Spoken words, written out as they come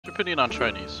opinion on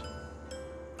Chinese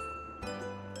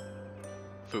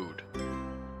food?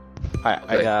 Alright,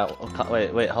 I got.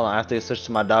 Wait, hold on. I have to switch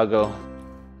to my doggo.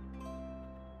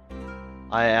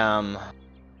 I am.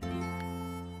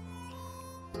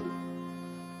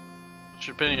 What's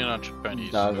your opinion on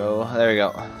Chinese Doggo. There we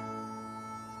go.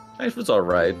 Chinese food's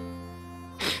alright.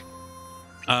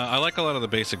 I like a lot of the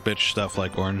basic bitch stuff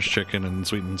like orange chicken and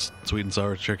sweet and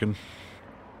sour chicken.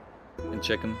 And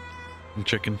chicken. And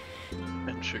chicken.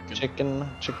 and chicken?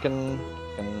 Chicken.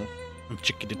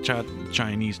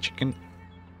 Chinese chicken.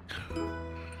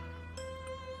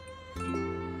 I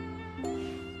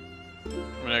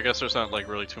mean, I guess there's not like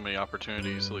really too many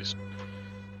opportunities, at least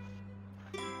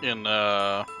in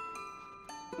the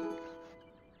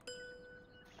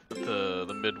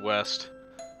Midwest,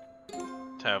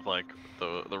 to have like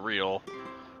the real,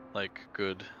 like,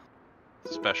 good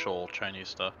special Chinese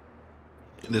stuff.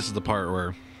 This is the part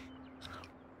where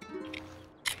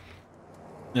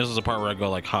I go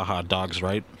like, haha, dogs,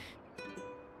 right?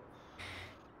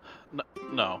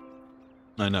 No.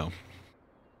 I know.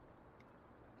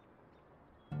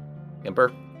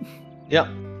 Gimper. Yep.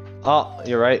 Oh,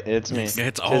 you're right. It's me.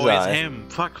 It's always him.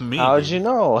 Fuck me. How'd you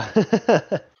know?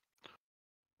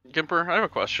 Gimper, I have a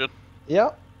question.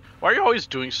 Yep. Why are you always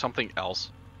doing something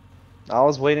else? I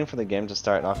was waiting for the game to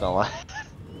start, not gonna lie.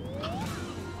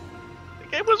 The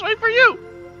game was waiting for you!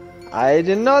 I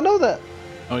did not know that.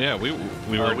 Oh yeah,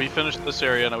 we finished this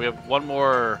area, now we have one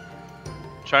more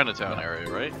Chinatown area,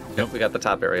 right? Yep, we got the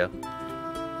top area.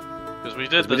 Because we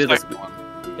did the second one.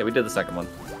 Yeah, we did the second one.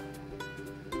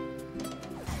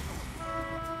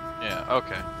 Yeah,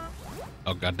 okay.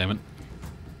 Oh god damn it.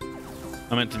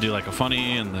 I meant to do like a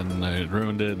funny and then I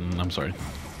ruined it and I'm sorry.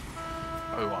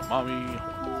 I want mommy.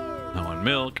 I want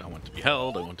milk, I want to be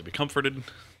held, I want to be comforted.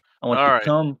 I want to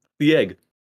become the egg.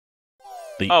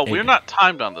 We're not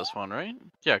timed on this one, right?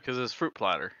 Yeah, because it's fruit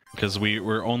platter. Because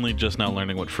we're only just now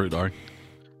learning what fruit are.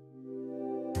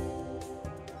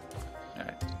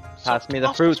 Alright. Pass me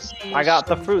the fruits. I got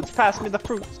the fruits. Pass me the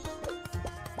fruits.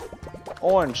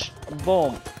 Orange.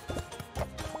 Boom.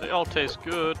 They all taste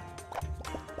good.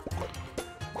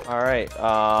 Alright,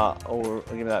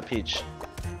 give me that peach.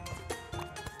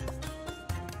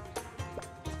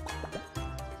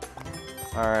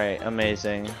 Alright,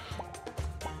 amazing.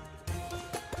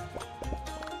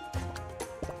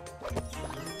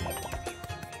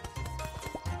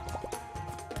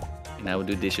 Now we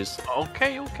do dishes.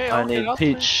 Okay, I need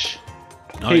peach.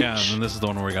 Oh yeah, and then this is the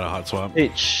one where we got a hot swap.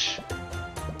 Peach.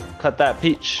 Cut that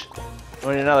peach.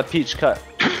 We need another peach cut.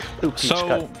 Two peach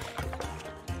cut.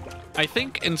 I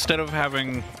think instead of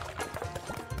having...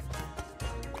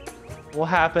 What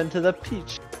happened to the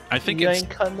peach? I think you ain't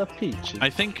cutting the peach. I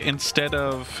think instead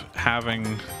of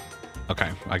having...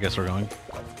 Okay, I guess we're going.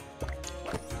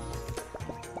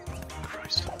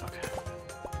 Christ, okay.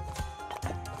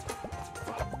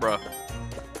 Oh, bruh.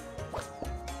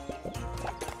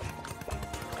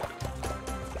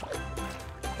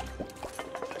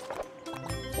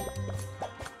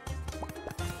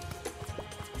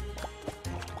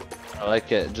 I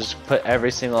like it. Just put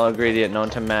every single ingredient known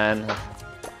to man.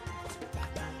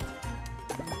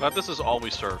 But this is all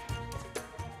we serve.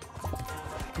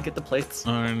 Get the plates.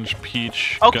 Orange,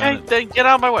 peach. Okay, then get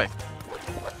out of my way.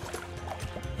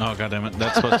 Oh god damn it!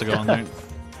 That's supposed to go on there.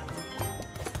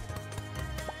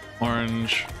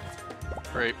 Orange,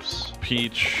 grapes,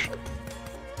 peach,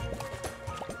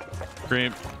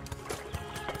 grape.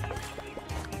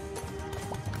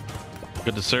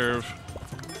 Good to serve.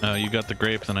 You got the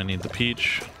grape, then I need the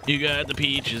peach. You got the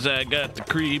peaches, I got the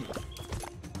cream.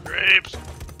 Grapes.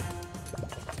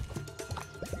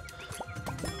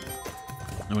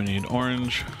 And we need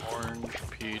orange. Orange,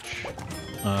 peach.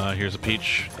 Here's a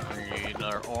peach. We need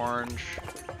another orange.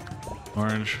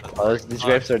 Orange. Oh, these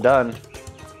grapes are done.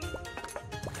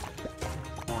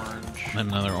 Orange. And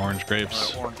another orange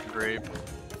grapes. Another orange grape.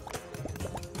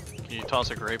 Can you toss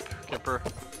a grape, Kipper?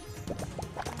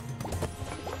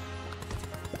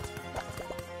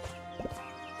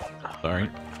 Sorry.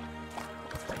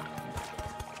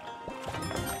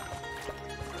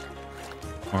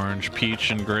 Orange,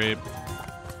 peach, and grape.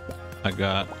 I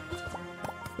got.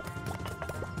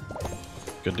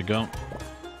 Good to go.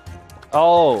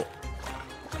 Oh!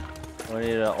 We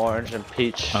need an orange and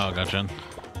peach. Oh, gotcha.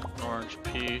 Orange,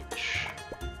 peach.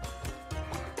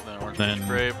 Then orange, Then peach,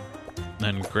 grape.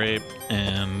 Then grape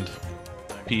and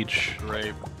Then peach.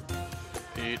 Grape,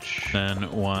 peach.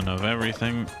 Then one of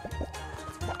everything.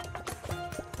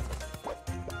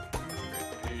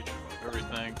 Grape, peach,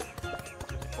 everything.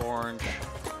 Orange.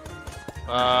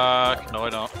 No, I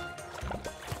don't.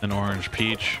 An orange,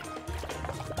 peach.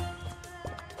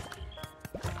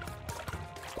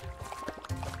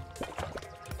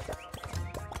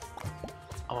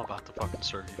 I'm about to fucking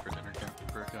serve you for dinner,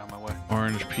 get on my way.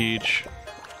 Orange, peach,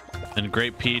 and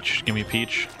grape peach. Give me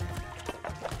peach.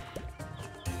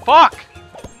 Fuck!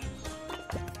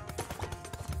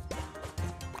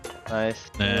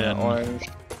 Nice. And orange.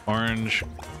 Orange,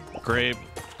 grape,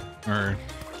 or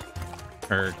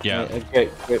yeah,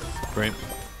 Grape.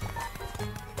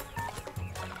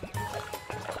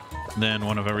 then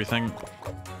one of everything.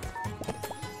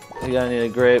 You gotta need a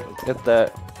grape. Get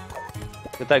that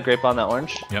grape on that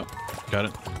orange. Yep, got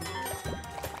it.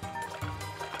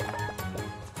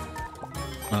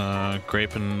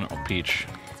 Grape and peach.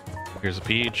 Here's a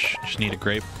peach. Just need a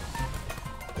grape.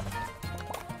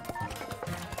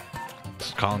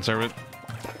 Colin, serve it.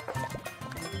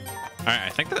 All right, I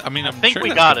think that. I mean, I think sure we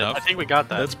that's got good it. enough. I think we got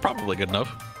that. That's probably good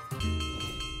enough.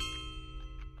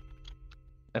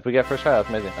 If we get first try, that's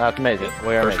amazing. That's amazing.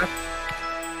 We are amazing.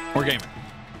 We're gaming.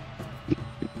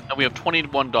 And we have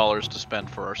 $21 to spend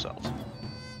for ourselves.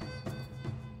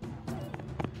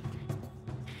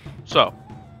 So,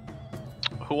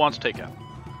 who wants takeout?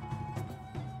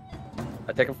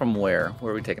 I take it from where?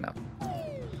 Where are we taking up?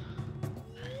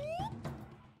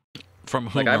 From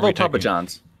whom Like, I are we vote Papa taking?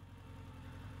 John's.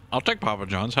 I'll take Papa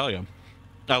John's. Hell yeah.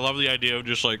 I love the idea of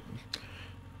just like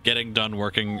getting done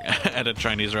working at a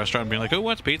Chinese restaurant and being like, "Who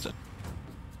wants pizza?"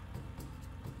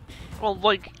 Well,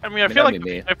 like, I mean, I feel that'd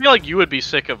be me. like you would be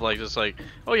sick of like just like,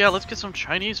 oh yeah, let's get some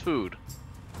Chinese food.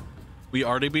 We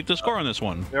already beat the score on this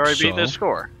one. We already beat this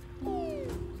score.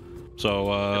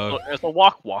 So It's a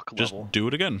walk just level. do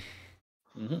it again.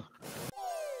 Mm-hmm.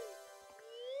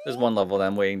 There's one level that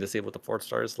I'm waiting to see what the 4th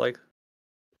star is like.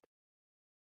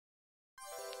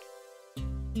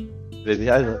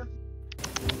 Baby Island.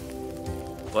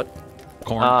 What?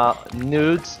 Corn.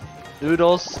 Noodles.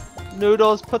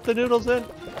 Put the noodles in.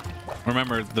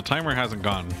 Remember, the timer hasn't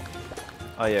gone.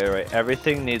 Oh yeah, you're right.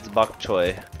 Everything needs bok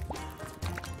choy.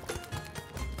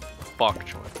 Bok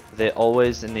choy. They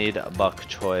always need bok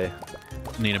choy.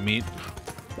 Need a meat.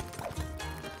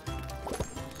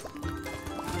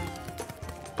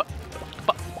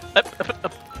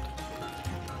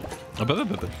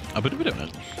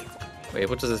 Wait,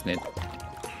 what does this need?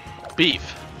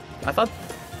 Beef. I thought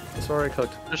this was already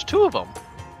cooked. There's 2 of them.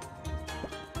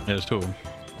 Yeah, there's 2 of them.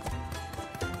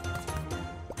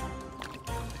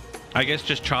 I guess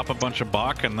just chop a bunch of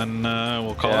bok and then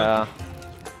we'll call Yeah. it.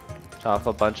 Chop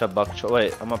a bunch of bok choy.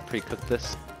 Wait, I'm gonna pre-cook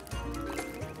this.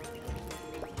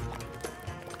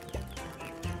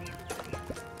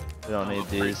 We don't need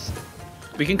these.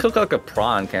 We can cook like a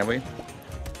prawn, can't we?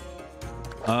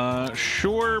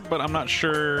 Sure, but I'm not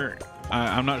sure.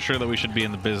 I'm not sure that we should be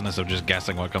in the business of just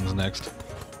guessing what comes next.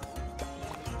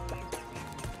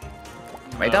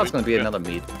 My doubt's gonna be another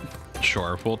meat.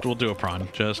 Sure, we'll do a prawn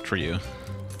just for you.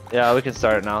 Yeah, we can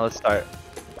start now. Let's start.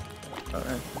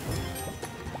 Alright.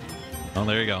 Oh,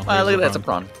 there you go. Look There's at the that, it's a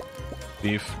prawn. prawn.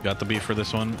 Beef. Got the beef for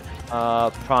this one.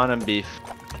 Prawn and beef.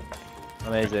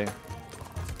 Amazing.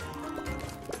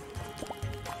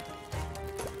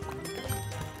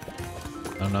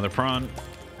 Another prawn.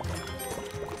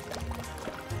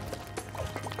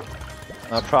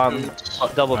 Prawn.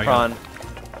 Double I prawn.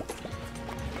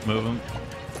 Move them.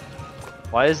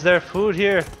 Why is there food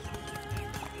here?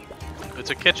 It's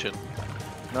a kitchen.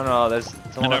 No, there's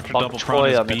And someone after bok double prawn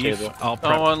choy is on the beef. table. I'll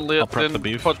prep, Someone I'll prep the didn't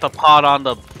beef. put the pot on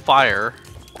the fire.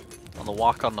 On the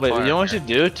walk on the Wait, fire. you know what we should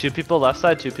do? 2 people left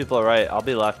side, 2 people right. I'll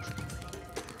be left.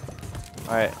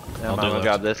 Alright, I'll I'm do gonna left.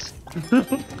 grab this.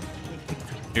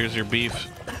 Here's your beef.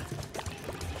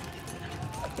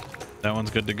 That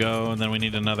one's good to go. And then we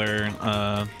need another.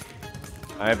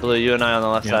 Alright, Blue, you and I on the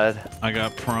left Yeah. side. I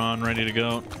got prawn ready to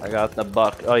go. I got the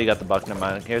buck. Oh, you got the buck. Never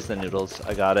mind. Here's the noodles.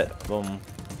 I got it. Boom.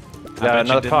 bet Got you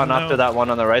another didn't prawn know. after that one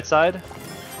on the right side.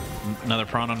 Another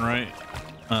prawn on right.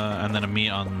 And then a meat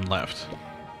on left.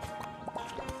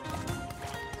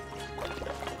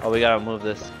 Oh, we gotta move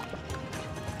this.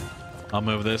 I'll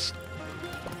move this.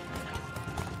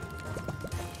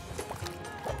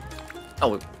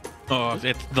 Oh, Oh,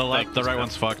 it's the left. The right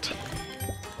one's fucked.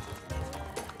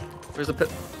 where's the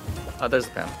pit? Oh, there's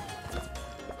the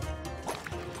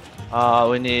pan.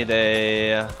 We need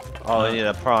a. Oh, we need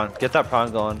a prawn. Get that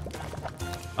prawn going.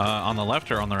 On the left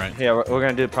or on the right? Yeah, we're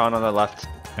gonna do prawn on the left.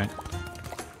 Okay.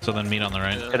 So then meat on the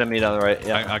right. Yeah. Get a meat on the right.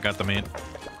 Yeah. I got the meat.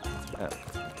 Yeah.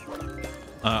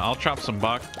 I'll chop some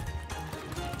bok.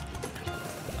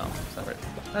 Oh, it's not right.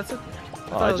 That's it. Oh,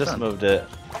 thought it I was just done. moved it.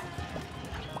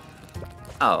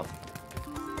 Oh,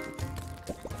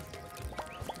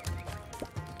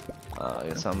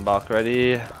 Get some bok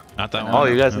ready. Not that one. Oh,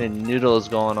 you guys No. need noodles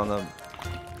going on the.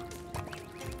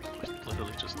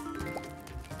 Literally just.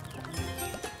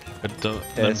 Okay,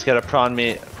 let's get a prawn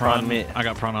meat. Prawn meat. I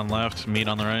got prawn on left, meat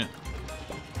on the right.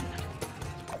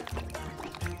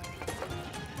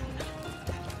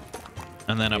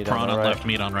 And then a Meat prawn on the on right. left,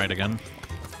 meat on right again.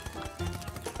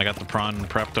 I got the prawn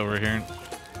prepped over here.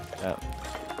 Yeah.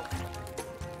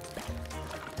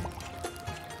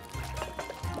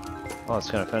 Oh, it's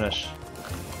gonna finish.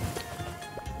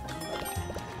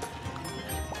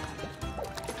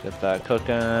 Get that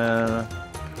cooking.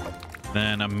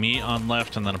 Then a meat on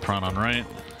left and then a prawn on right.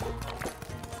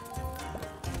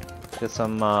 Get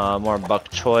some more bok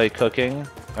choy cooking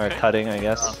or Okay. cutting, I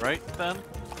guess. Right then.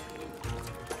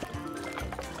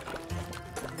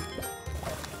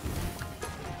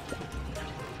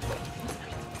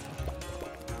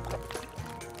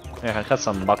 Yeah, I cut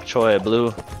some bok choy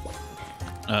blue.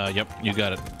 Yep, you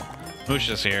got it. Moosh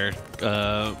is here.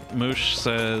 Moosh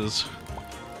says,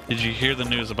 "Did you hear the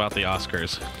news about the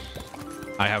Oscars?"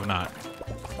 I have not.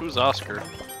 Who's Oscar?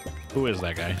 Who is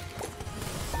that guy?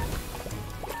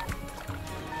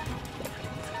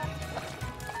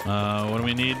 What do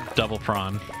we need? Double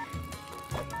prawn.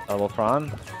 Double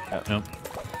prawn. Yeah. Yep.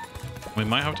 We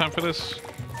might have time for this.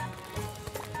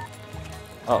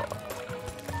 Oh,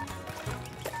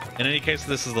 In any case,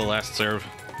 this is the last serve.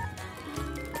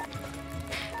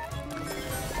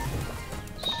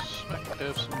 I could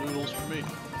have some noodles for me.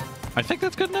 I think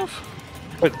that's good enough.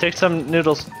 quick, take some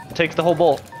noodles. Take the whole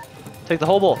bowl. Take the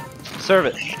whole bowl. Serve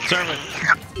it. Serve it.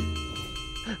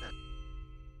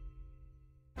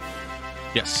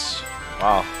 Yes.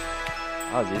 Wow.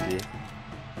 That was easy.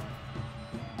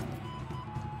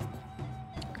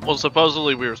 Well,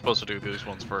 supposedly we were supposed to do these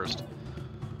ones first.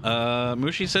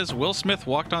 Mushi says Will Smith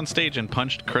walked on stage and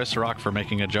punched Chris Rock for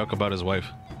making a joke about his wife.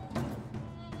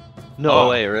 No Oh.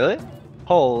 way, really?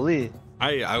 Holy.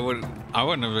 I wouldn't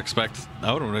have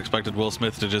expected Will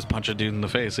Smith to just punch a dude in the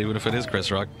face, even if it is Chris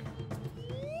Rock.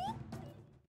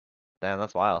 Damn,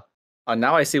 that's wild. Oh,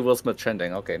 now I see Will Smith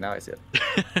trending. Okay, now I see it.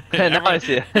 Now I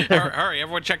see it. Hurry,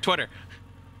 everyone check Twitter.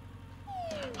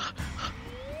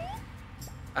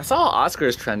 I saw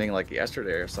Oscars trending like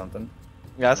yesterday or something.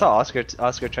 Yeah, I saw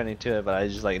Oscar trending too, but I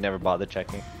just like never bothered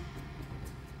checking.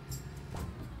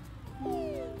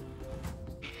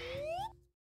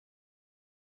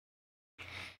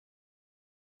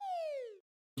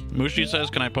 Mushi says,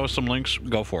 "Can I post some links?"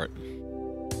 Go for it.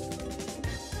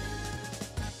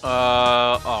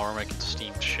 Oh, we're making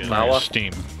steamed shit. Wow.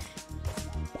 Steam.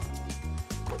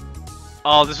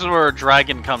 Oh, this is where a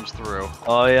dragon comes through.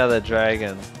 Oh yeah, the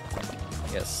dragon.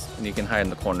 Yes, and you can hide in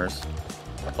the corners.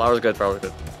 Flour's good, flour's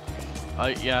good.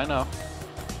 Yeah, I know.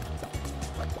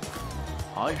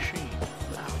 I see.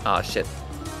 Ah, shit.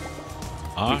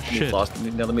 Ah, Meat shit. lost.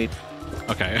 Need another meat.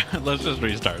 Okay, let's just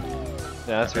restart.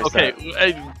 Yeah, that's Okay,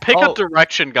 reset. pick Oh. up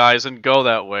direction, guys, and go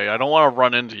that way. I don't want to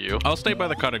run into you. I'll stay by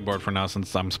the cutting board for now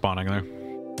since I'm spawning there.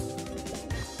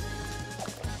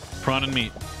 Prawn and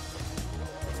meat.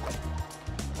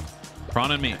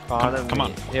 Prawn and meat. Prawn and come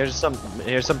meat. Here's some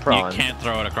prawn. You can't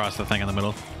throw it across the thing in the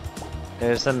middle.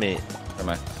 Here's some meat. Am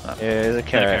I? Ah. Here's a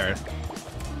Get a carrot.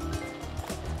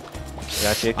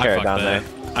 Got you a carrot I down there.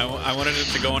 fucked that. I wanted it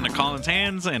to go into Colin's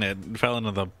hands and it fell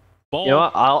into the bowl. You know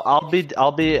what?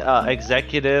 I'll be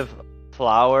executive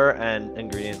flour and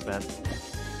ingredients man.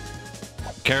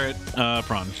 Carrot,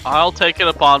 prawn. I'll take it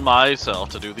upon myself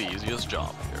to do the easiest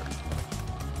job here.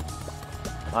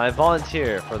 I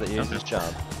volunteer for the easiest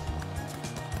job.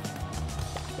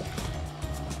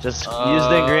 Just use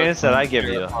the ingredients that I give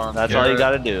you. carrot on That's all you carrot.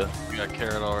 gotta do. We got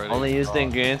carrot already. Only use the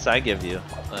ingredients I give you.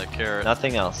 Carrot.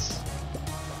 Nothing else.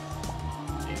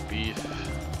 Beef.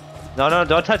 No,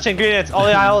 don't touch ingredients.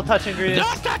 Only I will touch ingredients.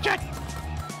 Don't touch it!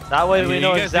 That way You we know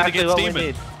guys need to exactly get what we steaming.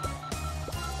 need.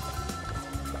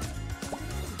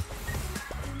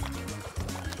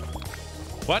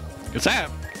 What? It's that.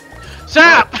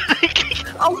 Zap!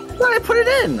 Oh, why did I put it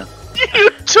in? You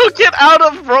took it out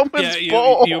of Roman's Yeah,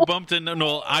 bowl. you bumped into.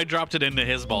 No, I dropped it into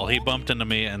his bowl. He bumped into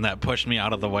me, and that pushed me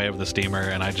out of the way of the steamer,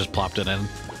 and I just plopped it in.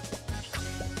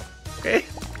 Okay.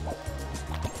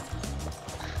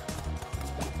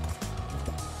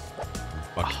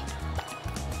 Fuck.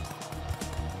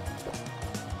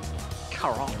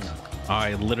 Carrot.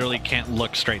 I literally can't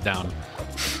look straight down.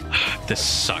 This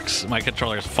sucks. My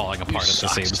controller is falling apart at the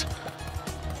sucks. seams.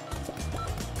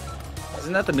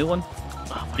 Isn't that the new one?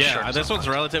 Oh, my Yeah, shirt this is one's untucked.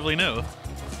 relatively new.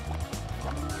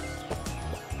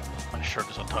 My shirt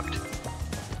is untucked.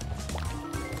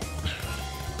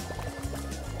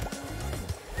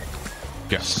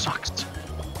 Yes. Sucks.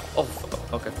 Oh,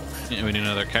 okay. Yeah, we need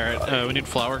another carrot. We need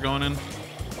flour going in.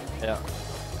 Yeah.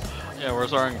 Yeah,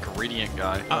 where's our ingredient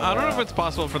guy? I don't know if it's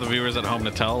possible for the viewers at home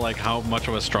to tell like how much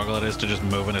of a struggle it is to just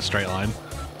move in a straight line.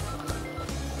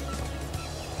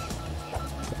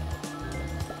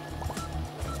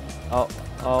 Oh,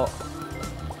 oh.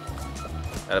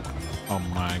 Got it. Oh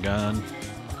my god.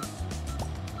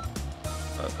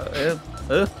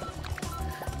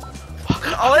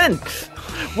 All in.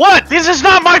 What? This is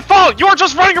not my fault! You're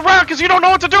just running around because you don't know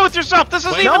what to do with yourself! This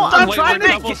isn't Wait, even no, done I'm for trying me!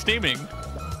 to double steaming.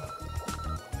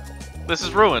 This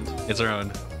is ruined. It's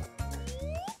ruined.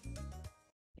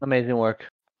 Amazing work.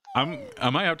 I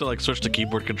might have to like switch to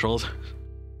keyboard controls.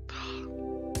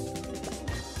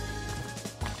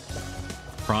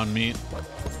 Prawn meat.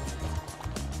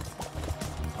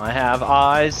 I have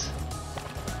eyes.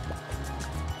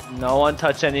 No one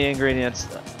touch any ingredients.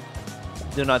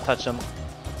 Do not touch them.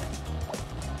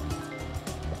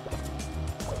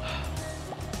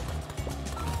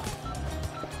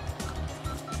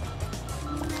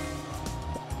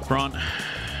 Prawn.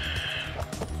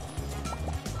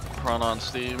 Prawn on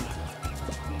steam.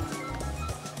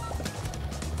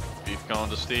 Beef going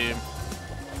to steam.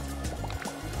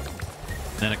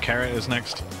 Then a carrot is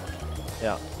next.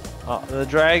 Yeah. Oh, the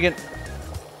dragon.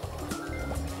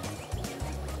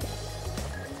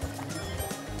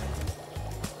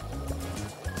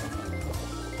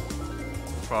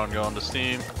 Prawn going to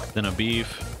steam. Then a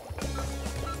beef.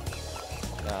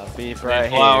 Yeah, beef Need right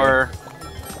flour.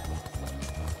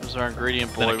 Where's our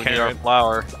ingredient Then boy? a We need our carrot.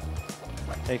 flour. here.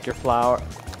 Take your flour.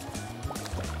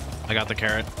 I got the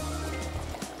carrot.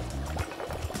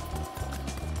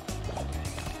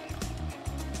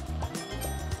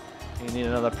 You need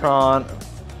another prawn.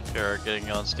 Carrot getting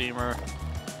on steamer.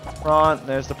 Prawn.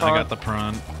 There's the prawn. I got the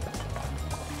prawn.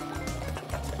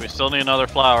 We still need another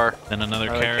flour. Then another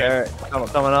Another carrot.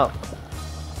 Coming up.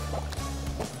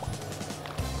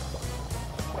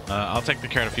 I'll take the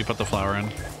carrot if you put the flour in.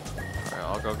 Alright,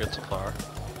 I'll go get some flour.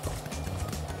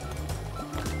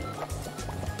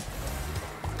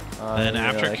 Then you need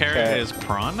after another carrot is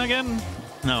prawn again?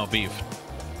 No, beef.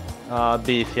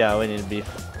 beef. Yeah, we need beef.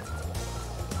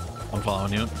 I'm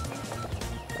following you.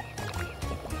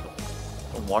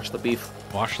 Wash the beef.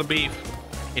 Wash the beef.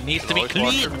 It needs to be Always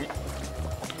wash your clean. meat.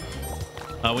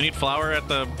 We need flour at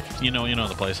the, you know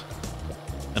the place.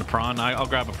 And a prawn. I'll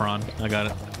grab a prawn. I got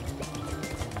it.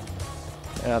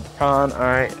 Yeah, the prawn. All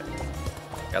right.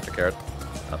 Got the carrot.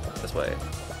 Up this way.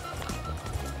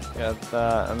 Got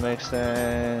that. I'm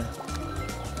mixing.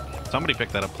 Somebody pick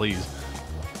that up, please.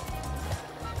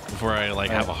 Before I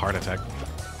like have a heart attack.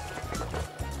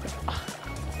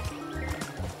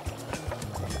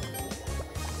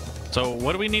 So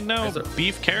what do we need now? Is it-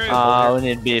 Beef, carrot? We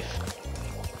need beef.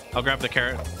 I'll grab the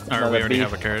carrot. Or Another we already beef.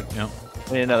 have a carrot. Yep.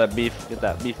 We need another beef. Get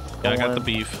that beef. Yeah, I got going. the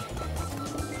beef.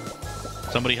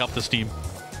 Somebody help the steam.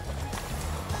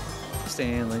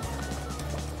 Stanley.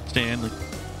 Stanley.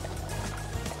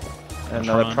 And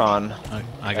another prawn.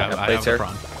 I Yeah, have plates a here.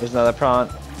 prawn. There's another prawn.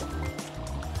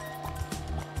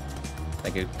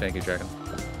 Thank you, Dragon.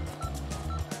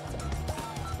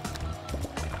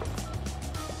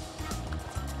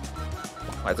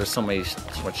 Why is there so much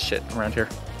shit around here?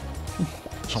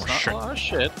 So Not a shit. lot of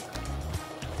shit.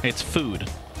 It's food.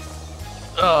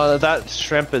 Oh, that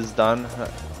shrimp is done. Look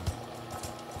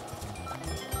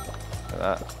at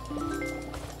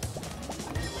that.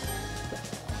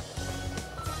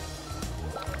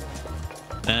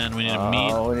 And we need a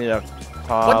meat. We need a.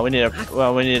 What?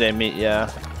 We need a meat.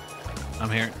 Yeah. I'm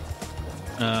here.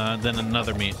 Then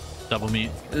another meat. Double meat.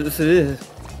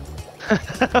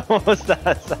 What was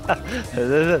that?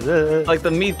 Like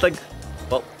the meat, like,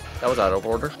 well, that was out of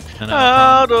order. And a prawn.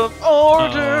 Out of Oh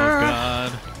order.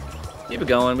 god. Keep it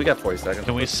going. We got 40 seconds.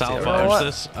 Can we Let's see how it salvage what?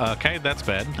 this? Okay, that's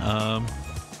bad.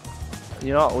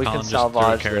 You know what? We Colin can just threw a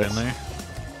salvage carrot this. in there.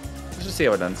 goes. Let's just see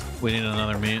how it ends. We need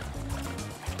another meat.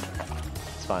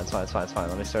 It's fine. It's fine. It's fine. It's fine.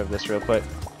 Let me serve this real quick.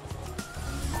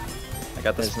 I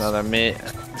got this There's another meat.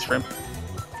 shrimp.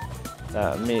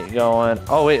 That meat going.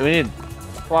 Oh wait, we need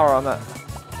flour on that.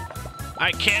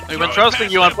 I can't. We've throw been it trusting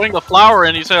past you on him. putting the flour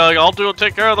in. You say like, I'll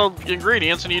take care of the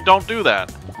ingredients, and you don't do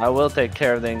that. I will take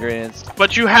care of the ingredients.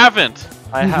 But you haven't.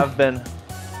 I have been.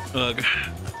 Ugh.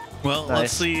 Well, Nice.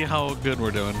 let's see how good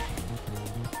we're doing.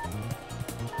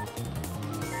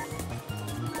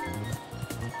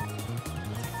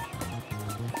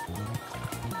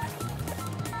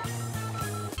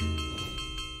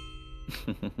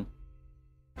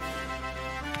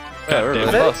 Yeah, we're damn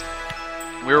really it. close.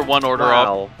 We were one order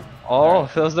off. Oh,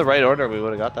 if it was the right order, we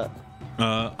would have got that.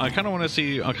 I kind of want to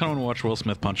see. I kind of want to watch Will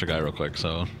Smith punch a guy real quick.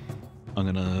 So I'm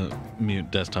gonna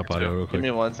mute desktop audio real Give quick.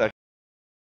 me 1 second.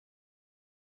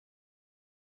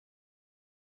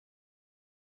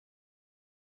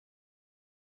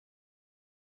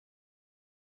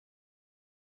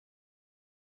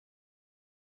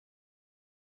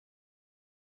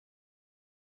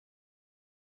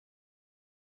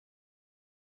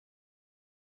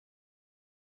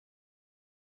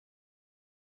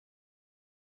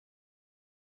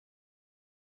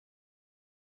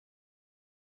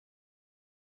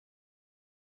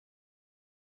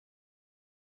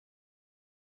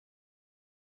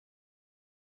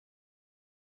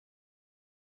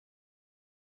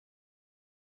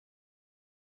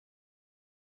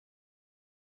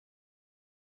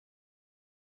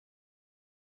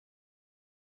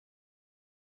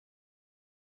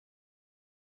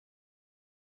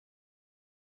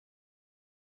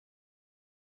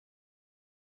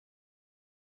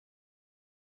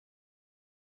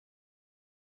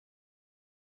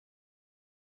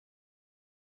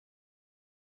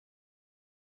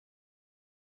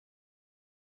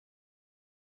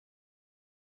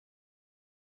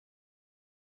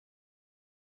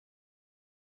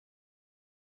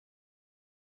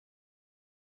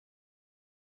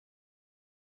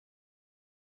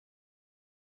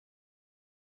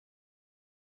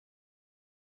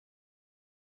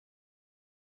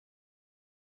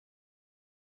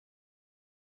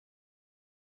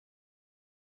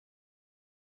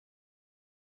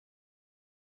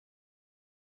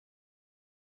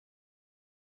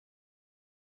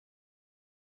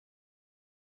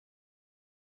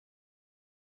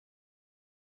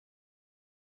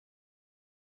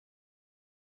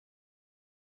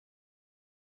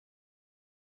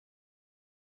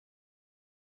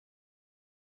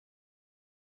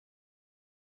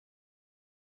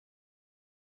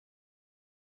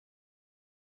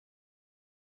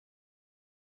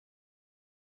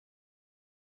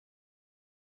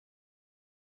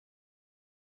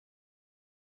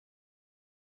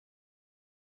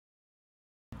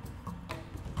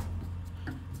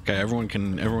 Okay, everyone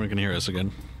can hear us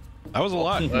again. That was a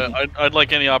lot. I'd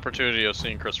like any opportunity of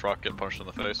seeing Chris Rock get punched in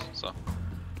the face. So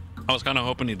I was kind of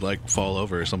hoping he'd like fall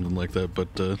over or something like that,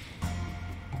 but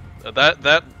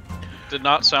that did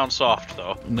not sound soft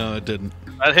though. no, it didn't.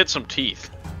 That hit some teeth.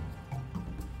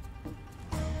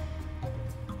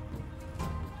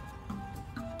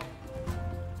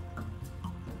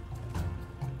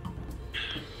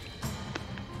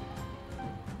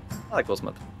 I like Will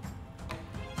Smith.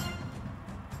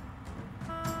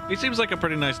 He seems like a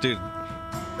pretty nice dude.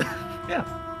 Yeah.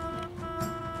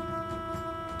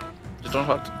 Just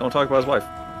don't talk about his wife.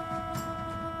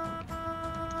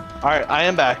 All right, I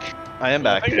am back. I am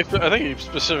back. I think he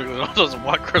specifically doesn't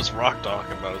want Chris Rock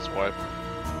talking about his wife.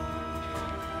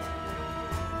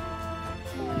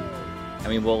 I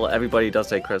mean, well, everybody does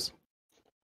say Chris.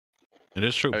 It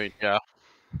is true. I mean, yeah,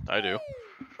 I do.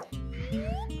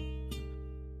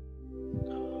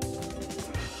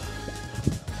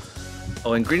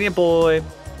 Oh, ingredient boy.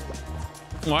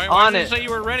 Why On did you it. say you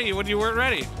were ready when you weren't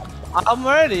ready? I'm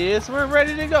ready. We're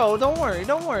ready to go. Don't worry.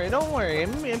 Don't worry. Don't worry.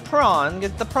 Prawn.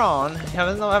 Get the prawn. Have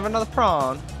another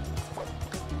prawn.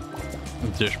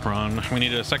 Dish prawn. We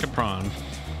need a second prawn.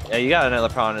 Yeah, you got another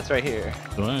prawn. It's right here.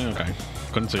 Okay.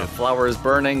 Couldn't see The it. flour is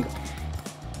burning.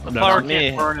 The No, flour Not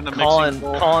can't me. burn in the Colin,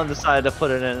 mixing bowl. Colin decided to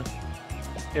put it in.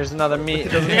 Here's another meat.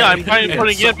 Yeah, I'm putting it in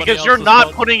Somebody because you're else's not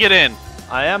fault. putting it in.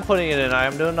 I am putting it in. I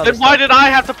am doing another. Then why did I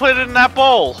have to put it in that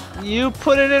bowl? You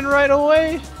put it in right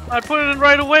away? I put it in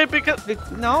right away because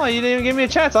No, you didn't even give me a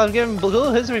chance. I was giving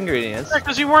Blue his ingredients.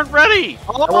 you weren't ready.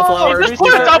 Double flour. You just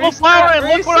put a double flour and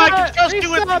look what I can trust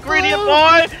you with, ingredient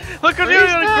boy. Look at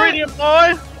you, ingredient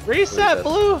boy. Reset,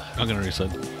 Blue. I'm gonna reset.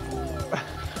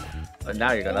 But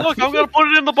now you're gonna. Look, I'm gonna put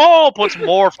it in the bowl. Puts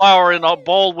more flour in a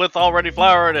bowl with already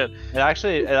flour in it. I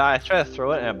tried to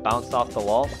throw it and it bounced off the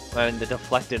wall and it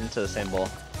deflected into the same bowl.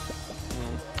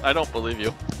 I don't believe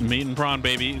you. Meat and prawn,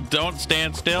 baby. Don't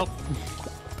stand still.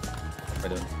 What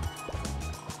am I doing?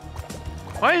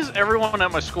 Why is everyone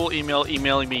at my school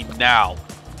emailing me now?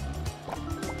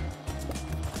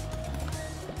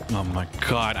 Oh my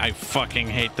god, I fucking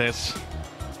hate this.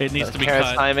 It needs to be Carrot's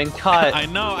cut. not even cut. I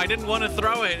know, I didn't want to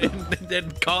throw it, and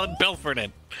then Colin pilfered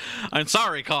it. I'm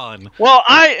sorry, Colin. Well,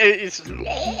 I'm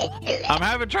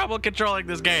having trouble controlling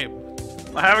this game.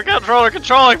 I haven't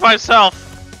controlling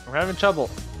myself. We're having trouble.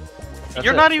 That's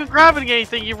You're it. not even grabbing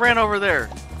anything. You ran over there.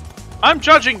 I'm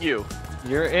judging you.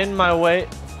 You're in my way.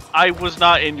 I was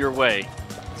not in your way.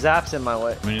 Zap's in my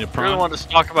way. We need a You're the prawn. one to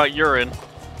talk about urine.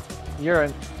 You're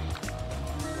in.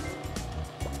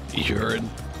 Urine.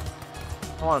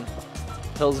 Come on.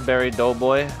 Pillsbury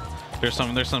Doughboy. There's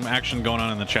some action going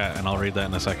on in the chat, and I'll read that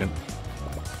in a second.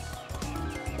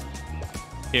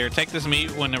 Here, take this meat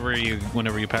whenever you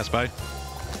pass by.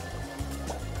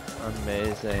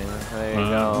 Amazing. There you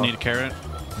go. Need a carrot?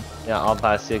 Yeah, I'll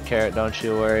pass you a carrot. Don't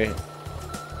you worry.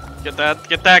 Get that.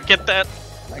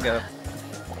 I got it.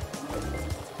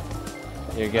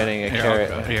 You're getting a Here,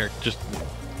 carrot. here, just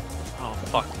Oh,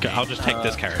 fuck. I'll just take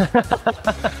this carrot.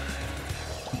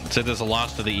 So there's a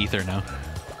loss to the ether now.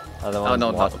 Other one's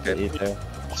no, lost okay. the ether.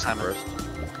 First.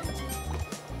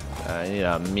 I need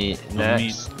a meat A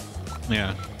next. meat.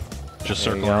 Yeah. Just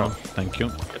There you circle go. around. Thank you.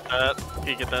 Get that. Can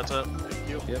you get that set? Thank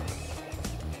you. Yep.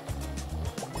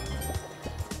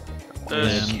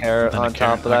 There's Then- a carrot then a on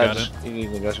top of carrot. I that. got You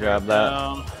can just grab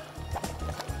that.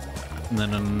 And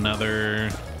then another.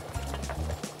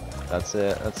 That's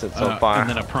it. That's it so far. And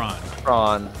then a prawn.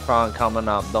 Prawn coming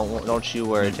up. Don't you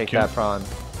worry. Thank Take you. that prawn.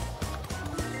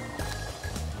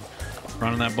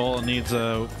 Prawn in that bowl. It needs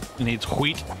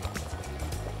wheat.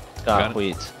 Got Got it.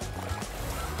 wheat.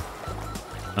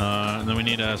 And then we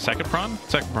need a second prawn.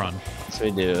 Second prawn. Yes,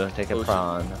 we do. Take a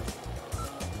prawn.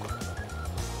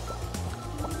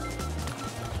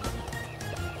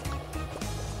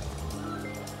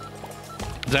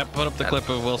 Zap, put up the clip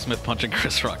of Will Smith punching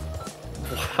Chris Rock.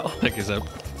 Wow. Thank you, Zap.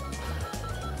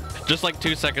 Just like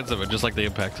 2 seconds of it, just like the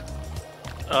impact.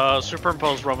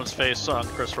 Superimpose Roman's face on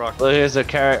Chris Rock. Blue, here's a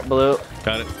carrot. Blue.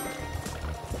 Got it.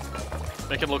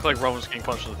 Make it look like Roman's getting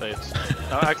punched in the face.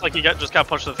 Act like he just got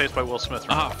punched in the face by Will Smith.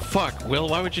 Ah, fuck. Will,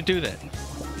 why would you do that?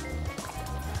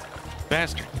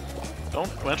 Bastard.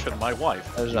 Don't mention my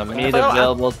wife. There's a meat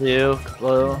available to you,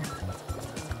 Blue.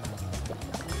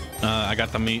 I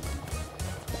got the meat.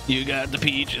 You got the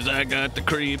peaches, I got the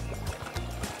cream.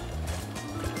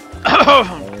 We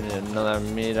need another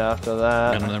meat after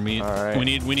that. Got another meat. All right. We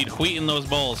need wheat in those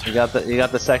bowls. You got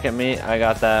the second meat. I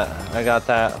got that. I got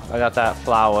that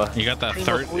flour. You got that Cream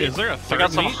third. of wheat. Is there a I third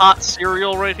got some meat? hot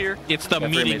cereal right here. It's the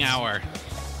Got three meeting meats. hour.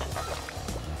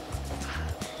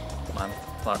 Come on.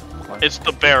 Come on. It's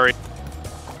the berry.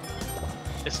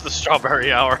 It's the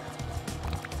strawberry hour.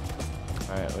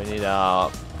 Alright, we need A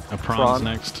prawn's Prawn.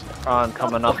 next. prawn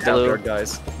coming up, Look out there, blue.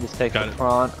 guys. Just take Got the it.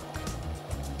 prawn.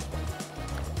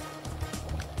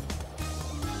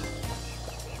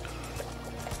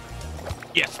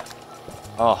 Yes.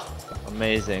 Oh,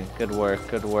 amazing. Good work,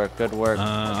 good work, good work.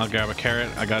 I'll grab a carrot.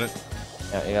 I got it.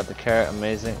 Yeah, you got the carrot.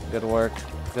 Amazing. Good work.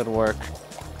 Good work.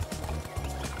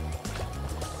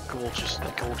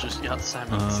 Gorgeous. Yeah,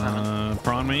 salmon.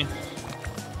 Prawn me.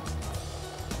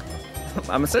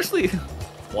 I'm essentially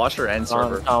washer and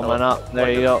server. Prawn coming up.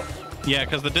 There you go. Yeah,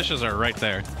 because the dishes are right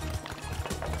there.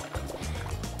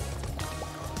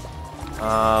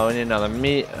 We need another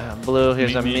meat. Blue,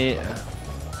 here's a meat.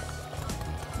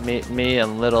 Me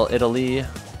and Little Italy.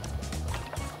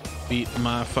 Eat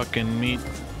my fucking meat.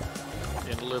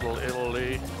 In Little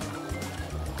Italy.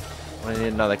 We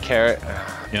need another carrot.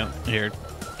 Yep, here.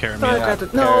 Carrot No, I meat. got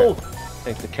it. carrot. No!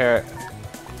 Take the carrot.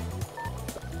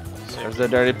 There's the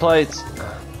dirty plates.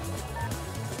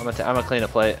 I'm gonna clean a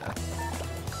plate.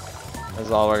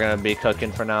 That's all we're gonna be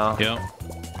cooking for now. Yep.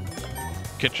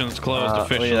 Kitchen's closed We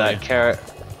officially. need that carrot.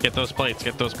 Get those plates.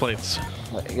 Get those plates.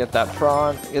 Get that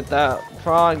prawn. Get that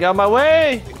prawn. Get out of my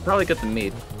way! Probably get the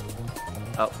meat.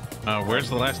 Oh, Where's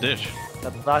the last dish?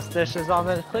 The last dish is on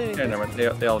the cleaning. yeah, never mind.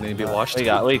 They all need to be washed.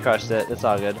 We crushed it. It's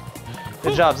all good.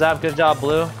 Good job, Zap. Good job,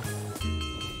 Blue.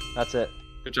 That's it.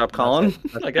 Good job, Colin.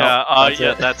 That's I it. guess.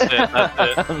 Yeah, That's that's it. it.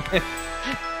 That's it.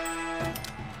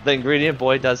 The ingredient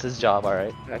boy does his job,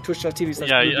 alright. Twitch.tv.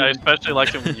 Yeah, I especially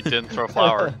liked it when you didn't throw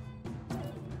flour.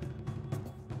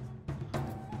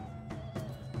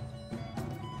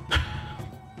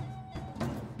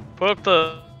 Put up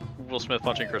the Will Smith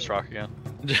punching Chris Rock again.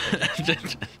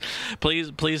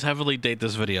 please heavily date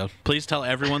this video. Please tell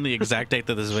everyone the exact date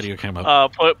that this video came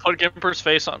up. Put Gimper's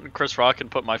face on Chris Rock and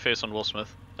put my face on Will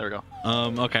Smith. There we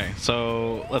go. Okay,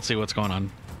 so let's see what's going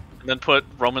on. And then put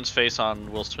Roman's face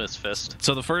on Will Smith's fist.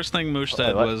 So the first thing Moosh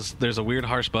said what? was, there's a weird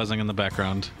harsh buzzing in the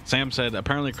background. Sam said,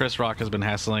 apparently Chris Rock has been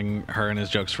hassling her and his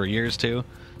jokes for years too.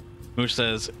 Moosh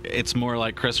says, it's more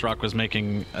like Chris Rock was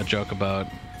making a joke about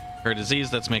her disease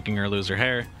that's making her lose her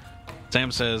hair.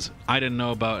 Sam says, I didn't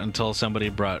know about until somebody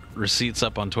brought receipts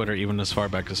up on Twitter even as far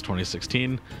back as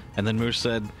 2016. And then Moosh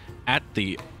said, at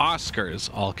the Oscars,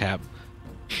 all cap.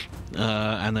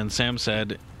 And then Sam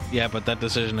said, yeah, but that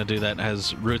decision to do that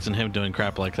has roots in him doing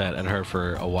crap like that at her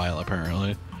for a while,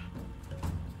 apparently.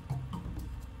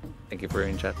 Thank you for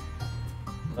reading chat.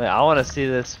 Wait, I want to see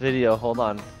this video. Hold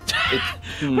on.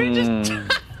 He was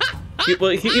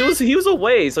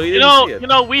away, so he didn't see it. You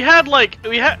know, we had.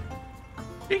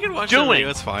 You can watch Doing. the video,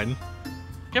 it's fine.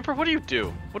 Gimper, what do you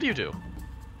do? What do you do?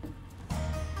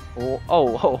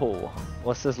 Oh.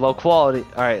 What's this low quality?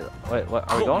 Alright, wait, what?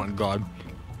 Are we Oh going? my god.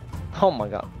 Oh my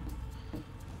god.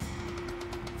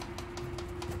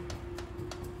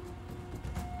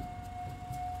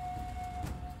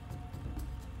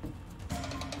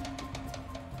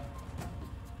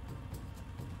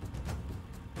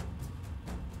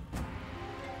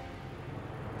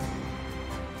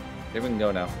 Here we can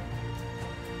go now.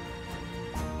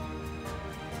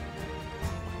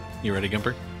 You ready,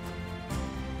 Gimper?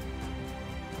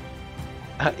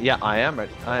 Yeah, I am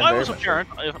ready. I am If I very was a much parent,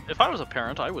 if I was a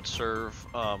parent, I would serve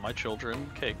my children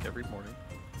cake every morning.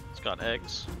 It's got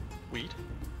eggs, wheat,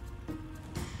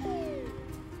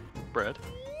 bread,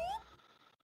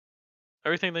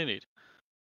 everything they need.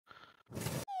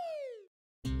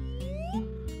 A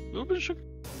little bit of sugar.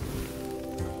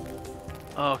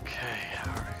 Okay,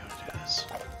 how are we gonna do this?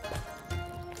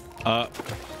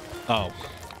 Oh.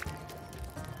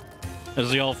 This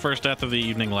is the old first death of the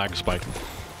evening lag spike.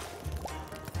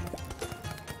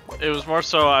 It was more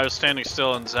so I was standing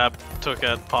still and Zap took it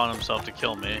upon himself to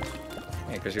kill me.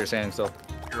 Yeah, because you're standing still.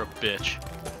 You're a bitch.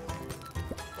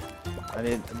 I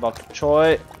need bok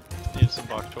choy. Need some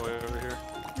bok choy over here.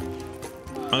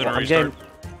 I'm gonna I'm restart.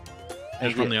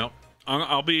 Thank Just run you. the out.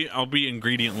 I'll be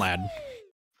ingredient lad.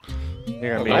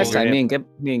 You're gonna be Last time, ingredient.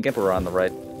 me and Gimper were on the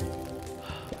right.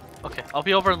 Okay, I'll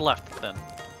be over on the left then.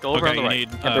 Go over Okay, on the you right. need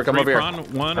Gimper, come three over here. prawn,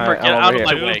 one, Alright, Get I'm out over of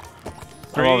my here. way.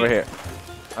 I'm over here.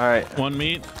 Alright, one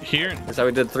meat here. That's how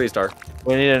we did 3-star.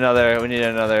 we need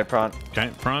another prawn. Okay,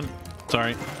 prawn.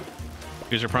 Sorry.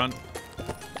 Here's your prawn.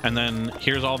 And then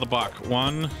here's all the bok.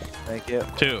 1, Thank you.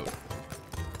 2.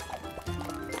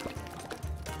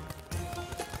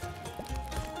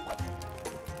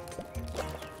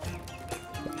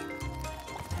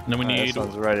 And then we Alright, need this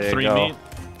one's ready to 3 go. meat.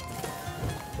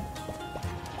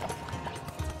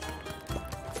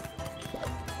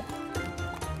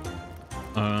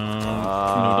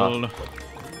 Noodle.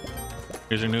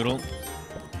 Here's your noodle.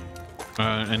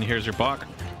 And here's your bok.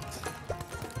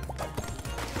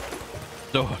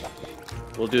 Oh,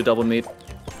 We'll do double meat.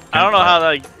 I don't know how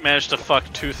I managed to fuck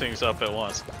two things up at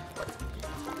once.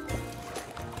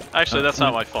 Actually, that's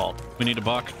not my fault. we need a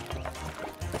buck.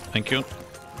 Thank you.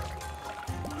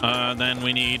 Then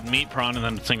we need meat prawn and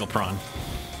then single prawn.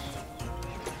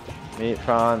 Meat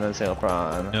prawn, then single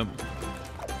prawn. Yep.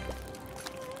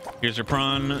 Here's your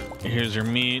prawn. Here's your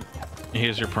meat.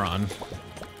 Here's your prawn.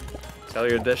 Sell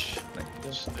your dish.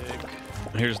 Steak.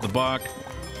 Here's the buck.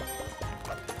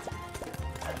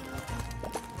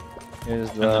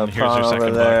 Here's then the here's prawn your over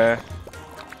second there.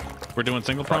 We're doing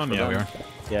single prawn? for Yeah, we them. are.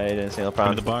 Yeah, you didn't single Give me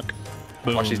prawn. the buck.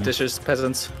 Boom. Watch these dishes,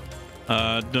 peasants.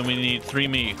 Then we need 3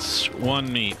 meats.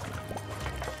 1 meat.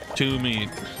 2 meat.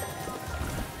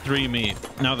 3 meat.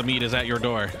 Now the meat is at your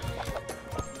door.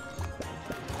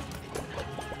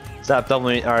 Stop double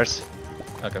meat ours.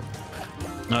 Okay.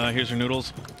 Here's your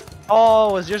noodles.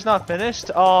 Oh, was yours not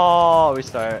finished? Oh,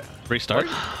 restart. Restart.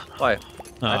 Why?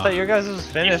 I thought your guys was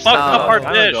You finished. fucked up our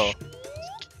time dish. ago.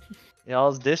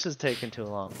 Y'all's dish is taking too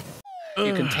long.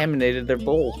 You contaminated their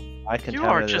bowl. I You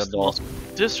are contaminated just the the bowl. most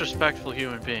disrespectful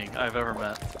human being I've ever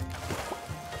met.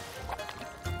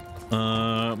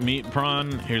 Meat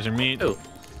prawn. Here's your meat. Ooh.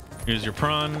 Here's your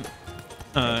prawn.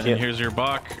 And you. here's your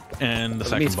buck. And the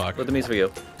second buck. What the meat's for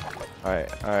you?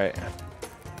 Alright, alright.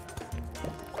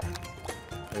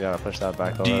 We gotta push that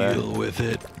back over there. Deal with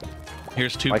it.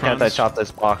 Here's 2 Why prawns can't I chop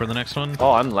this block? for the next one.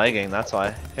 Oh, I'm lagging, that's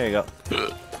why. Here you go.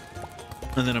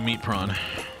 And then a meat prawn.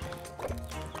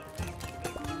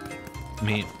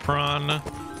 Meat prawn.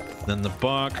 Then the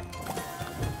buck.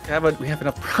 Yeah, but we have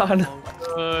enough prawn.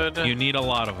 Good. You need a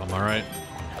lot of them, alright?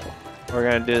 We're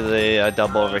gonna do the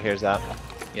double over here, Zap.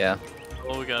 Yeah.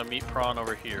 Oh, we got a meat prawn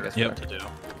over here. Yes, Yep. To do.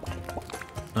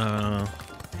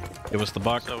 Give us the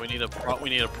buck. So we need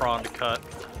a prawn to cut.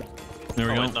 There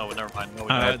we Oh, go. wait, no, never mind. No, we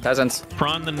Uh, don't. Peasants.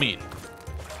 Prawn, then meat.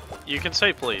 You can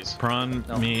say please. Prawn,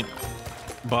 No. meat,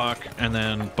 buck, and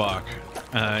then buck.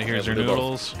 Here's Yeah, your we'll do both.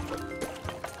 noodles.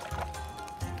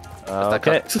 That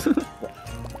Okay. cut.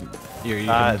 Here, you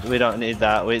can, We don't need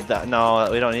that. No,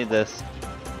 we don't need this.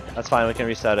 That's fine, we can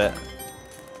reset it.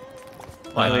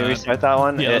 Why don't we restart that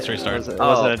one? yeah, let's restart. It wasn't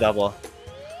Oh. a double.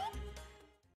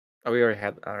 Oh, we already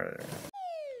had. Alright.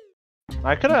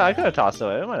 I could've tossed it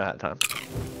away. We might have had time.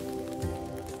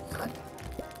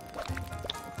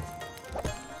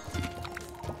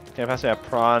 Okay, pass me a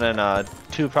prawn and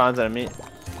 2 prawns and a meat.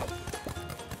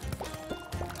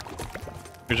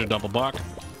 here's your double buck.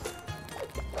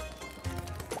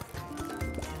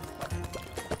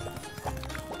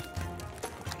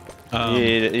 You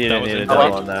that didn't was need a incorrect.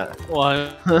 double on that.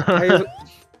 What?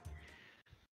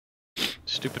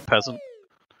 Stupid peasant.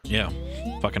 Yeah,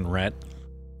 fucking rat.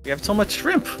 We have so much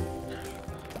shrimp.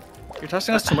 You're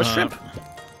tossing us too much shrimp.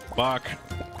 Buck,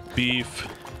 beef,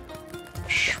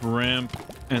 shrimp,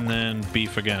 and then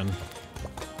beef again.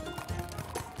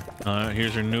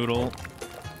 Here's your noodle.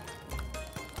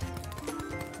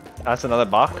 That's another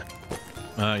buck.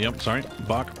 Yep, sorry.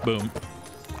 Buck, boom.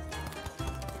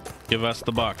 Give us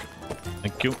the buck.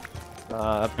 Thank you.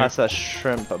 Pass that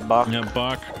shrimp buck. Yeah,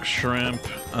 buck, shrimp,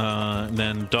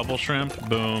 then double shrimp,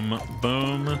 boom,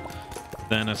 boom.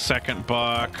 Then a second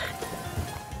buck.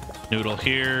 Noodle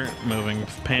here, moving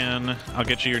pan. I'll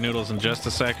get you your noodles in just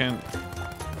a second.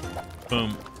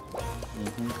 Boom.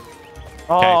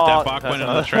 Oh, Okay, that buck that's went into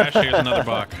the another- trash. Here's another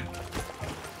buck.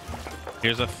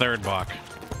 Here's a third buck.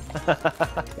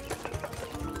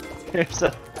 Here's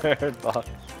a third buck.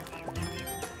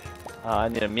 I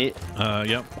need a meat.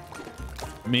 Yep.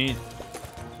 Meat.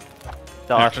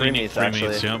 No, Actually, 3 need meats 3 actually.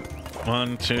 meats, yep.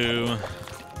 1, 2,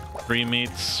 3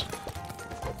 meats.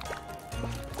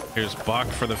 Here's buck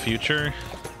for the future.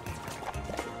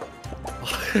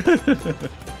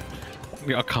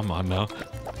 Oh, come on now.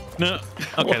 No.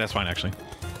 Okay, that's fine actually.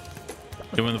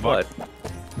 Doing the buck. What?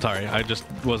 Sorry, I just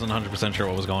wasn't 100% sure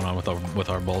what was going on with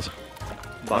our bowls.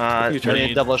 You I turn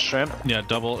need it. double shrimp. Yeah,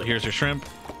 double. Here's your shrimp,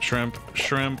 shrimp,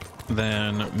 shrimp.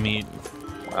 Then meat,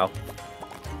 Wow.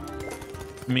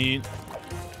 meat.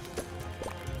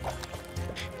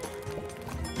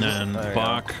 Then There you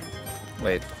buck,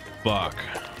 Wait. buck.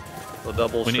 The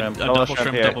double We need shrimp. a Double double shrimp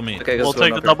shrimp, here. double meat. Okay, We'll let's take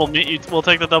go the another. double meat. We'll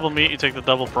take the double meat. You take the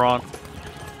double prawn.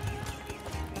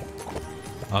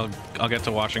 I'll get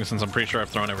to watching since I'm pretty sure I've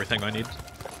thrown everything I need.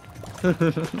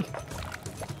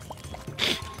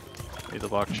 Need the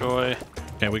bok choy.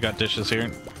 Okay, we got dishes here.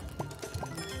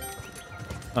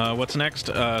 What's next?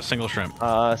 Single shrimp.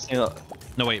 Single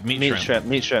No, wait, meat, meat shrimp. shrimp,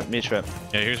 meat shrimp, meat shrimp.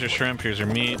 Yeah, here's your shrimp, here's your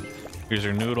meat, here's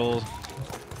your noodles,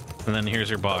 and then here's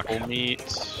your buck. Double meat.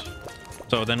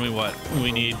 So then we what?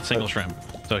 We need single shrimp.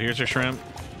 So here's your shrimp.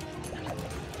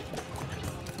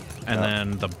 And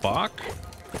then the buck.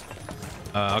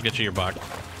 I'll get you your bok.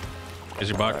 Here's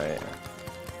your bok. Alright.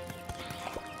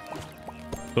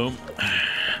 Boom.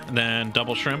 And then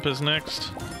double shrimp is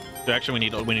next. Actually,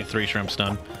 we need 3 shrimps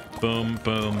done. Boom,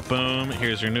 boom, boom.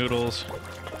 Here's your noodles.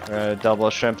 Double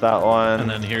shrimp that one. And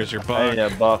then here's your I bok. need a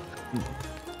buck.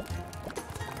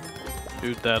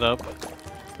 Dude that up.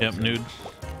 Yep, nude.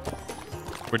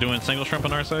 We're doing single shrimp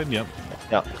on our side? Yep.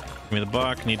 Yep. Give me the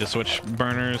bok. Need to switch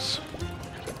burners.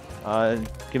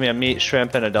 Give me a meat,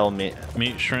 shrimp, and a double meat.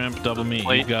 Meat, shrimp, double meat. You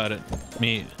Wait. got it.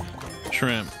 Meat,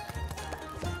 shrimp,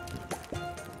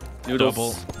 Noodles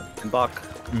double and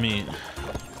bok. meat.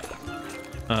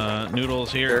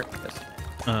 Noodles here.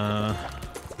 Yes.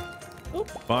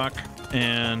 Bok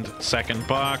and second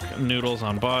bok. Noodles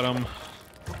on bottom.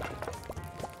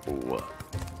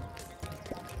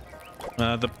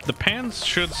 The pans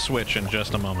should switch in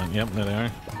just a moment. Yep, there they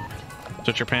are.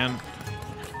 Switch your pan.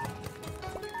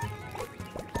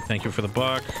 Thank you for the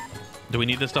bok. Do we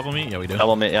need this double meat? Yeah, we do.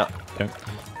 Double meat, yeah. Okay.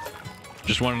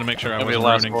 Just wanted to make sure I Gonna be wasn't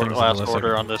last ruining order, things. last on the order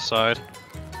list. on this side.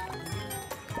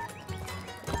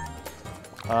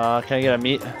 Can I get a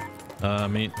meat?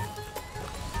 Meat.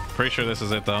 Pretty sure this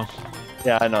is it though.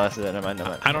 Yeah, I know this is it. Never mind,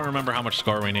 never mind. I don't remember how much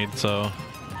score we need, so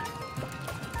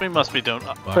We must be doing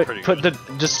pretty Put good.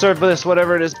 just serve this,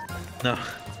 whatever it is. no.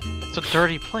 It's a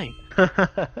dirty plane.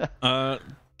 That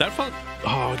felt.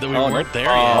 Oh, that we Oh, weren't there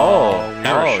Oh, yet.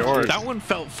 we were oh, short. geez. That one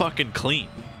felt fucking clean.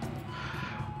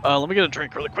 Let me get a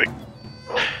drink really quick.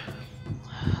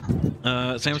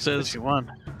 Sam says. You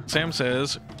won. Sam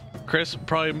says, Chris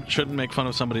probably shouldn't make fun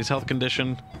of somebody's health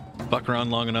condition. Fuck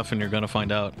around long enough and you're gonna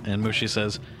find out. And Mushi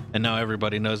says, and now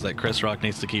everybody knows that Chris Rock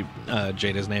needs to keep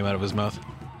Jada's name out of his mouth.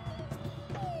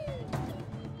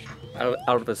 Out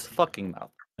of his fucking mouth.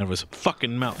 Out of his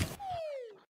fucking mouth.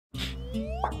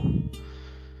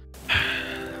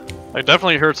 I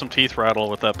definitely heard some teeth rattle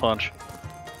with that punch.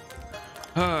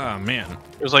 Ah, man.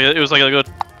 It was like a good.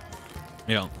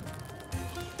 Yeah.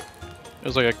 It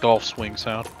was like a golf swing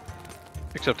sound,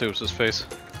 except it was his face,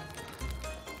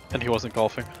 and he wasn't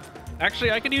golfing.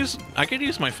 Actually, I could use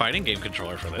my fighting game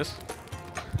controller for this.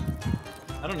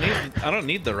 I don't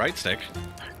need the right stick.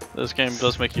 This game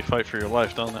does make you fight for your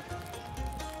life, doesn't it?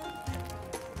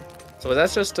 So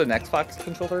that's just an Xbox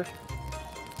controller?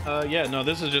 Yeah, no,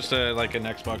 this is just like an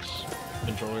Xbox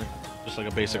controller, just like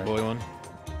a basic boy one.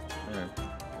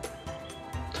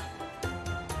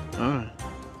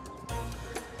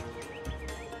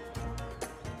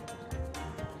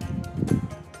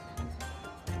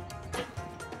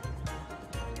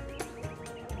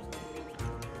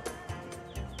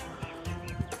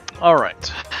 All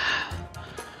right.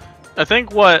 I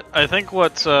think what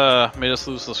made us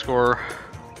lose the score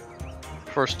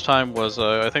first time was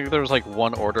I think there was like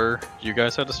one order you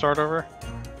guys had to start over.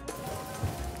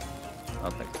 I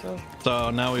don't think so.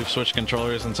 So now we've switched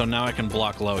controllers, and so now I can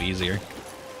block low easier.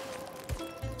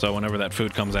 So whenever that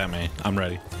food comes at me, I'm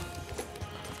ready.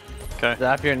 Okay.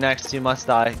 Zap, you're next. You must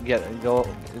die. Go.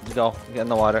 Get in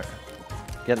the water.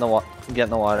 Get in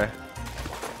the water.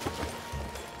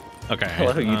 Okay. I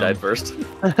love how you died first.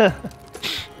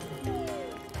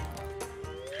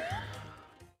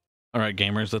 All right,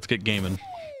 gamers, let's get gaming.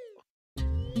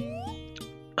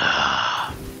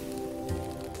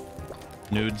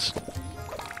 Nudes.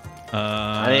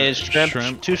 I need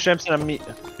shrimp. 2 shrimps and a meat.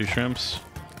 2 shrimps.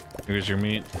 Here's your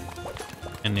meat.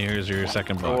 And here's your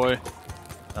second Oh bug. boy.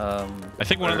 I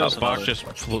think one of There's those bugs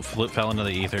another. just fell into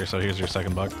the ether, so here's your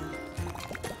second bug.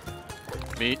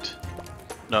 Meat.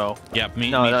 No. Yeah,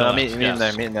 meat. No, meat no, left. meat in yes.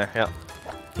 there, meat in there. Yeah.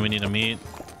 We need a meat.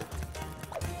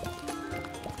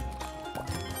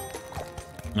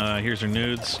 Here's your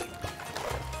nudes.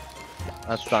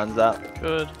 That's done, Zap.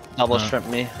 Good. Double shrimp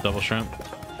me. Double shrimp.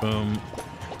 Boom.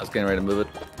 I was getting ready to move it.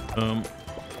 Boom.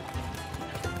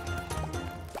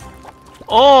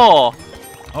 Oh!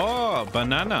 Oh,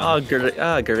 banana. Oh, great.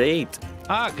 Great.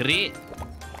 Ah, great.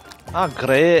 Oh,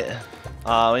 great.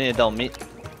 We need a double meat.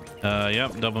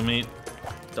 Yep, double meat.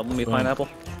 Double meat Boom. pineapple.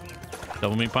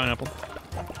 Double meat pineapple.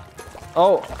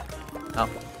 Oh. Oh.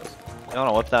 You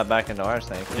wanna whip that back into ours,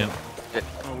 thank you. Yep.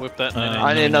 I'll whip that. I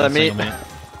and need then another single meat.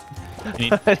 You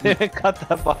need I didn't cut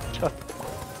that box.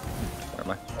 Where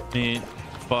am I? meat.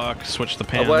 Fuck. Switch the Oh,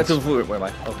 pans. where's the food? Where am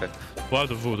I? Okay. What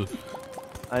the food?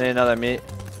 I need another meat.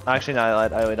 Actually, no, I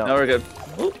don't. Now we're good.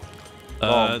 Oop.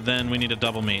 Then we need a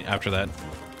double meat after that.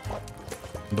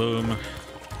 Boom.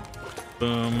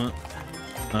 Boom.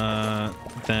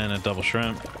 Then a double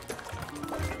shrimp.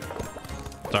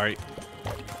 Sorry.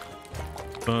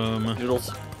 Boom.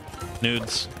 Noodles.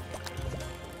 Nudes.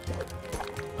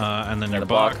 And then And your a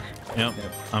bok. bok. Yep.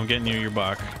 I'm getting you your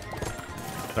bok.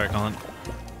 Sorry, Colin.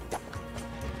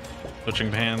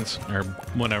 Switching pans, or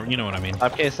whatever, you know what I mean.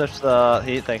 Okay, switch the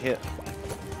heat, thank you.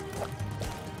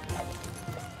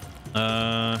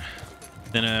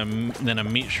 Then a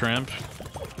meat shrimp.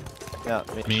 Yeah,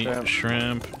 Meat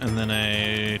shrimp, and then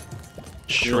a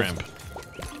shrimp.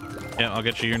 Yeah, I'll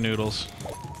get you your noodles.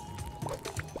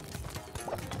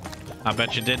 I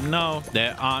bet you didn't know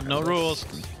there aren't no rules.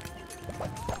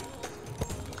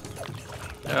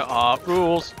 There are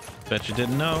rules. Bet you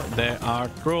didn't know there are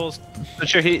rules.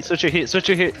 Switch your heat, switch your heat, switch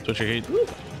your heat. Switch your heat.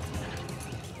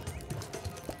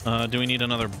 Do we need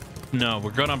another? No,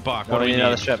 we're good on Bach. No, What do we need?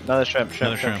 another shrimp,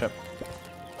 another shrimp.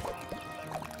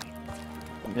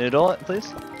 Noodle it,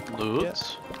 please.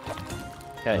 Loops.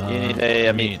 Okay, you need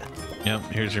a meat. Yep,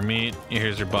 here's your meat.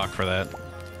 Here's your Bach for that.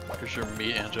 Here's your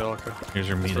meat, Angelica. Here's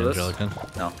your meat, For this? Angelica.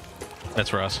 No. That's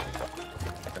for us.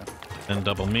 Okay. Then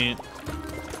double meat.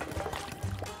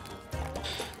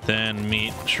 Then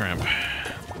meat, shrimp.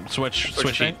 Switch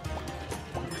heat.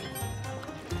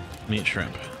 Meat,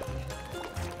 shrimp.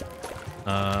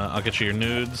 I'll get you your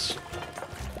nudes.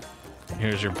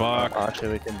 Here's your Bach.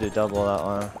 Actually, we can do double that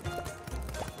one.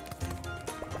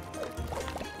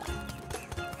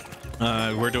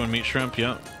 We're doing meat, shrimp.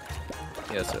 Yep.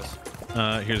 Yes, yes.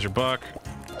 Here's your Bach.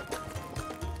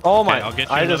 Oh my! Okay, I'll get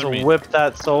you I just another meat. whipped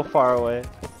that so far away.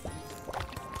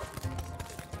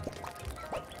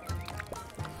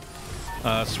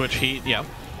 Switch heat. Yep.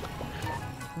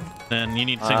 Then you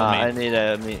need single meat. I need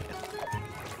a meat.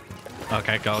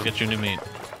 Okay, I'll get you new meat.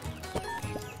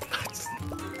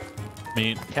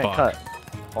 Meat, Can't Bach. cut.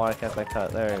 Why can't I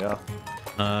cut? There we go.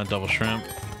 Double shrimp.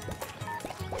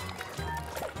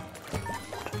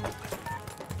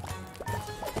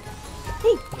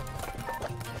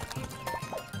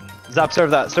 Zap,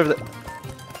 serve that, serve that.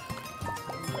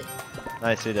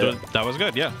 Nice, we did it. That was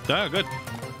good, yeah. Good.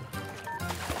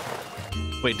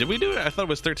 Wait, did we do it? I thought it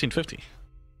was 1350.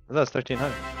 That was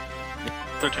 1300.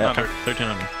 1300.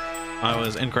 1300. I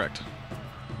was incorrect.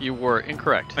 You were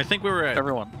incorrect. I think we were at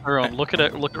Everyone, look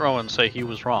at Rowan and say he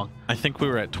was wrong. I think we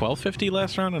were at 1250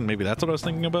 last round, and maybe that's what I was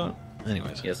thinking about.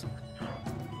 Anyways. Yes.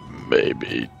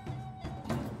 Maybe.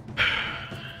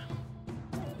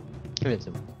 Give it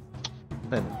to me.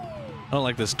 Man. I don't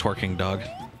like this torquing dog.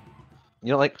 You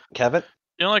don't like Kevin?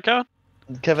 You don't like that?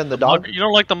 Kevin the dog? You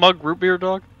don't like the mug root beer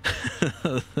dog?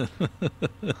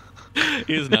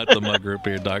 He's not the mug root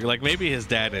beer dog. Like, maybe his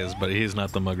dad is, but he's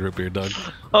not the mug root beer dog.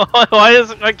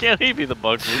 Why can't he be the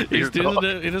mug root beer dog?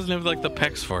 He doesn't have, like, the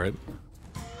pecs for it.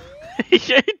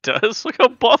 Yeah, he does. Look how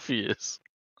buff he is.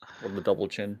 Or the double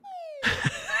chin.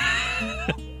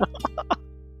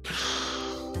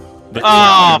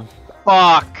 Oh,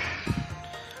 fuck.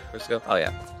 Where's it go? Oh,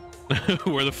 yeah.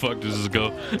 Where the fuck does this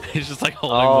go? He's just like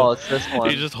holding. Oh, it's this one.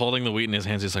 He's just holding the wheat in his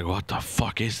hands. He's like, "What the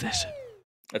fuck is this?"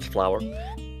 It's flour.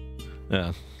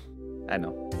 Yeah. I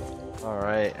know.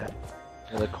 Alright.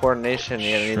 For the coordination,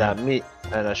 you're gonna need that meat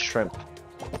and a shrimp.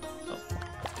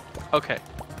 Okay.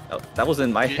 Oh, that was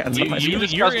in my hands. on my screen.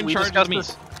 You're in charge of me.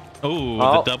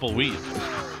 Oh, the double wheat.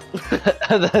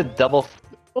 The double.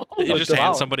 You just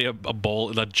hand somebody a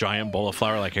bowl, a giant bowl of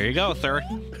flour. Like, here you go, sir.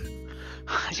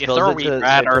 You throw me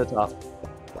batter.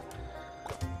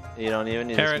 You don't even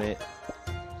need Carrot. this meat.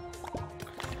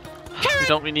 You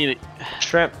don't need it.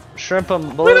 Shrimp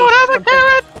them. We don't have a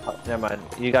carrot. Oh, never mind.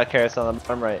 You got carrots on the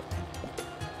bottom right.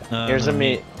 Here's a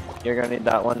meat. You're gonna need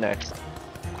that one next.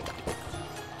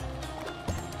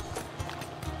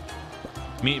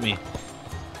 Meet me.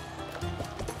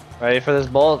 Ready for this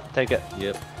bowl? Take it.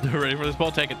 Yep. Ready for this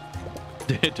bowl? Take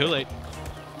it. Too late.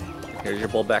 Here's your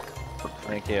bowl back.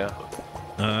 Thank you.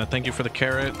 Thank you for the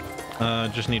carrot.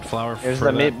 Just need flour. Here's for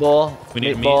the that. meat bowl. We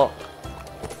need meat. bowl.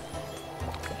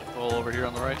 Bowl over here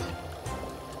on the right.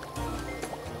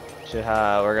 Should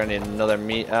have. We're gonna need another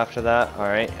meat after that. All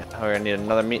right. We're gonna need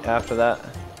another meat after that.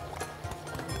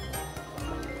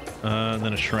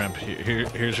 Then a shrimp.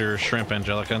 Here's your shrimp,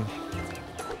 Angelica.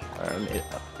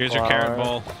 Here's your Flour. carrot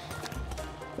bowl.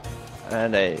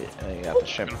 And you got the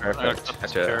shrimp. Perfect.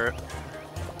 Gotcha. Carrot.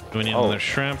 Do we need another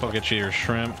shrimp? I'll get you your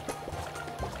shrimp.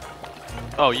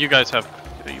 Oh, you guys have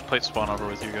plate spawn over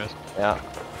with you guys. Yeah.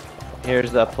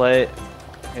 Here's the plate.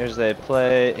 Here's a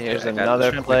plate. Here's I got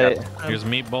another shrimp, plate. Here's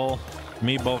meat bowl.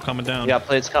 Meat bowl coming down. You got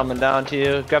plates coming down to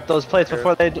you. Grab those plates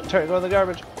before they go in the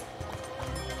garbage.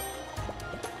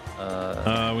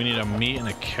 We need a meat and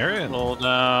a carrot. Roll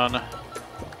down.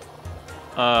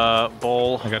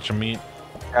 Bowl. I got your meat.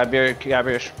 Grab your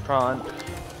prawn.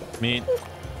 Meat.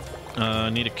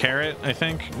 Need a carrot, I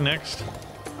think, next.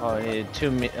 Oh, you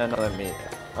need another meat.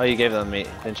 Oh, you gave them meat,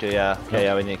 didn't you? Yeah. Okay,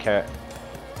 yeah, we need a carrot.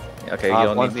 Okay, you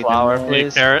don't one need meat flour, anymore?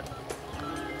 please. Carrot.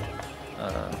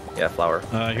 Yeah, flour.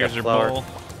 Here's your flour. bowl.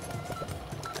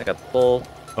 I got the bowl.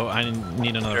 Oh, I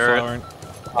need another Carrot. flour. You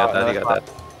got that. You got that.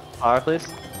 Flour, please.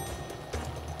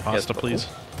 Pasta, Yes. please.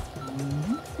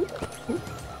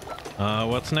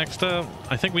 What's next up?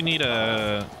 I think we need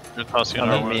a Just toss you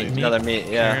Another another one. meat. Another meat.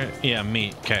 Yeah. carrot. Yeah,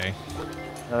 meat. Okay.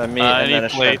 Another meat I and then need a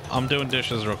plate. shrimp. I'm doing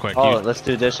dishes real quick. Oh, You- let's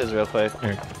do dishes real quick.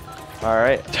 Here. All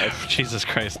right. Jesus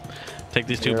Christ. Take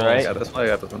these 2 You're bowls. right. Yeah, that's why I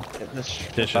got this one. Get this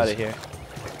shrimp Dishes. out of here.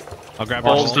 I'll grab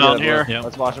Bowls a down bowl. here. Yep.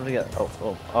 Let's wash them together.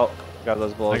 Oh. Grab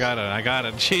those bowls. I got it. I got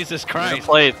it. Jesus Give me the Christ.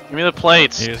 plate. Give me the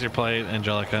plates. Here's your plate,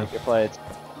 Angelica. Your plates.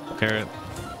 Carrot.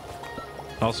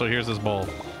 Also, here's this bowl.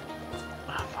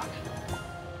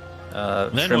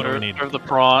 Then Shrimp. what do we need? Serve the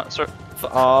prawn.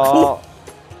 Oh.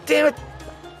 Damn it!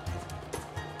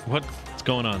 What's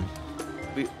going on?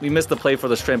 We missed the plate for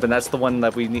the shrimp, and that's the one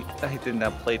that we need. I didn't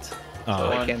have plates, so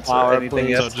Oh, I One can't flour, serve anything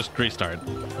please. so else. just restart.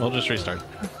 We'll just restart.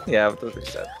 Yeah, with those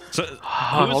reset. So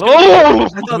Oh,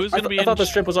 who's no! gonna be I in thought the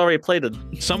shrimp was already plated.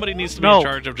 somebody needs to be No. in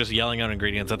charge of just yelling out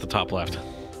ingredients at the top left.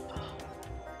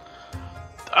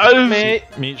 Meat.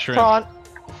 Meat, shrimp. Prawn.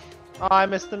 Oh, I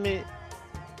missed the meat.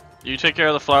 You take care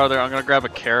of the flour there. I'm gonna grab a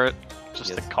carrot just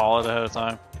to Yes. call it ahead of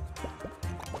time.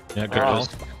 Yeah, good Oh. call.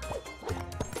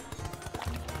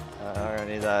 I'm gonna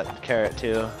need that carrot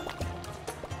too.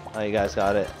 Oh, you guys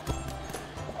got it.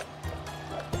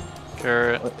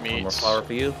 Carrot, One meat, more flour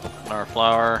for you. our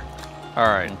flour. All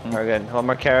right, We're good. One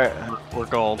more carrot. we're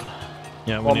gold.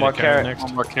 Yeah, we One need more a carrot carrot. next.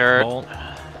 One more carrot. Bowl.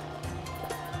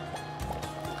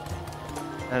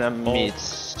 And then meat.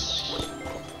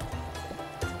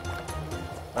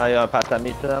 Oh, you wanna pass that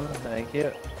meat to them? Thank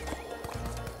you.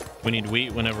 We need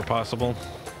wheat whenever possible.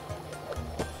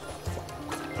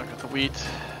 Look at the wheat.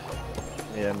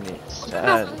 Need a meat.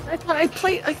 And I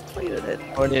plated it.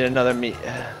 we need another meat.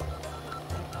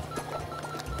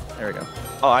 There we go.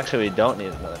 Oh, actually, we don't need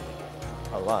another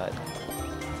meat. I lied.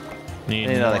 Need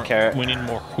Need another more- carrot. We need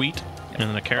more wheat and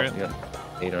then a carrot.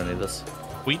 You don't need this.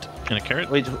 Wheat and a carrot.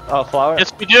 Wait, oh, flour?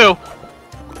 Yes, we do.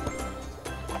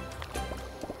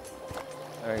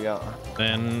 There we go.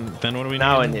 Then what do we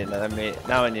Now we need? need another meat.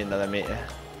 Now we need another meat.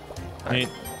 Meat.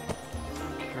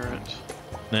 Carrot.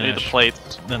 Then Need a the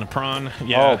plates. Then a prawn.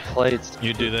 Yeah. Oh, plates.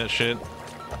 You do that shit.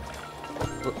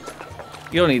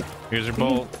 You don't need. Here's your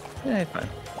bowl. Yeah, fine.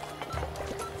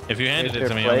 If you handed it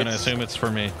Here's to your me, I'm gonna plates. assume it's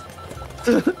for me.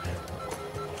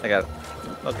 I got it.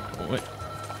 Okay. We We need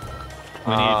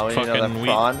fucking another wheat.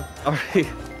 prawn. Alright.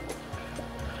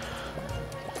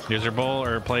 Here's your bowl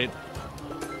or plate.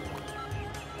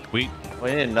 Wheat.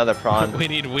 We need another prawn. We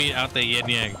need wheat out the yin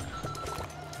yang.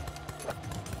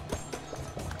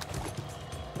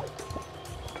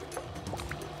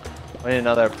 We need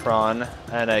another prawn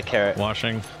and a carrot.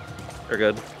 Washing. We're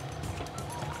good.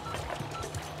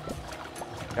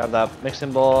 Grab that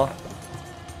mixing bowl.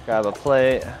 Grab a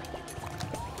plate.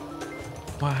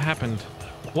 What happened?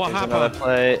 What Here's another happened?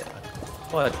 plate.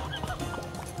 What?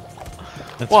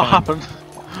 That's What fine. happened?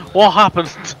 What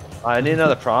happened? I need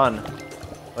another prawn.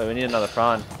 Wait, we need another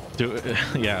prawn.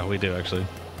 Yeah, we do actually.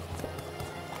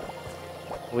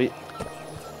 Wheat.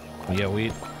 Yeah,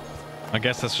 wheat. I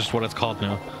guess that's just what it's called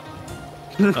now.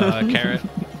 Carrot.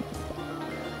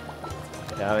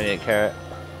 Yeah, we need a carrot.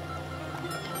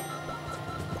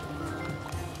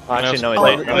 Oh, We have actually, no, we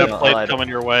plate, don't. we No, have we don't. plate I lied. coming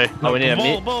your way. Oh, we need a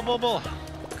bowl, meat. bowl.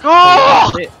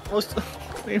 Oh! Most.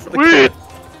 Waiting for the Wheat!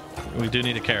 carrot. We do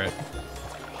need a carrot.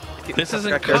 This isn't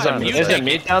There's cut. a You There's a take-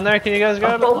 meat down there. Can you guys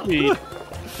grab Oh. it? Wheat.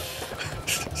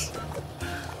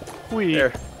 Wheat.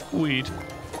 There. Weed.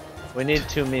 We need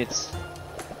 2 meats.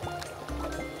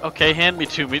 Okay, hand me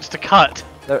 2 meats to cut.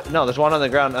 No, there's one on the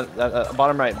ground.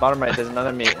 Bottom right. Bottom right. There's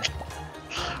another meat.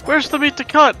 Where's the meat to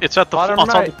cut? It's at the Bottom it's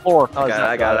on right. the floor. Oh, I got it, Zap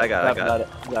I got it.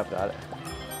 Zap got it.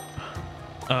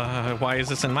 Why is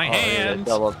this in my Oh, we need a hands?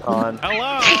 double prawn.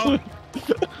 Hello.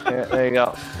 There you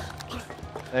go.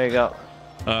 There you go.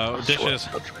 Dishes.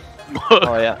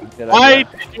 Oh yeah. Good Why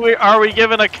idea. are we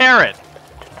given a carrot?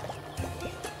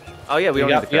 Oh yeah, we You don't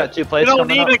got, need the you got carrot. 2 We plates don't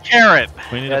coming need up. a carrot.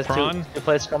 We need You a guys, prawn. 2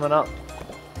 plates coming up.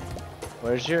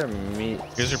 Where's your meat?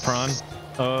 Here's your prawn.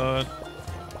 Oh,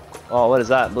 what is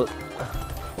that? Look,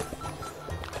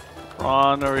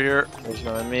 Prawn over here. there's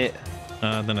another meat.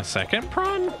 Then a second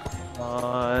prawn.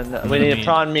 Prawn. We need a meat.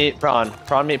 prawn meat. Prawn.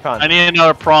 Prawn meat. Prawn. I need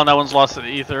another prawn. That one's lost in the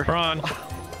ether. Prawn.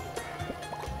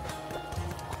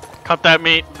 Cut that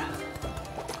meat.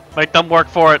 Make them work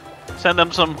for it. Send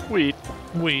them some wheat.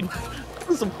 Wheat.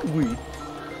 Some wheat.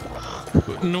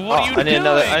 No, what are you I need doing?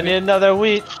 another. I need another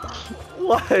wheat.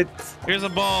 What? Here's a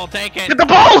ball. Take it. Get the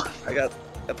ball! I got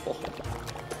that bowl.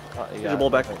 Oh, you Here's got the bowl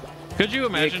it. back. Could you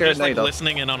imagine carrot, just now like you don't.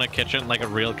 listening in on a kitchen, like a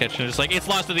real kitchen, just like it's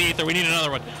lost to the ether. We need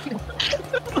another one.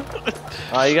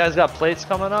 You guys got plates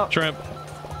coming up. Shrimp.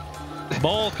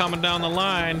 Bowl coming down the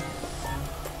line.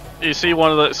 You see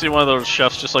one of those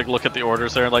chefs just like look at the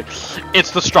orders there and like,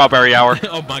 it's the strawberry hour.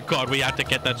 Oh my god, we have to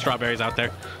get that strawberries out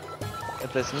there.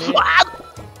 Get this meat.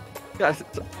 Guys,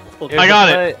 I got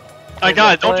it. I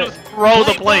got it. Don't just throw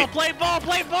the plate. Play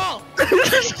ball.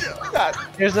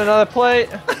 Here's another plate.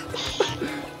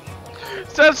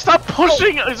 Stop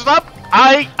pushing. Stop.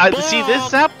 I see this,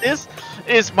 Zap. This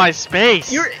is my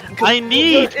space. I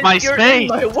need my space. You're in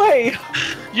my way.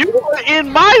 You are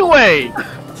in my way.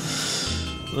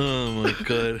 Oh my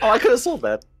god. Oh, I could have sold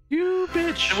that. You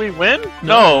bitch. Did we win?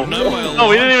 No. No,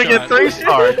 we didn't even get 3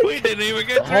 stars. We didn't even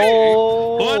get 3.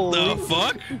 What the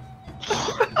fuck?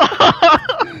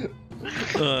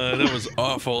 That was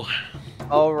awful.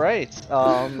 All right.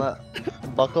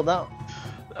 Buckle down.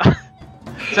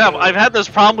 Zap, I've had this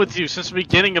problem with you since the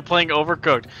beginning of playing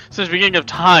Overcooked. Since the beginning of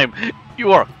time.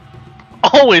 You are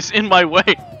always in my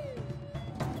way.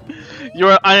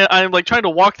 I'm like trying to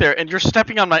walk there, and you're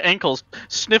stepping on my ankles,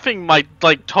 sniffing my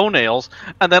like toenails,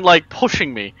 and then like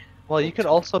pushing me. Well, you could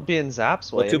also be in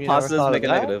Zap's way. Well, 2 positives make a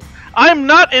negative. I'm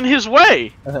not in his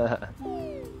way.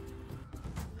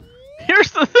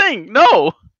 Here's the thing.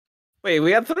 No. Wait,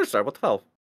 we had the 3rd star. What the hell?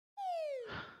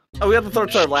 Oh, we had the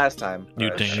 3rd star last time. You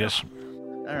dingus.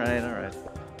 Alright.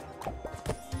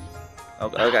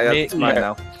 Okay, I got mine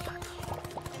now.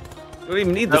 You don't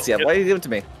even need this yet. Why do you give it to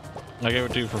me? I gave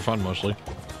it to you for fun, mostly.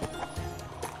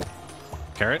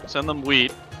 Carrot? Send them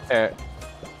wheat. Carrot.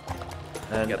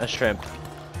 And a shrimp.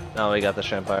 No, we got the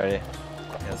shrimp already.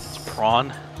 Yes.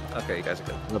 Prawn. Okay, you guys are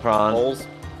good. The prawn. Bowls.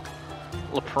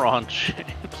 LeBron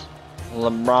James.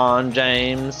 LeBron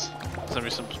James. Send me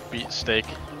some beef steak.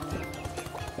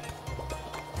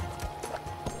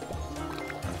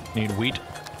 Need wheat.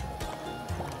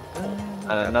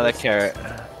 And another carrot.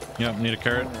 Yep, need a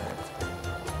carrot.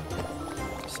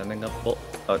 Sending up. Oh,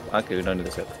 okay, we don't need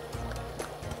this yet.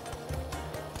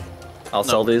 I'll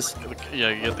sell these. Yeah,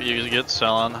 you get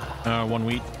selling. 1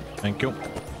 wheat. Thank you.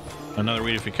 Another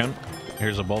wheat if you can.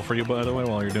 Here's a bowl for you, by the way,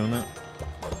 while you're doing that.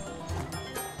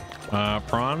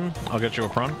 Prawn. I'll get you a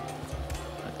prawn.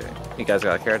 Okay. You guys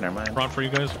got a carrot, never mind. Prawn for you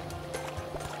guys.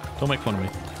 Don't make fun of me.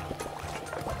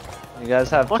 You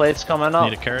guys have plates coming up.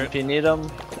 Need a carrot? If you need them.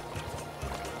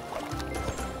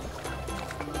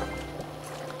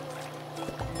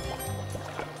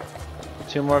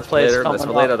 Two more plates coming That's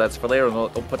for later. up. That's for later. We'll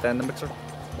put that in the mixer.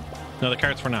 No, the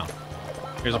carrot's for now.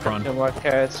 Here's a prawn. 2 more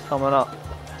carrots coming up.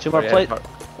 2 more Oh, yeah, plates.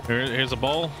 Here's a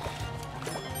bowl.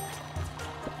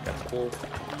 Got the bowl.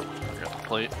 Got the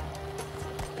plate.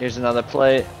 Here's another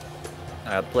plate. I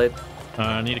got the plate.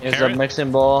 Need a Here's carrot. a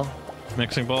mixing bowl.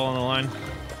 Mixing bowl on the line.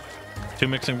 2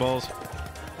 mixing bowls.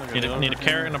 Need a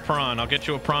carrot and a prawn. I'll get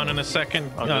you a prawn in a second.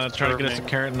 Try to get us a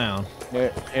carrot now.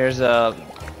 Here's a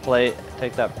plate.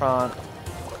 Take that prawn.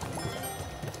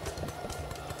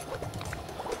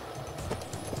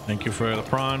 Thank you for the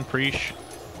prawn, Preesh.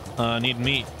 Need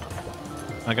meat.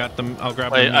 I got them. I'll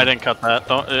grab Wait, the meat. I didn't cut that.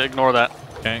 Don't ignore that.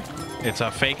 Okay. It's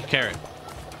a fake carrot.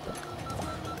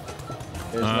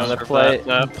 Here's another serve plate.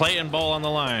 that. Plate and bowl on the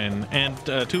line. And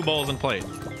 2 bowls and plate.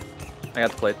 I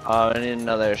got the plate. I need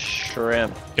another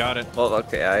shrimp. Got it. Well,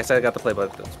 okay, I said I got the plate,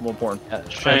 but it's more important. Yeah,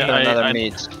 shrimp and another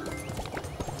meat.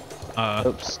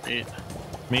 Oops.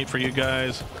 Meat for you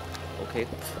guys. Okay.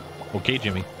 Okay,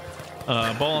 Jimmy.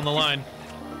 Bowl on the line.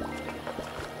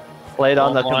 Plate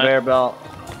on the Line. conveyor belt.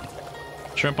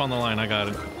 Shrimp on the line. I got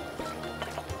it.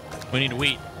 We need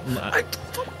wheat.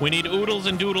 We need oodles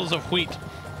and doodles of wheat.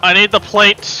 I need the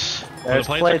plate. There's plates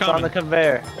are plates on coming. the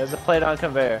conveyor. There's a plate on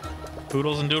conveyor.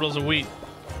 Oodles and doodles of wheat.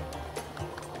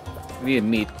 We need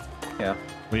meat. Yeah.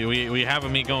 We have a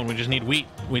meat going. We just need wheat.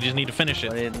 We just need to finish We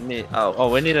it. need meat. Oh. Oh,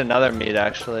 we need another meat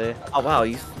actually. Oh wow,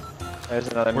 you. There's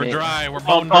another We're meat. dry. We're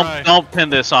bone Don't, dry. don't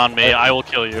pin this on me. I will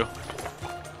kill you.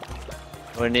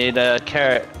 We need a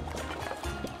carrot.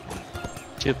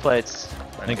 2 plates.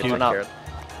 Thank you. Coming up.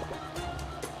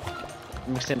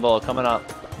 Mixing bowl coming up.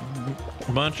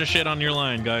 Bunch of shit on your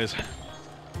line, guys.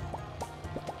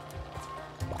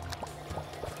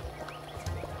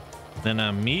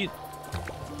 Then meat.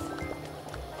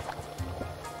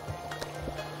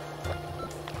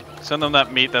 Send them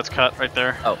that meat that's cut right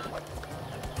there. Oh.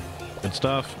 Good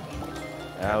stuff.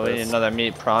 We need another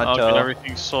meat I'll pronto. get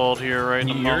everything sold here right in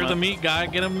a You're moment. the meat guy.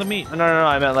 Get him the meat. No,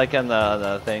 I meant like in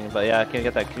the thing. But yeah, can you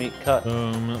get that meat cut?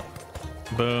 Boom.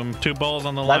 Boom. 2 bowls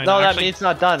on the line. No, that Actually, meat's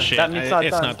not done. shit, That meat's not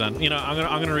it's done. not done. You know,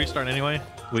 I'm gonna restart anyway.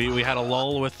 We had a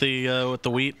lull with the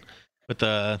wheat, with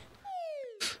the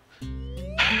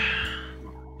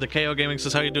KO Gaming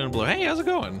says, "How you doing, Blue?" Hey, how's it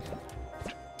going?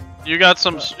 You got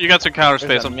some counter There's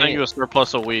space. a I'm sending meat. you a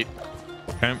surplus of wheat.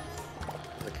 Okay.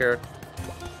 The carrot.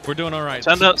 We're doing all right.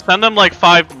 Send them like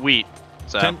 5 wheat,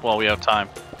 Zap, Ten- while we have time.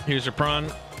 Here's your prawn.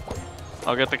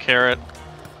 I'll get the carrot.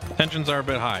 Tensions are a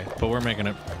bit high, but we're making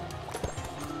it.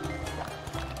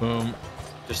 Boom.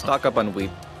 Just stock up on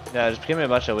wheat. Yeah, just give me a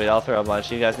bunch of wheat. I'll throw a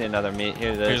bunch. You guys need another meat.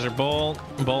 Here it Here's is. your bowl.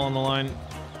 Bowl on the line.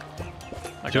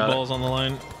 I 2 got it. bowls on the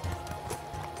line.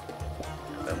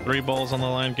 3 bowls on the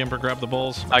line. Gimper, grab the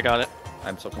bowls. I got it.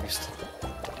 I'm so confused.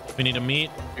 We need a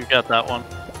meat. You got that one.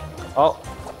 Oh,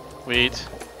 Wheat.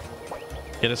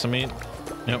 Get us a meat.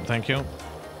 Yep, thank you.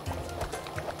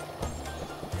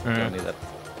 Don't Alright. need that.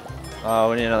 oh,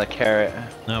 we need another carrot.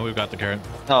 No, we've got the carrot.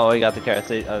 Oh, we got the carrots.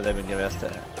 They've been giving us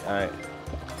the. All right.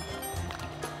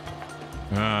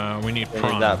 We need We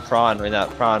prawn. need that prawn. We need that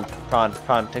prawn.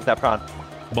 Prawn. Take that prawn.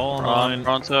 Bowl on the Prawn, line.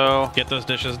 pronto. Get those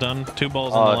dishes done. 2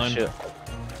 bowls on the Oh line. shoot.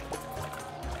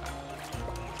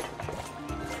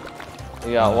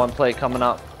 We got 1 plate coming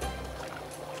up.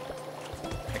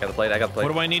 I got the plate. I got the plate.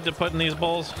 What do I need to put in these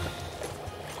bowls?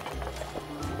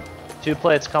 2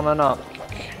 plates coming up.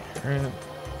 Carrot.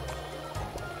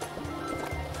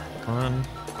 Prawn.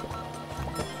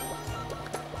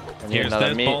 I need Here's another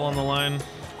this meat. bowl on the line.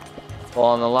 Bowl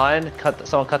on the line.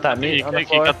 Someone cut that meat You, on the you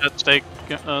floor. got that steak,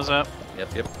 Zap?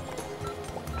 Yep.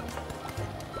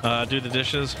 Do the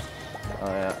dishes. Oh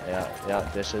yeah.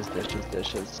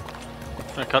 Dishes.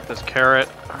 I cut this carrot.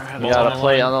 We Bowl got on a the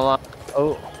plate line. on the line.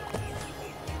 Oh,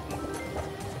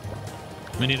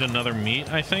 We need another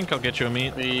meat, I think. I'll get you a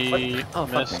meat. We Oh,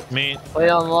 fuck missed. Meat. plate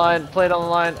on the line. Plate on the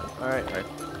line. All right.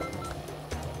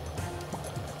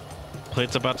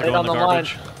 Plate's about to Plate go in on the the line.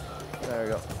 garbage. There we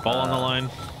go. Ball on the line.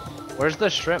 Where's the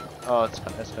shrimp? Oh, it's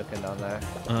cooking down there.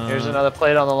 Here's Uh, another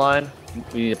plate on the line.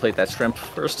 We need to plate that shrimp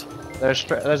first.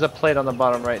 There's a plate on the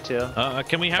bottom right too.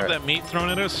 Can we have Alright. that meat thrown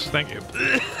at us? Thank you.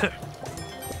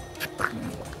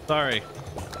 Sorry.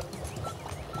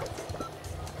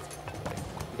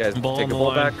 You guys Bowl take on a the bowl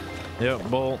line. back. Yep,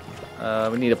 bowl.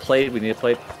 We need a plate.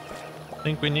 I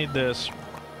think we need this.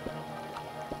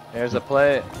 Here's a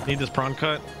plate. Need this prawn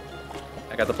cut.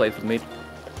 I got the plate for the meat.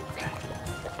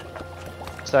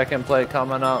 Second plate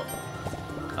coming up.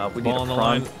 We need Ball a on the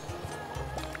prawn. line.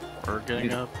 We're getting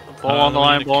Need- a bowl on the we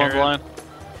line, need a bowl on the carrot. line.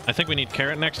 I think we need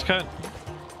carrot next cut.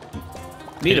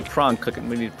 We need a prawn cooking.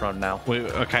 We need a prawn now.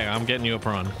 Okay, I'm getting you a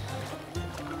prawn.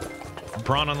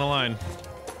 Prawn on the line.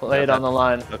 Plate on the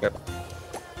line. Okay.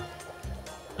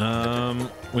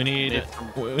 We need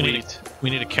Wheat. we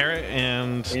need a carrot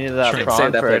and We need that shrimp. prawn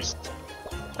Save that plate. first.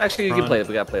 Actually, you Prawn. can plate it.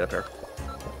 We got a plate up here.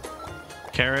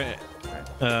 Carrot.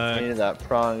 We need that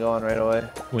prawn going right away.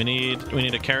 We need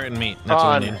a carrot and meat. That's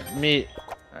what we Prawn, need. meat,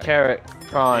 Alright. carrot,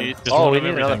 prawn. Meat. Just Oh, one we of need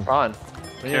another everything. prawn.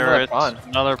 We need another Carrot. prawn.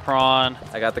 Another prawn.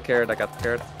 I got the carrot.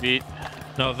 Wheat.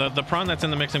 No, the prawn that's in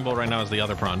the mixing bowl right now is the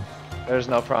other prawn. There's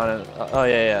no prawn in. Oh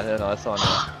yeah. No, that's the one.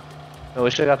 No, we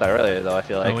should have got that earlier though. I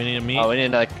feel like. Oh, we need a meat. Oh, we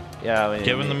need like. Yeah, we need.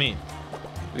 Give him the meat.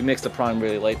 We mixed the prawn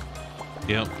really late.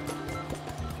 Yep.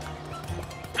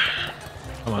 Come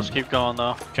on, Let's keep going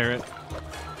though. carrot.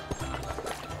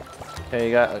 Okay,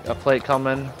 you got a plate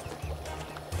coming.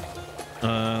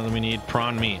 Then we need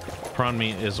prawn meat. Prawn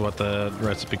meat is what the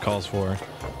recipe calls for.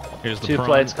 Here's the 2 prawn.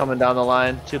 plates coming down the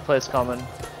line. 2 plates coming.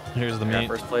 Here's the I got meat.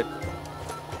 first plate.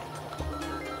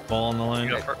 Ball on the line.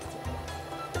 You got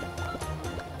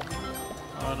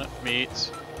on it.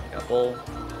 Meat. Got bowl.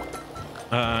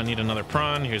 I need another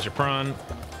prawn. Here's your prawn.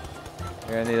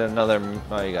 You're gonna need another.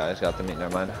 Oh, you guys got the meat.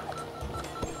 Never mind.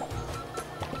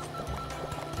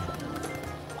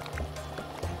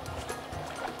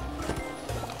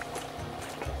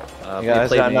 You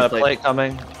guys got another plate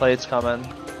coming. Plates coming.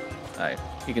 Alright.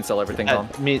 You can sell everything,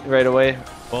 Add Tom. meat right away.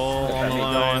 Bowl Get on that the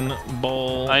meat line.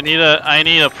 Bowl. I need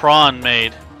a prawn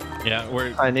made. Yeah,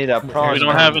 I need a prawn. We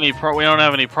don't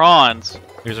have any prawns.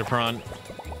 here's a prawn.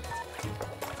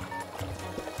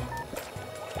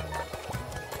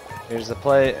 Here's the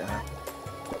plate.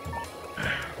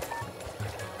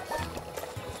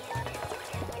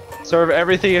 Serve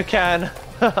everything you can.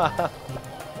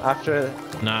 After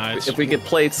Nah, it's If we get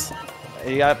plates.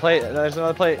 you got a plate, there's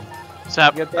another plate.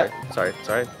 Zap. Get that.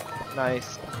 Sorry.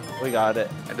 Nice. We got it.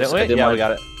 I Didn't I we? didn't Yeah, want- we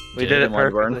got it. We Yeah, did it didn't want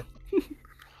to burn. perfectly.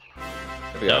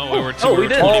 We got no, we were. Oh, we were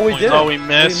did. 20 Oh, we points did. off. Oh, we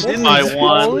missed missed by it.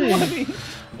 one. Holy- Ugh,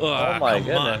 Oh my come on.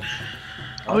 goodness.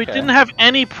 Oh, we Okay. didn't have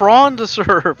any prawn to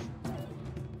serve.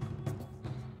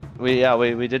 We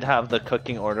did have the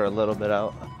cooking order a little bit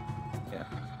out.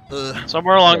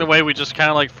 Somewhere along the way, we just kind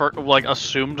of like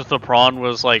assumed the prawn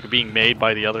was like being made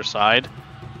by the other side,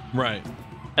 Right.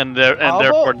 and How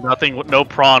therefore about- no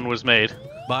prawn was made.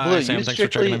 Bye, Blue, Sam. you Thanks for checking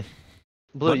strictly in.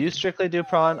 Blue, What? you strictly do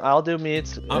prawn. I'll do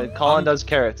meats. I'm- Colin I'm- does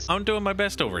carrots. I'm doing my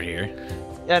best over here.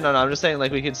 Yeah, no, I'm just saying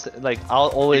like we could like I'll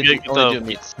only You only get do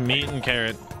meats. Meat and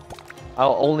carrot.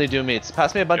 I'll only do meats.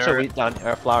 Pass me a bunch of Carrot. wheat down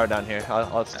or flour down here.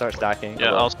 I'll start stacking.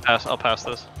 Yeah, I'll pass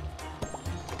this.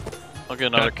 I'll get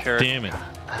another God carrot. damn it.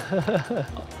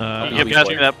 You get past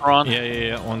me that prawn?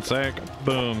 Yeah. 1 sec.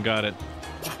 Boom, got it.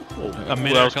 A that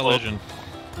mid-air was close. collision.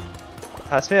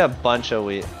 Pass me a bunch of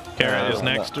wheat. Carrot is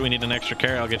next. We need an extra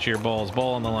carrot. I'll get you your bowls.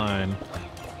 Bowl on the line.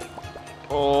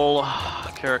 Bowl,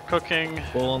 carrot cooking.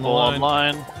 Bowl on the Bowl line.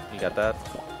 online. You got that?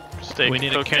 Steak We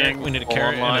need cooking. a carrot. We need a bowl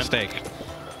carrot and a online. steak.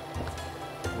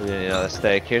 We need another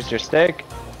steak. Here's your steak.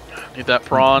 Need that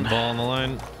prawn. Bowl on the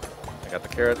line. I got the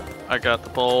carrot. I got the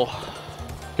bowl.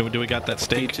 Do we got that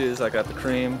steak? Peaches, I got the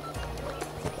cream.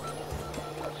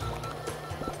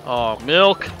 Oh,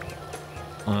 milk.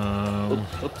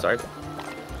 Oops, sorry.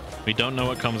 We don't know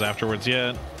what comes afterwards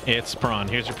yet. It's prawn.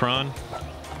 Here's your prawn.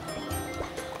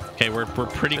 Okay, we're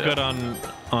pretty Yeah. good on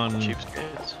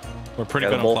Cheapskates. we're pretty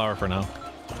Got a good on bowl? flour for now.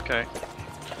 Okay.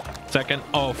 Second.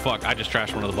 Oh fuck! I just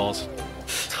trashed one of the balls.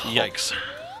 Yikes.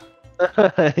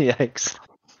 Yikes.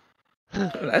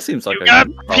 That seems like You a got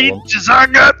problem. peaches, I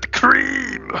got the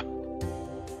cream.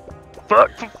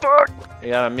 Fuck. You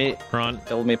got a meat Prawn.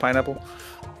 Devil may pineapple?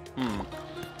 Hmm.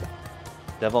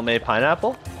 devil may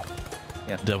pineapple?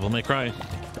 Devil may cry.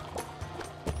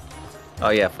 Oh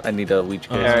yeah, I need a wheat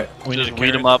carrot. Carrot. We need Just a weed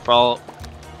carrot. them up. I'll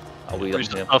I'll weed read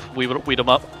them. some stuff. Weed them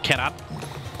up. Carrot.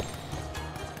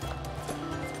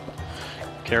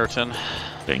 Keratin.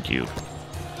 Thank you.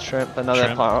 Shrimp, another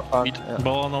Shrimp. prawn. Meat. Yeah.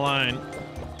 Bowl on the line.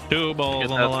 2 bowls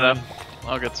Get on the that line. stuff.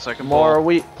 I'll get the second More bowl.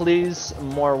 wheat, please.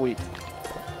 More wheat.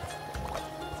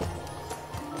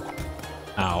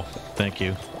 Ow. Thank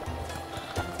you.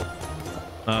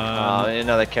 Oh, we need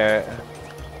another carrot.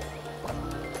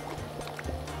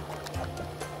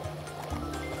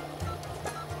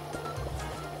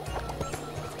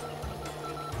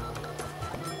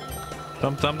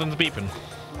 Something's beeping.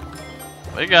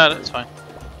 We got it. It's fine.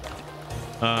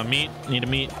 Meat. Need a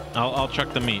meat. I'll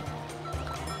chuck the meat.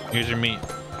 Here's your meat.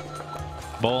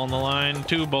 Bowl on the line.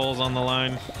 2 bowls on the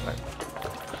line.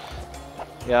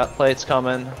 Yeah, plate's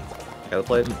coming. Got the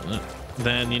plate?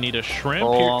 Then you need a shrimp.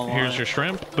 Bowl on the Here's line. your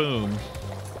shrimp. Boom.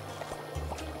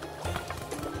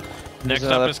 Next up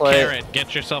another is plate. carrot.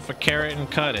 Get yourself a carrot and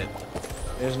cut it.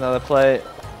 Here's another plate.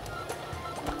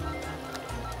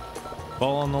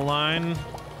 Bowl on the line.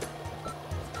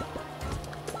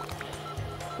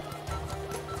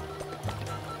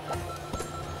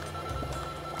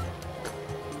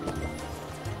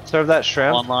 Serve that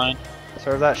shrimp. Online.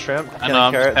 Serve that shrimp. I Get know. a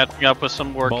I'm just carrot. catching up with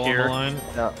some work Bowl on the here. line.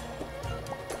 Yeah.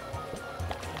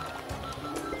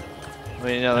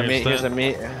 We need another There's meat. Here's that. a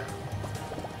meat.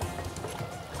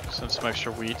 Send some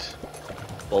extra wheat.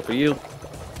 Bowl for you.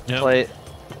 Yep. Plate.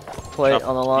 Plate Chop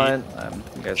on the line.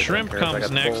 You guys are Shrimp getting carrots, I comes got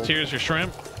the next. bowl. Here's your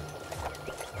shrimp.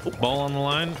 Bowl on the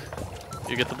line.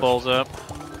 You get the bowls up.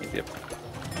 Yep.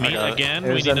 Meat got it. again.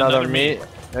 Here's We need another meat.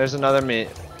 There's another meat.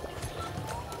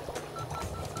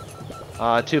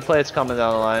 2 plates coming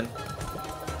down the line.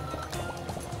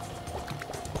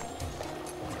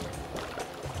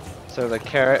 Serve the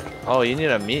carrot. Oh, you need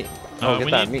a meat. Oh, get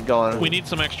we that need- meat going. We need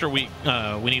some extra wheat.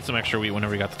 We need some extra wheat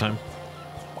whenever we got the time.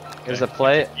 Here's a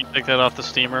plate. You take that off the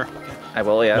steamer. I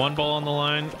will, yeah. 1 bowl on the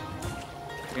line.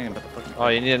 Forgetting about the fucking- Oh,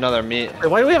 you need another meat. Wait,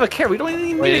 why do we have a carrot? We don't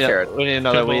even We need need, a carrot. we need 2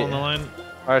 another bowl wheat. on the line.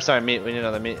 Or sorry, meat. We need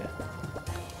another meat.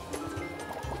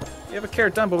 We have a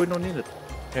carrot done, but we don't need it.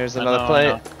 Here's I another know, I plate.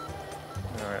 know.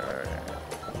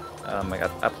 Alright.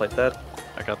 I plate that.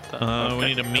 I got that. We Okay.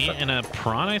 need a meat and a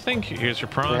prawn, I think. Here's your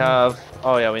prawn. We have.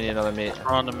 Oh yeah, we need another meat.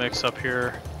 We're on the mix up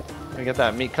here. Can we get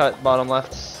that meat cut bottom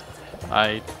left?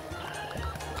 I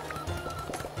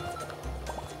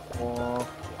Oh.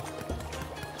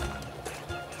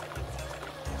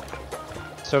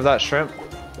 Serve that shrimp.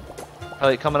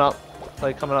 Plate coming up.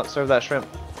 Plate coming up. Serve that shrimp.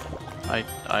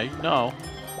 know.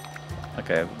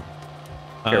 Okay.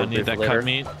 Carrot Need for that later. cut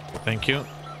meat. Thank you.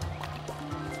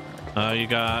 You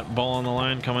got bowl on the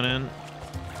line coming in.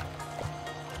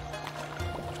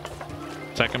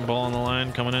 Second bowl on the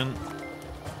line coming in.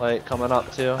 Plate coming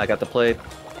up too. I got the plate.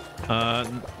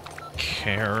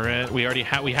 Carrot. We already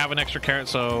have. We have an extra carrot,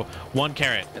 so 1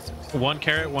 carrot. 1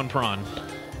 carrot, 1 prawn.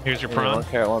 Here's your Yeah, prawn. 1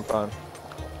 carrot, 1 prawn.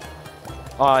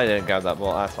 Oh, I didn't grab that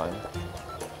bowl. That's fine.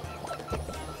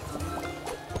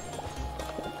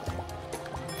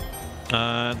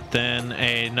 Then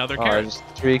another Oh, carrot. just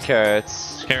 3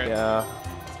 carrots. Carrot. Yeah.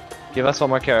 Give us 1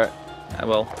 more carrot. I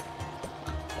will.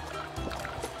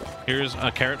 Here's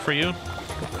a carrot for you.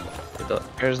 Get the,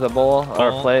 Here's the bowl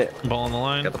or Bowl. plate. Bowl on the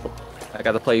line. I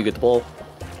got the plate, you get the bowl.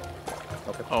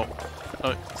 Okay.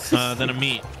 Oh, Then a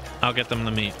meat. I'll get them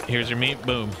the meat. Here's your meat.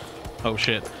 Boom. Oh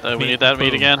shit. We need that meat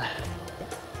boom. again.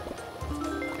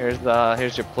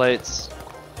 Here's your plates.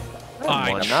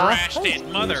 I One trashed off. it,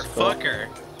 motherfucker.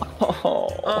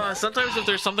 Sometimes if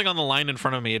there's something on the line in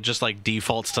front of me, it just like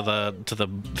defaults to the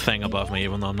thing above me,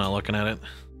 even though I'm not looking at it.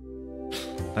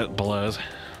 That blows.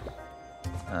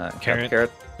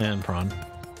 Carrot and prawn.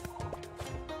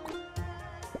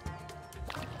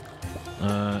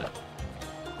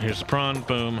 Here's the prawn.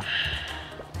 Boom.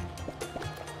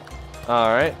 All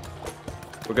right.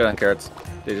 We're good on carrots.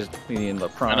 We need the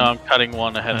prawn. I know I'm cutting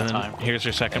one ahead of And time. here's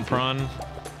your second prawn.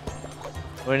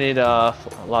 We need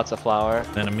lots of flour.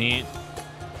 Then a meat.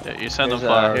 Yeah, you send them Here's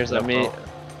flowers. here's a meat.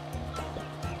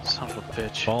 Son of a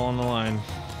bitch. Ball on the line.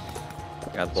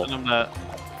 Got the Send them that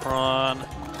prawn,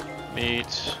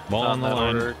 meat. Ball on the that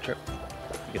line. order. Get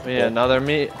the We need bowl. another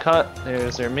meat cut.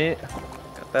 Here's your meat.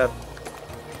 Got that.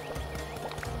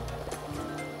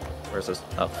 Where's this?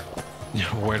 Oh,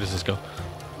 Where does this go?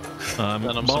 Send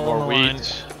them some ball more on the line.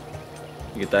 wheat.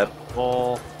 you get that.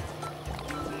 Bowl.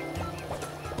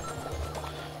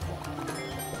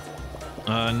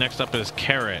 Next up is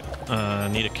carrot.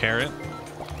 Need a carrot.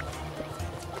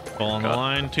 Ball on the Cut.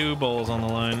 line. 2 bowls on the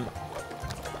line.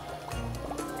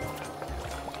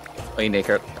 Oh, you need a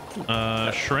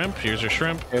carrot. Shrimp. Here's your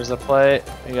shrimp. Here's a plate.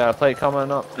 You got a plate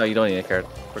coming up. No, you don't need a carrot.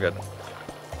 We're good.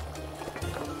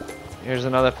 Here's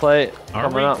another plate Are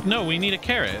coming we? up. No, we need a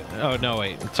carrot. Oh no,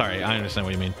 wait. Sorry, I understand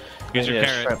what you mean. Here's We your need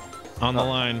a carrot shrimp. on the Oh.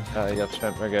 line. You got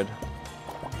shrimp. We're good.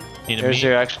 Need a Here's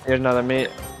meat. here's another meat.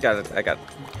 Got it. I got it.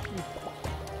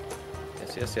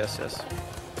 Yes.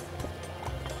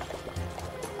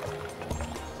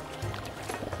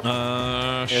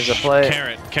 Here's a plate.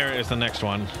 Carrot. Carrot is the next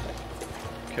one.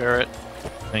 Carrot.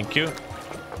 Thank you.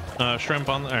 Shrimp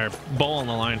on the, or bowl on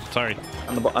the line. Sorry.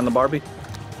 On the Barbie.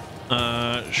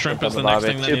 Shrimp is the next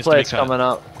thing that 2 needs to be plates cut. coming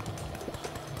up.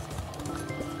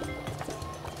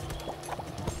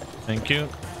 Thank you.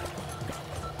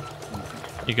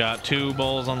 You got 2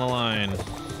 bowls on the line.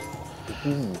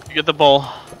 You get the bowl.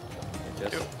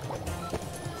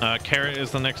 Yes. Carrot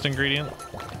is the next ingredient.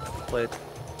 Plate.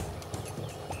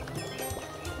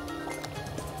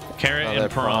 Carrot Another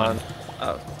and prawn.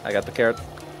 Oh, I got the carrot.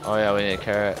 Oh yeah, we need a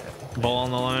carrot. Bowl on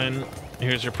the line.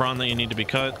 Here's your prawn that you need to be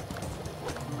cut.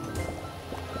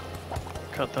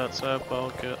 Cut that sap. I'll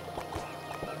get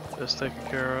this taken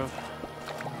care of.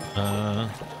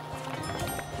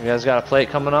 You guys got a plate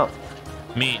coming up?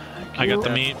 Meat. I got the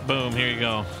you. meat. Boom. Here you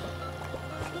go.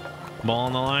 Ball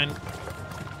on the line.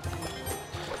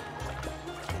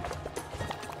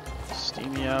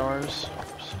 Steamy hours.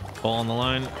 Bowl on the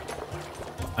line.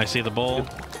 I see the bowl.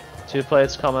 2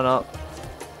 plates coming up.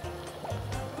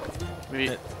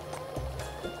 Meat.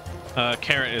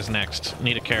 Carrot is next.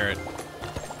 Need a carrot.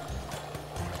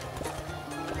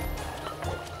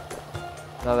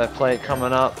 Another plate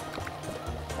coming up.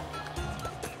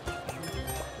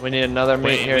 We need another meat.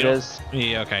 Wait, Here we it don't- is.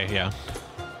 Yeah, okay, yeah.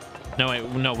 No, wait,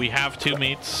 no, we have 2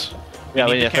 meats. Yeah,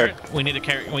 we need a a third. carrot. We need a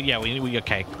carrot. Well, yeah, we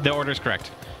okay. The order's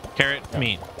correct. Carrot,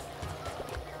 meat.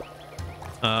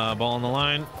 Ball on the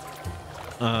line.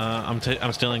 I'm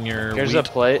stealing your Here's wheat. a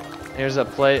plate. Here's a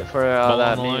plate for Ball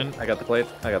that on the meat. line. I got the plate.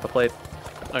 I got the plate.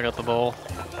 I got the bowl.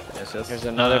 Yes. Here's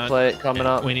another plate coming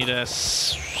up. We need to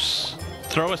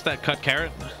throw us that cut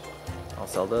carrot. I'll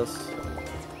sell this.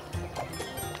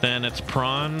 Then it's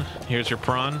prawn. Here's your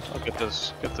prawn. I'll get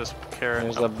this carrot.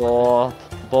 Here's a bowl.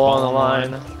 Bowl on the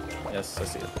line. Yes, I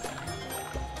see it.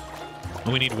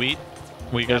 We need wheat.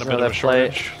 We Here's got a bit of another a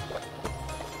plate. shortage.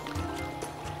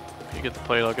 You get the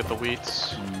plate, I'll get the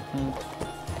wheats.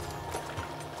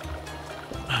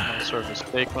 I'll serve the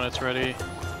steak when it's ready.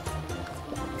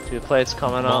 2 plates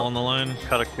coming Ball on up. the line.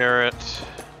 Cut a carrot.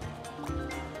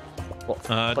 Do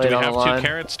Plate we on have the 2 line.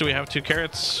 carrots? Do we have 2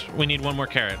 carrots? We need 1 more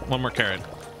carrot. 1 more carrot.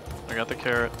 I got the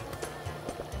carrot.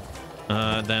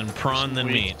 Then prawn, Some then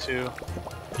wheat, meat. too.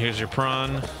 Here's your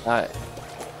prawn. Alright.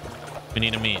 We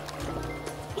need a meat.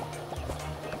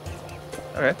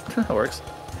 Okay, that works.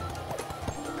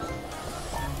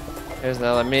 Here's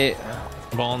another meat.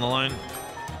 Ball on the line.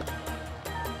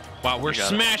 Wow, we're You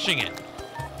got it. smashing it.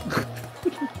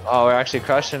 Oh, we're actually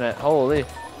crushing it. Holy.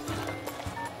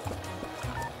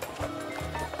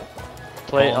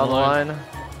 Plate Ball on the line.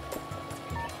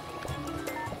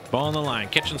 Ball on the line.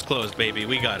 Kitchen's closed, baby.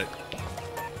 We got it.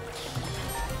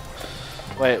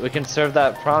 Wait, we can serve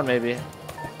that prawn maybe.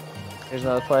 Here's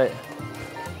another plate.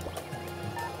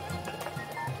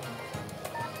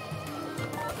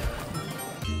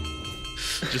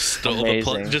 Just stole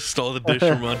Amazing. Just stole the dish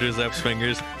from under Zep's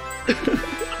fingers.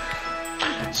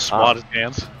 Swat his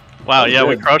hands. Wow, yeah,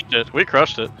 we good. crushed it. We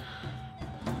crushed it.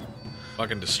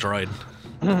 Fucking destroyed.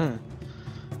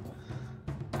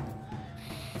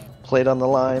 plate on the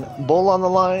line, bowl on the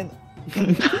line.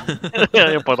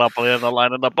 You put a plate on the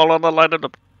line and the ball on the line and the.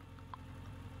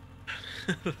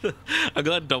 I'm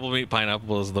glad double meat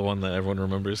pineapple is the one that everyone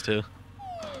remembers too.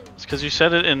 It's because you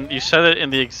said it in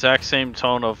the exact same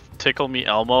tone of Tickle Me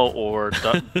Elmo or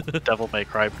Devil May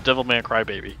Cry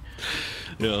Baby.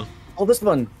 Yeah. Oh, this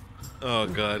one. Oh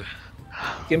god.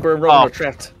 Gimper and Roman are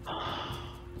trapped.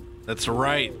 That's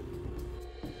right.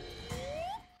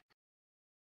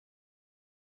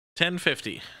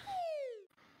 1050.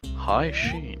 Hi,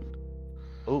 Sheen.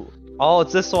 Ooh. Oh,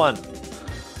 it's this one.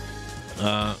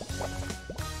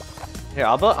 Here,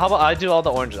 how about I do all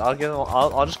the oranges? I'll give them.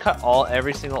 I'll just cut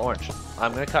every single orange.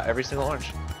 I'm gonna cut every single orange.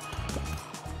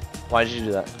 Why did you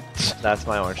do that? That's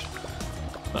my orange.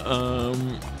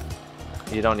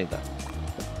 You don't need that.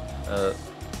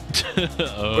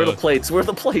 Where are the plates? Where are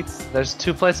the plates? There's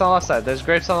 2 plates on the left side. There's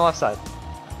grapes on the left side.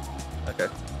 Okay.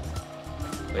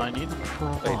 Wait. I need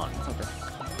prawn.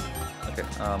 Okay.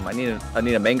 I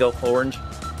need a mango orange.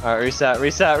 All right, reset. Okay.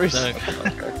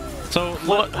 So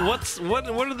what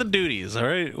are the duties? All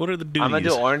right, what are the duties? I'm gonna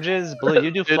do oranges. Blue,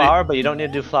 you do flour, but you don't need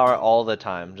to do flour all the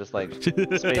time. Just like space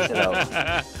it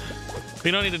out.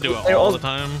 We don't need to do it all the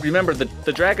time. Remember,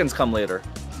 the dragons come later.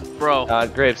 Bro.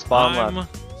 Grapes, bottom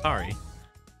left. Sorry.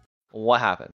 What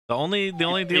happened? The only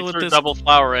deal He with threw this. double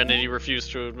flour in and he refused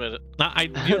to admit it. No,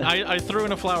 I threw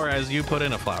in a flower as you put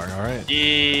in a flower. All right.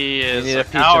 He You is need a a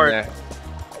peach coward. in there.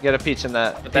 Get a peach in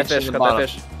that. Got that Peach fish. in the Got that bottom.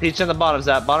 fish. Peach in the bottom,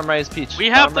 Zap. Bottom right is peach. We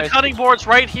have Bottom the right is cutting peach. boards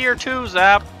right here too,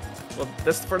 Zap. Well,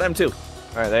 that's for them too.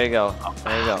 All right, there you go.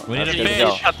 There you go. We need That's a good to fish.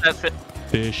 go. Cut that fish.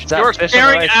 Fish. Zap, You're fish on the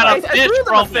staring right at side. a I fish, threw them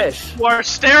a Roman. fish. You are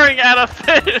staring at a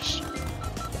fish.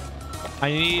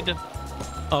 I need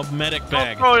a medic Don't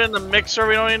bag. throw it in the mixer.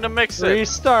 We don't need to mix it.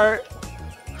 Restart.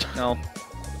 No.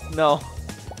 No.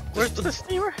 Where's the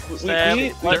steamer? We Stab.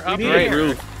 need They're up a here.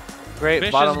 groove. Great.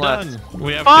 Fish Bottom is left. done.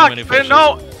 We have Fuck! too many fishes.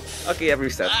 No! Okay, every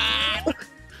step.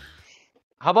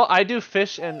 How about I do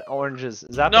fish and oranges?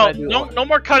 Zap No, and I do no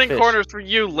more cutting fish. corners for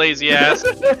you, lazy ass.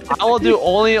 I will do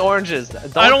only oranges.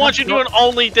 I don't want you doing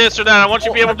only this or that. I want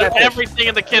you to be able to do Don't- everything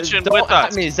in the kitchen Don't with at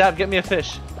us. me, Zap. Get me a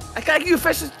fish. I gotta give you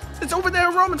fish. It's over there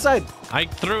on Roman's side. I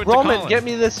threw it to Roman, Colin. get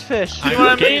me this fish. You know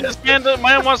what I mean? This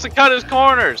man wants to cut his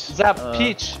corners. Zap,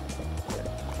 peach.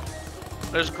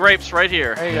 There's grapes right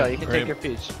here. There you go. You can Grape. take your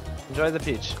peach. Enjoy the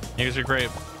peach. Here's your grape,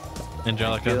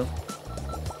 Angelica.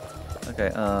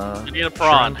 Okay. I need a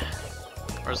prawn.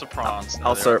 Where's the prawns?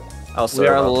 I'll serve. I'll serve. We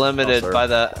are I'll limited serve. by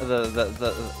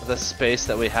the space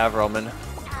that we have, Roman.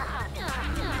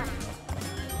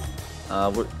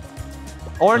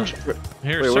 Orange.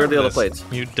 Here, Wait, serve where are the other this. plates?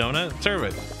 You donut? Serve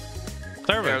it.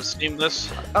 Serve Here, it. steam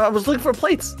this. I was looking for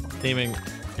plates. Steaming.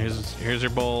 Here's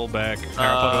your bowl back. Here,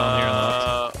 I'll put it on here on the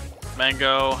left.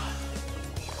 Mango.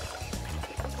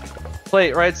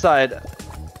 Plate, right side.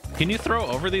 Can you throw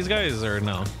over these guys or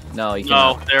no? No, you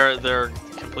No, can't. they're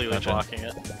completely Gotcha. blocking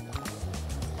it.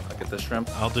 I'll get the shrimp.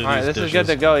 I'll do Alright, these this dishes. is good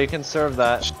to go. You can serve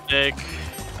that. Steak.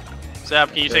 Zap,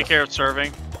 can you take care of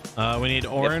serving? We need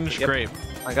orange yep. grape.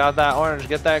 I got that orange.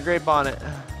 Get that grape on it.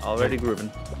 Already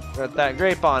grooving. Got that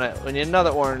grape on it. We need another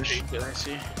orange. Did I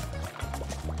see?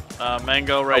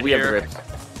 Mango right we have the here. grapes.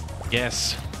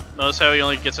 Yes. Notice how he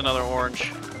only gets another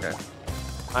orange. Okay.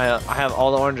 I have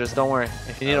all the oranges. Don't worry.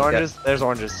 If you need Okay. oranges, there's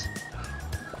oranges.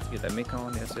 Get that meat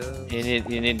on. Yes, yes.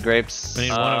 You need grapes. We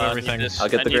need one of I everything. need this- I'll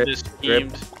get the I need grape. this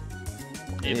Grape. steamed.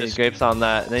 You Need need this. grapes on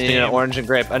that. Then you need an Steam. orange and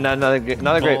grape. Another grape.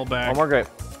 Bowl One back. more grape.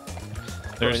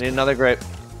 We There's need another grape.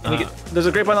 There's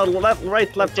a grape on the left,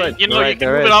 right, left, right. You know Right, you can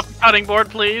there move it is. off the cutting board,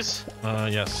 please.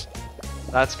 yes.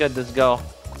 That's good. Let's go.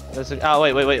 Oh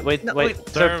wait. No, Wait. wait.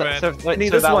 Serve Serve, it. serve, I wait, need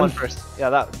serve this that one one. first. Yeah,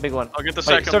 that big one. I'll get the Wait,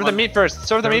 second serve one. the meat first.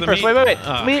 Serve the Serve meat the first. meat.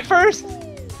 Wait. Meat first.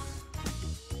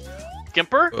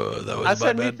 Gimper? That was I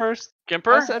said meat first.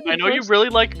 Gimper? I said I meat know you first. really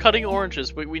like cutting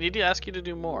oranges, but we need to ask you to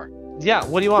do more. Yeah.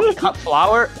 What do you want? Cut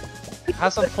flour.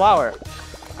 Have some flour.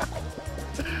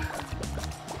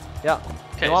 Yeah.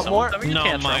 Okay, You want someone more? tell me you No,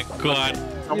 can't my trust. God.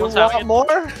 Someone's You having want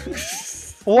more?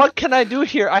 What can I do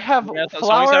here? I have Yeah, someone's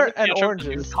flour having a and tantrum 'cause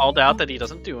you oranges. called out that he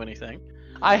doesn't do anything.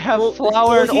 I have Well,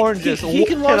 flour and he- oranges. He What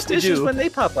can wash I dishes do? when they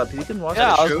pop up. He can wash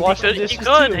Yeah, I was dishes. washing He dishes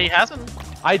could. too. He hasn't.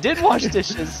 I did wash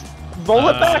dishes. Roll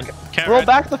it back. Carrot. Roll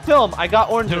back the film. I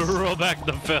got oranges. Roll back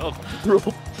the film.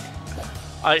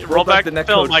 I roll back the neck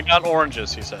film. code. I got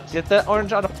oranges. He says. Get that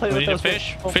orange on a plate We with need a those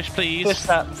fish. Boom. Fish, please. Fish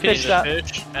that. Need Fish a that.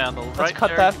 fish and Let's right cut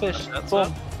there, that fish. That's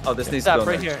Boom. Oh, this needs That to go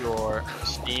right next. here. your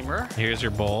steamer. Here's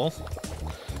your bowl.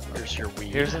 Here's your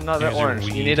weed. Here's another Here's your orange.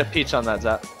 You weed. need a peach on that,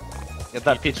 Zap. Get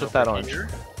that peach with that Over orange. here.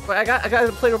 Wait, I got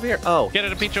a plate over here. Oh. Get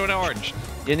it a peach and orange.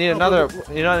 You need another.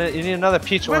 You need another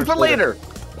peach Wait orange. for later.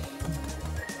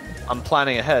 I'm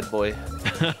planning ahead, boy.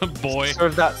 Boy.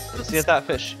 Serve that. Get that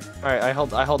fish. All right, I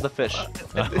hold the fish.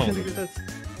 Oh.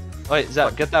 Wait,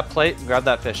 Zap, get that plate and grab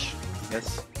that fish.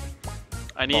 Yes.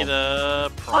 I need a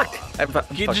prawn.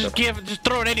 You just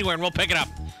throw it anywhere and we'll pick it up.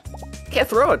 Can't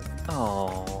throw it.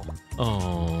 Oh.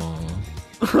 Oh.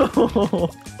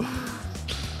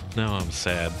 Now I'm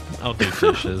sad. I'll do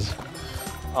dishes.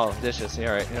 Oh, dishes. Yeah,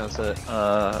 all right. Here, let's do it.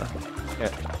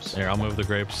 Here. Here, I'll move the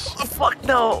grapes. Oh fuck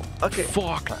no. Okay.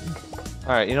 Fuck. All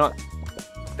right, you know what?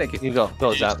 Thank you. You go,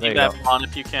 You Zap. just There need you that go. prawn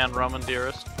if you can, Roman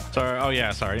dearest. Sorry. Oh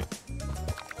yeah, sorry.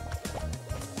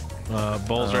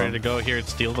 Bowl's ready to go. Here,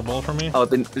 steal the bowl from me. Oh,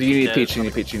 then you need Yeah. peach. You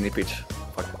need peach. You need peach.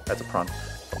 Fuck. That's a prawn.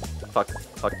 Fuck.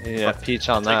 Fuck. Yeah, Fuck. peach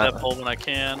on Take that. that bowl when I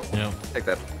can. Yeah. Take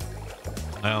that.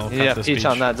 I'll cut Yeah, this peach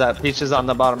on that. Zap. Peach is on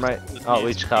the bottom right. Oh, we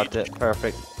Needs caught peach. it.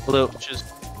 Perfect. Blue. Just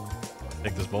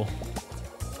Take this bowl.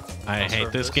 I I'll hate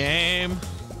serve this this. game.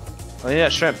 We need a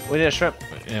shrimp. We need a shrimp.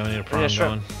 Yeah, we need a prawn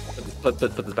shrimp. going. Put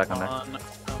this back on there. prawn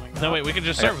coming No, up. wait, we can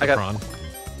just I serve got- the I prawn.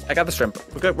 I got the shrimp.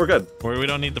 We're good. We're good. Or we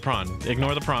don't need the prawn.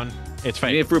 Ignore the prawn. It's You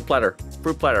need fake. a fruit platter.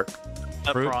 Fruit platter.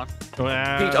 That fruit. prawn.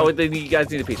 Peach. Oh, then you guys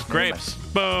need a peach. Never mind. Grapes.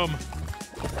 Boom.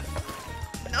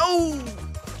 No.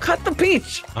 Cut the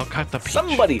peach. I'll cut the peach.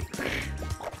 Somebody.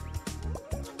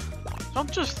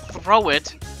 Don't just throw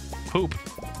it. Poop.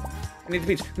 I need the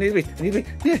peach. I need the peach. I need the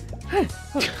peach. Yeah.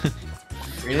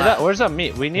 We need that. Where's that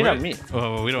meat? We need Where- a meat.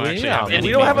 Oh, we don't We actually need have a- any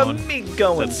We don't meat have a going. meat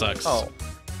going. That sucks. Oh.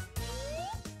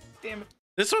 Damn it.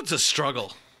 This one's a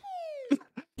struggle.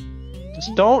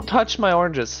 Just don't touch my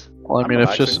oranges. Well, I mean, I'm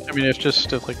it's just, it's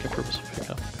just like a purpose of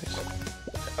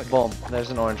pickup. Boom. There's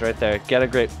an orange right there. Get a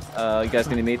grape. You guys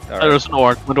need meat? All right. There's an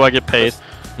orange. When do I get paid?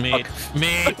 Meat.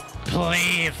 Meat,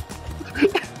 please.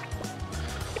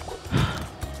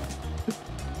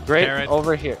 Grape Carrot.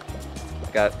 over here.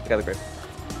 Got the grape.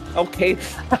 Okay.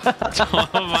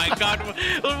 Oh my god.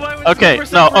 Why would Okay, we're no,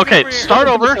 suffering okay, over here? start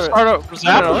over, start over.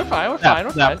 Zap, No, we're fine. We're Zap, fine.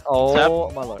 We're Zap, fine.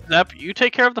 Oh my lord. Zap, you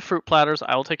take care of the fruit platters.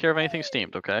 I will take care of anything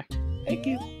steamed, okay? Thank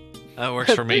you. That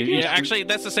works for me. Thank you. Yeah, actually,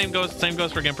 that's the same goes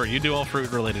for Gimper. You do all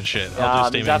fruit related shit. I'll do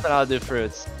steaming. Zap and I'll do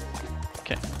fruits.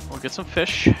 Okay, we'll get some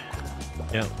fish.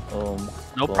 Yeah, No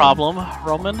Boom. problem,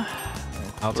 Roman.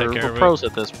 I'll take care We're of pros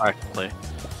at this, practically.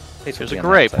 Hey, Here's a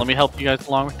grape. Let me help you guys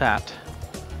along with that.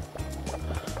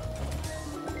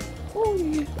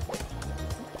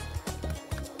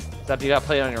 Zap, you got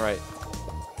plate on your right.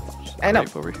 I know.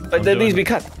 Grape over here. But that needs to be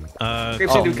cut. it.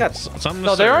 Grapes need to be cut. Something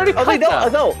No, to they're already serve. Oh, they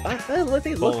cut don't. that. No. Let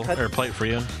me Bowl look. Cut or plate for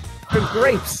you. for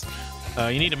grapes.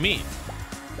 You need a meat.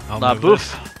 I'll La move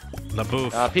bouffe. this. La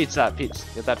bouffe. Peach that. Peach.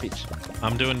 Get that peach.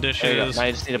 I'm doing There you go. dishes. Now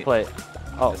you just need a plate.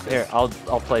 Oh, Yes, yes. here. I'll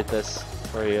plate this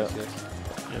for you.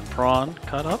 Get prawn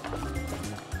cut up.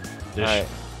 Dish. Alright.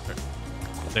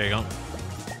 There you go.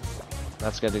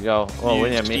 That's good to go. Oh, You we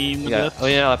need a meat. steam You got, this? oh,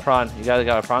 yeah, a prawn. You got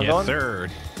a prawn Yes, going? sir.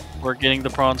 We're getting the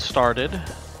prawn started.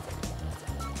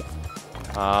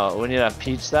 We need a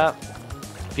peach that.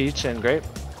 Peach and grape.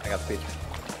 I got the peach.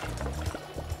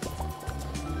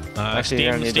 Actually,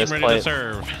 you're gonna Steam need this ready to plate.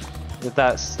 serve. Get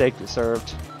that steak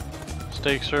served.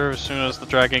 Steak serve as soon as the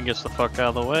dragon gets the fuck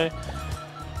out of the way.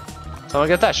 Someone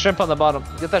get that shrimp on the bottom.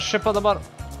 Get that shrimp on the bottom.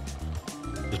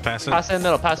 Just pass it. Pass it in the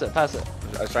middle. Pass it. Pass it.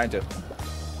 I was trying to.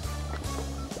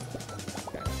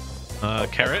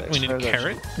 Carrot. We need a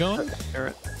carrot going.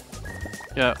 Carrot.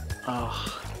 Yeah.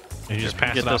 Oh. You just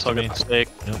pass Get it off this, to I'll me. get the steak.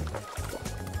 Yep.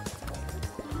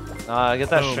 Get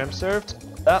that Boom. shrimp served.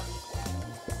 Zap.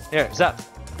 Here, Zap.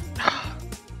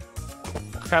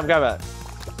 Come grab it.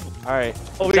 Alright.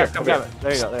 Over Zap, here, come over grab it.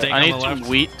 There you go. There. Steak I on need the some left.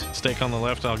 wheat. Steak on the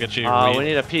left. I'll get you your We wheat.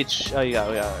 need a peach. Oh, you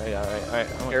got it. Alright.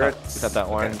 I'm gonna Carrots. cut that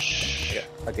orange. Okay,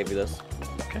 I'll give you this.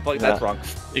 Okay. Fuck, that's wrong.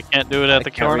 You can't do it at I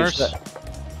the can't reach corners.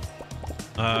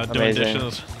 that. Doing Amazing.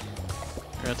 dishes.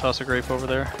 You're gonna toss a grape over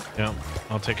there. Yep.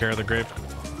 I'll take care of the grape.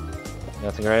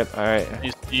 Nothing grape. Alright.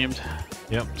 He's steamed.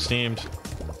 Yep. Steamed.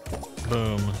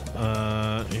 Boom.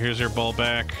 Here's your bowl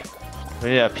back. We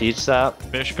need a peach Zap.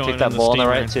 Fish going Take that in the bowl on the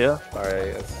steamer. right too.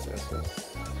 Alright, yes.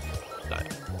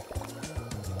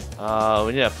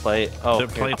 We need a plate. Oh, The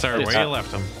plates are here. where you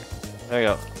left them. There you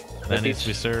go. That needs to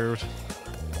be served.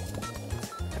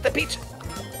 Cut the peach.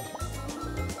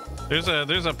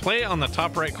 There's a plate on the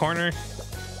top right corner.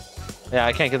 Yeah,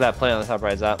 I can't get that plate on the top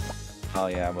right Zap. Oh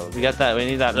yeah, well, We got that. We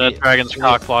need that The meat. dragon's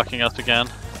cock blocking us again.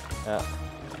 Yeah.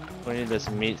 We need this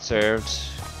meat served.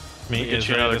 Meat get is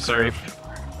you ready another to serve.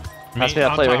 Pass Meat me that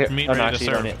on plate top, right here. meat Oh, no, ready to actually,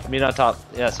 you don't serve. need meat on top.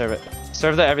 Yeah, serve it.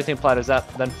 Serve the everything platters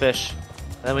Zap. Then fish.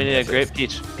 Then we need a grape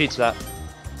peach. Peach Zap.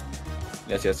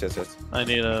 yes. I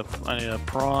need a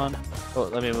prawn. Oh,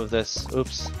 let me move this.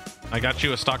 Oops. I got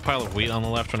you a stockpile of wheat on the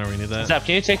left whenever you need that. Zap,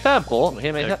 can you take that bowl? Can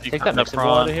you make Yeah, that, you take cut that that mixing bowl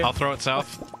prawn. out of here? I'll throw it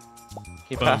south.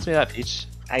 you pass me that peach?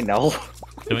 I know.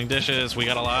 Doing dishes. We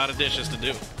got a lot of dishes to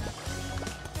do.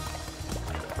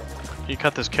 You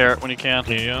cut this carrot when you can.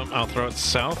 Yeah, I'll throw it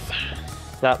south.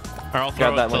 Zap. Or I'll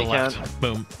throw Grab it that to the when you left.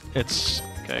 Boom. It's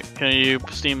Okay, can you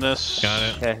steam this? got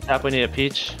it. Okay, Zap, we need a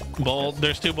peach. Bowl.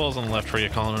 There's 2 bowls on the left for you,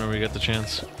 Colin, whenever you get the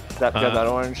chance. Zap, grab that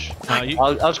orange. You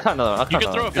I'll just cut another one. I'll you cut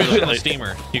can throw a another fish in the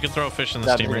steamer. You can throw a fish in the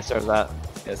Zap, steamer. you serve that.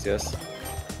 Yes, yes.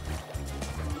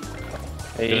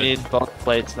 Hey, you Good. need both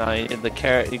plates now. You need the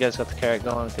carrot. You guys got the carrot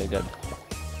going? Okay, good.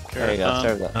 There you go,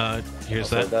 serve that.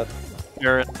 Here's I'll that. serve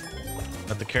Carrot.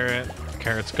 Got the carrot.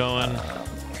 Carrot's going.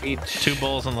 Peach. 2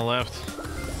 bowls on the left.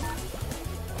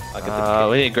 I'll get the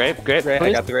We need grape. Grape, grape. I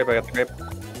please. got the grape. I got the grape.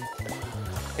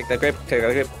 Take that grape. Take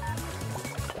that grape.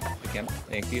 You can.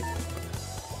 Thank you.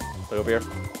 Put it over here.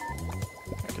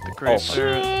 Get the grapes Oh.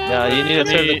 there. Yeah, you need to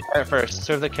serve the Need- carrot first.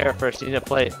 Serve the carrot first. You need a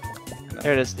plate.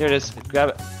 Here it is. Here it is. Grab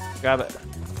it. Grab it.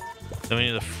 Then we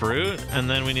need the fruit, and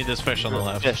then we need this fish on the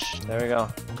left. Fish. There we go.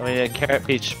 Then we need a carrot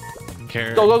peach.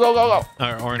 Carrot. Go, go, go, go, go.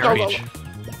 Or orange Go, go, peach.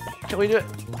 Can we do it?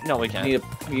 No, we You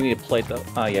can't. need a plate though.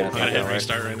 Oh yeah. I'm gonna hit right.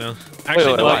 restart right now. wait, Actually,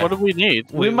 wait, no, What do we need?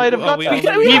 We might have got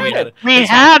that. we had had it. We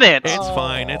had it! It's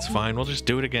fine. It's fine. We'll just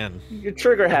do it again. You're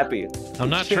trigger happy. I'm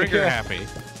not trigger happy.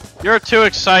 You're too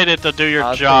excited to do your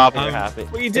I'll job. take your happy.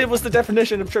 What you did was the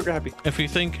definition of trigger happy. If you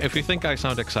think I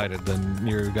sound excited, then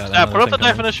you're got. Yeah, put another up the thing coming.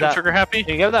 definition of That- trigger happy.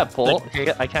 Can you get that pole?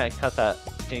 I can't cut that.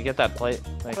 Can you get that plate?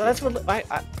 Thank Well, you. that's what I.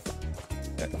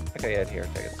 Okay, yeah, here.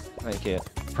 Take it. Thank you.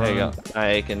 There you go.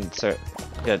 I can serve.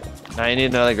 Good. Now you need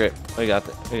another grape. We got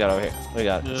it. We got it over here. We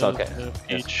got it. It's okay.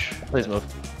 Peach. Please move.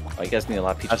 Oh, you guys need a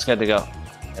lot of peaches. That's good to go.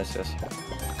 Yes, yes.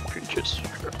 Peaches.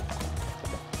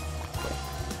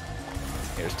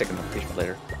 Here, stick them in the peach for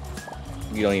later.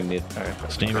 You don't even need.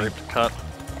 Alright. Steaming. Grape cut.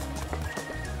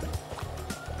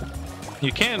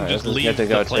 You can Alright, just this is leave good to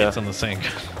the go, plates too. on the sink.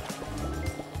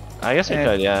 I guess we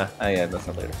could, yeah. Oh yeah, that's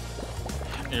not later.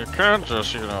 You can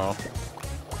just, you know.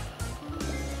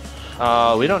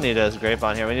 We don't need a grape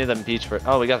on here. We need them peach for.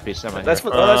 Oh, we got the peach. Never mind. That's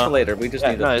for. Oh, that's for later. We just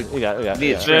Yeah, need. no, the, we got. We got. need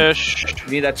we a got. shrimp. Fish.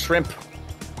 We need that shrimp.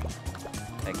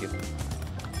 Thank you.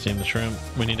 Steam the shrimp.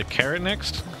 We need a carrot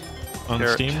next. On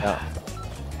Carrot. steam. Yeah.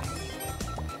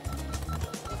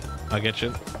 I'll get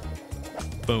you.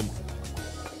 Boom.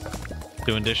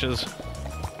 Doing dishes.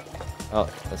 Oh,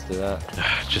 let's do that.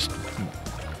 Just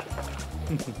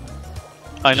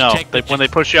I know. take the When they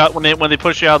push you out, when they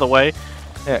push you out of the way,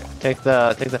 Here, take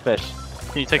the fish.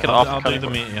 can you take it I'll, off? I'll the do cutting the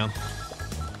board? meat.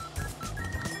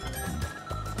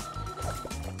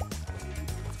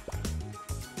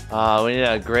 Yeah. We need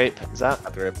a grape. Is that?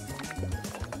 Not the grape.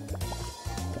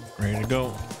 Ready to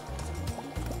go.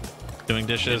 Doing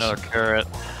dishes. Another carrot.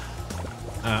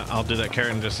 I'll do that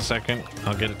carrot in just a second.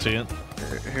 I'll get it to you.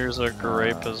 Here's a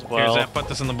grape as Here's well. that. Put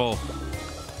this in the bowl.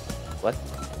 What?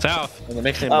 South. In the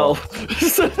mixing Oh.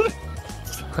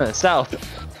 bowl. South.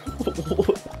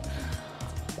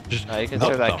 Just, You can what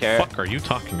serve that the carrot. fuck are you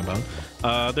talking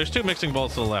about? There's 2 mixing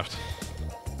bowls to the left.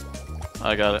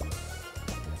 I got it.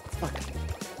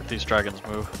 These dragons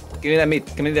move. Give me that meat.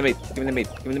 Give me the meat. Give me the meat.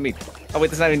 Give me the meat. Oh wait,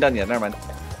 that's not even done yet. Never mind.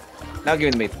 Now give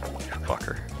me the meat.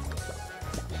 Fucker.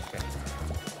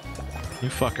 You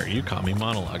fucker. You caught me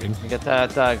monologuing. You get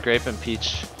that grape and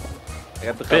peach. I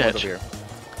got the cut over Bitch. here.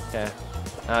 Okay.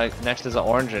 Next is an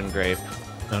orange and grape,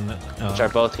 which are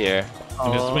both here.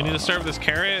 We need to serve this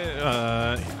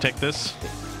carrot. Take this.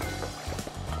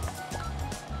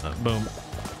 Boom.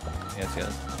 Yes,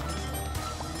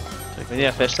 yes. We need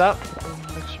a fish stop.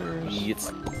 Mixers.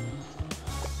 Yes.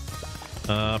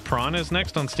 Prawn is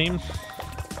next on Steam.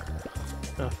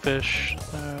 Fish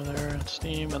there, and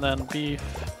steam, and then beef.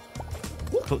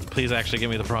 Please actually give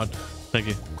me the prawn. Thank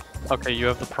you. Okay, you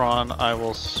have the prawn. I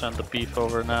will send the beef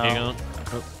over now. Here you go.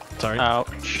 Oh, sorry.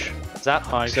 Ouch. Is that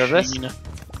Hi, serve this? Sheen.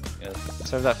 Yes.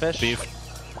 Serve that fish. Beef.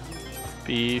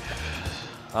 Beef.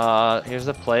 Here's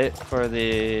the plate for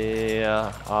the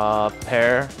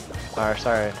pear. Or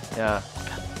sorry, yeah.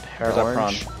 Pear Where's that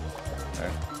orange.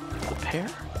 The pear?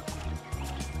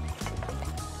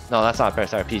 No, that's not pear.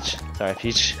 Sorry, peach. Sorry,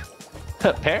 peach.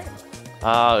 Pear?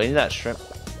 We need that shrimp.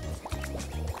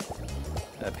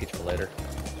 Peach for later.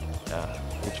 Yeah,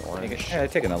 peach orange. Yeah,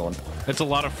 take another one. It's a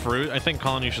lot of fruit. I think,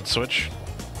 Colin, you should switch.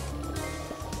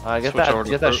 Get Switch over that. to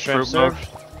Get that fruit- shrimp fruit mode.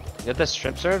 served. Get this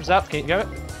shrimp served. Zap, can you get it?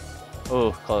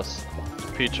 Oh, close.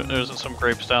 Peach. There's some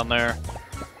grapes down there.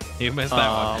 You missed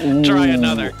that one. Try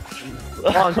another.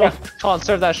 Come on,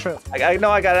 serve that shrimp. No,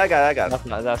 I got it.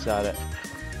 That's got it.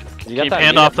 You Can got you that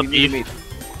hand meat? off the Need beef?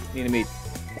 meat. Need a meat.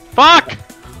 Fuck!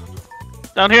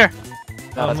 Down here.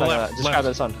 No, On that's the not left, Just left. grab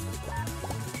this one.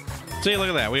 See, look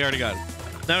at that. We already got it.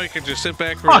 Now we can just sit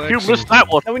back, Fuck, relax. you missed that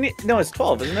one. No, no, it's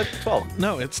 12, isn't it? 12.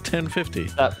 No, it's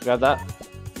 10:50. Grab that.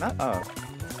 Not. Oh.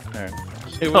 Alright.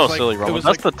 It Oh, like- silly it Roman. was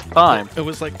That's like- the time. It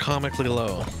was like comically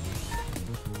low.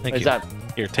 Thank Is you. that?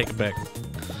 Here, take it back.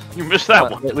 You missed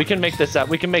that one. We can make this up.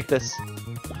 We can make this.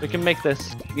 We can make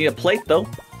this. You need a plate, though.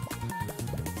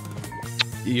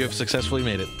 You have successfully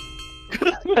made it.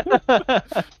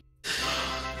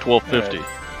 1250.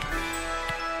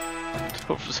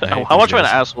 Hey, How much of an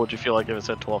yes. asshole would you feel like if it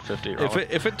said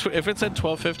 1250? If it said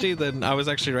 12:50, then I was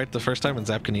actually right the first time, and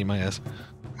Zap can eat my ass.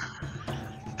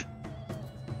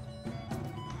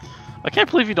 I can't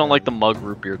believe you don't like the mug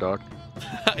root beer, dog.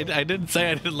 I didn't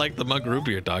say I didn't like the mug root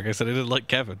beer, dog. I said I didn't like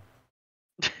Kevin.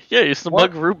 Yeah, it's the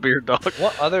What? mug root beer, dog.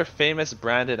 What other famous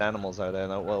branded animals are there?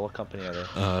 What company are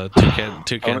there?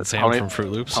 Toucan Sam Tony- from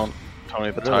Fruit Loops. Tony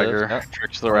the Really? Tiger, Yeah.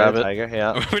 Tricks the Rabbit. Tiger,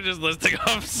 yeah. We're just listing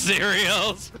off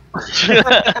cereals.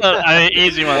 I mean,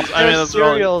 easy ones. I mean, that's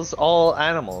really cereals, all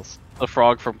animals. the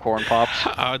frog from Corn Pops.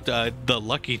 The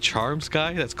Lucky Charms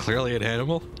guy. That's clearly an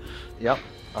animal. Yep,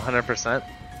 100%.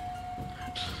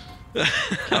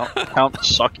 Count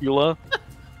Succula.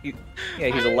 Yeah,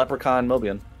 he's a leprechaun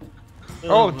Mobian.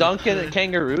 Oh, Duncan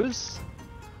kangaroos.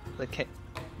 The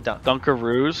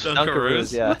Dunkaroos.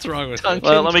 Dunkaroos, yeah. What's wrong with Dunk- that?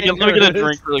 Well, let me get a Kangaroos.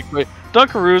 drink really quick.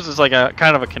 Dunkaroos is like a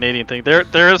kind of a Canadian thing.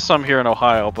 There is some here in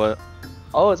Ohio, but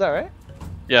Oh, is that right?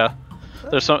 yeah,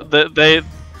 there's some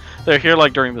they're here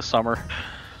like during the summer,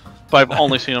 but I've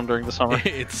only seen them during the summer.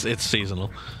 It's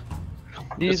seasonal.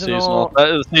 It's seasonal. That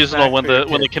is seasonal when snack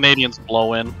for the your Canadians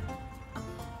blow in.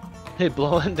 They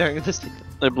blow in during this.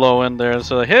 They blow in there and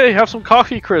say, "Hey, have some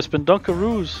coffee crisp and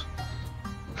Dunkaroos."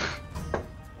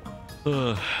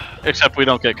 Ugh. Except we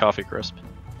don't get coffee crisp.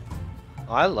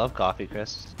 Oh, I love coffee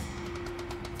crisps.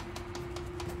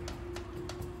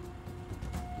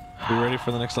 We ready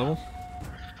for the next level?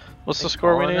 What's the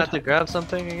score we I need? have to grab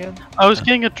something again. I was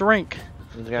getting a drink.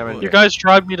 You guys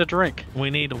drive me to drink. We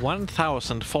need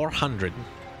 1,400.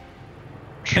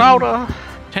 Chowder.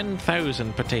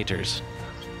 10,000 potatoes.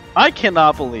 I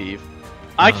cannot believe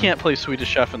I Uh-huh. can't play Swedish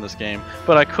Chef in this game,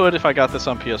 but I could if I got this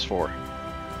on PS4.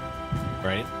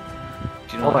 Right?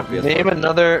 Do you know Hold what on. PS4 Name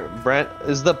another brand.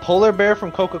 Is the polar bear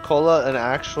from Coca-Cola an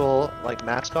actual like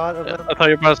mascot of them? I thought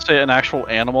you were about to say an actual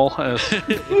animal. Is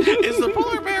the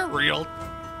polar bear real?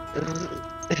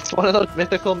 It's one of those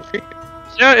mythical creatures.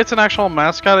 Yeah, it's an actual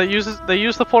mascot. They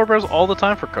use the polar bears all the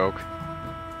time for Coke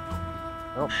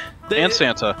and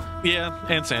Santa. Yeah,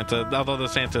 and Santa. Although the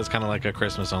Santa is kind of like a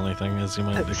Christmas only thing, as you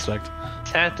might expect.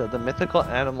 Santa, the mythical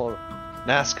animal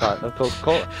mascot of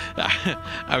Coca-Cola.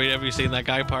 I mean, have you seen that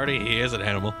guy party? He is an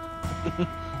animal.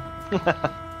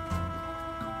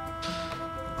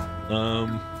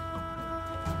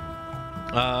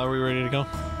 Are we ready to go?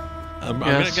 I'm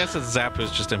gonna Yes. guess that Zap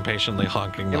is just impatiently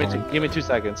honking. the horn. Give me 2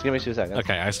 seconds. Give me 2 seconds.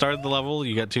 Okay, I started the level.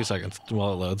 You got 2 seconds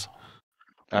while it loads.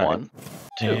 All right. 1,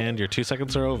 2. And your 2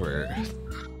 seconds are over.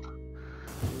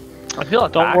 I feel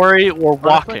Don't worry, we're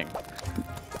walking.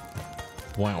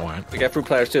 Wow, wow. We got fruit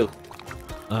platters too.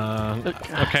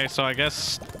 Okay, so I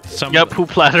guess some. You got poop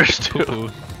platters too. Poo-poo.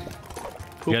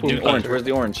 We got Poo-poo. Dookie. Orange. Where's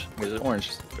the orange? Where's the orange?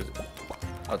 Where's it?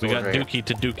 Oh, it's We got orange right Dookie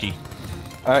to Dookie.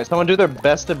 All right, someone do their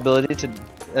best ability to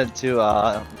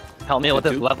tell me what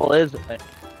this level is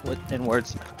in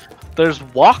words. There's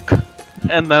walk,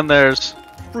 and then there's here.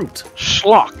 Fruit.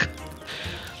 schlock.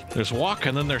 There's walk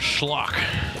and then there's schlock.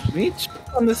 We need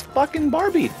on this fucking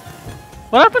Barbie.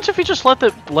 What happens if you just let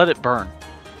it burn?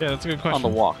 Yeah, that's a good question. On the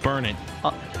walk. Burn it.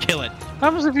 Uh, Kill it. What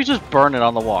happens if you just burn it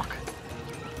on the walk?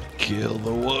 Kill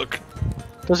the walk.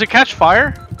 Does it catch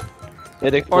fire,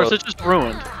 It or explodes. is it just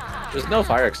ruined? There's no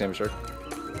fire extinguisher.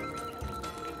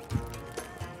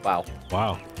 Wow.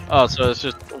 Wow. Oh, so it's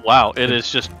just wow! It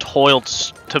is just toiled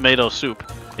tomato soup.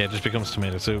 Yeah, it just becomes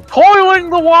tomato soup. Boiling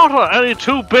the water. Any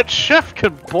 2-bit chef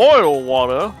can boil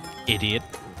water. Idiot.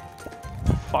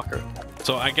 Fucker.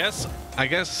 So I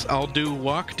guess I'll do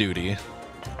walk duty.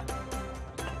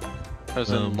 As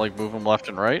in, like, move them left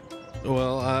and right,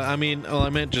 Well, I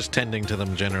meant just tending to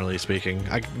them, generally speaking.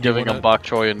 giving them bok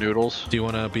choy and noodles. Do you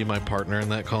want to be my partner in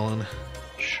that, Colin?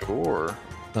 Sure.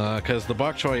 Because the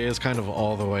bok choy is kind of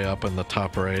all the way up in the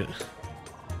top right.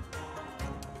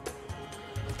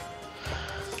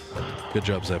 Good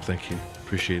job, Zep. Thank you.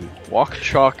 Appreciate it. Walk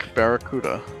chalk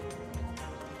barracuda.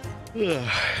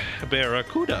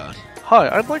 Barracuda. Hi,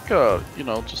 I'd like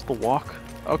just the walk.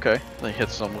 Okay. Then he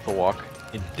hits them with a walk.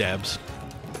 It dabs.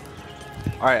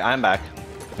 All right, I'm back.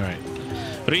 All right.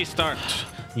 Restart.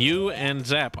 You and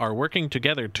Zap are working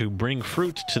together to bring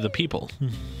fruit to the people.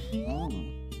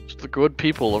 It's the good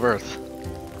people of Earth.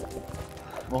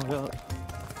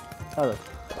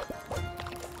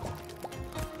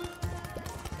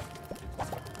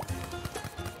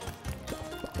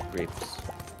 grapes.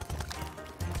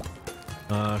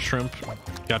 Shrimp.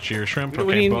 Got you your shrimp.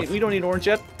 We, Okay, we don't need orange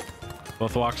yet.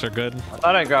 both walks are good. I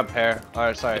thought I grabbed pear.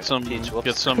 Alright, sorry. Get some, peach. Whoops.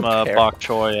 get some Pear. bok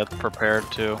choy prepared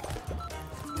too.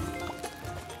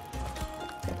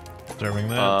 Serving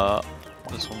that.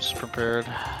 This one's prepared.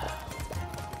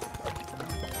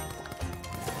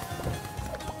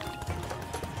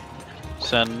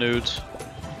 Send nudes.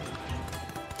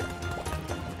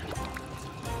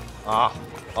 Ah.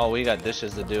 Oh, we got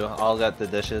dishes to do. I'll get the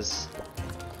dishes.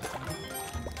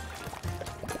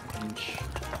 Orange.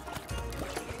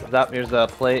 Here's the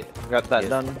plate. Got that Yes.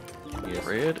 done. Yes.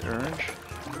 Red, orange.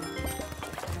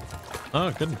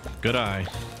 Oh, good eye.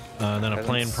 And then a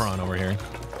plain Presents. prawn over here.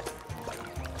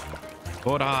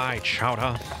 Good eye,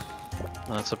 chowder.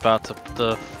 That's about to.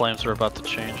 The flames are about to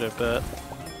change. I bet.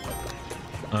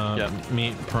 Yeah.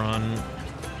 Meat, prawn.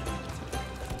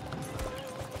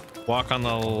 Walk on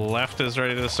the left is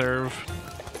ready to serve.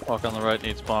 Walk on the right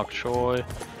needs bok choy.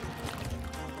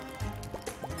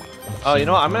 Oh, you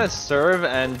know what? I'm gonna serve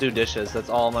and do dishes. That's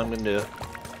all I'm gonna do.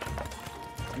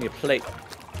 Give me a plate.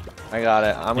 I got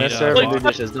it. I'm gonna Need a serve and do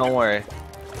plate. dishes. Don't worry.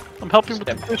 I'm helping with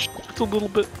the dish just a little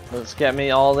bit. Let's get me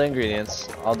all the ingredients.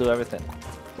 I'll do everything.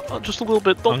 Just a little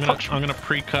bit. Don't touch me. I'm gonna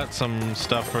pre-cut some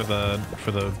stuff for the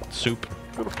soup.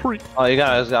 I'm gonna pre. Oh, you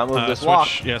gotta move this switch,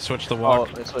 wok. Yeah, switch the Oh, wok.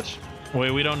 let's switch.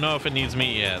 Wait, we don't know if it needs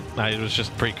meat yet. I was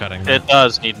just pre-cutting. It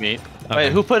does need meat. Okay.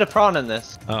 Wait, who put a prawn in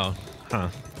this? Oh, huh.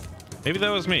 Maybe that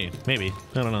was me. Maybe.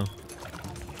 I don't know.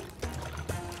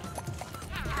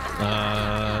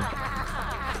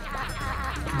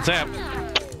 Zap.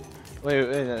 Wait,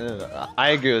 no. I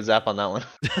agree with Zap on that one.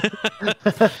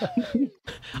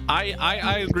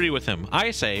 I agree with him.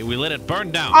 I say we let it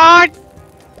burn down.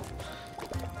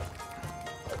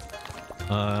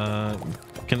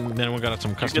 Can anyone got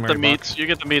some You get customary the meats. You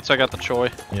get the meats. I got the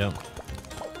choy. Yep.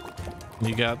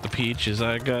 You got the peaches.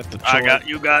 I got the. Choy.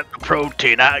 You got the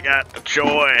protein. I got the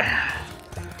choy.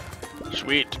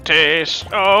 Sweet to taste.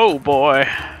 Oh boy.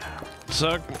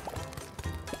 Suck.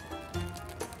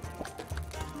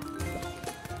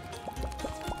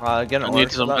 Get an I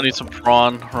orange. need some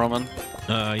prawn, Roman.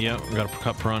 Yeah, we got a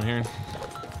cut prawn here.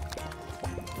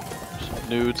 Some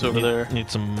nudes over there.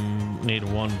 Need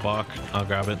one bok. I'll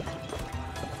grab it.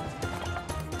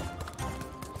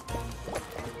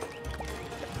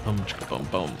 Boom,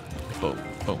 boom, boom,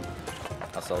 boom.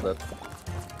 I'll sell that.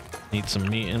 Need some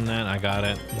meat in that. I got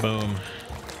it. Boom.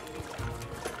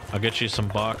 I'll get you some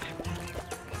bok.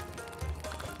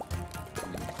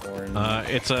 Orange.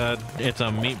 It's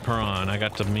a meat prawn. I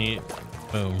got the meat.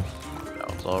 Boom.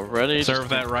 That was all ready. Serve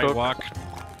that right cook. wok.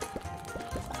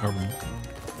 Or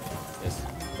Yes.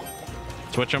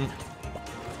 switch them.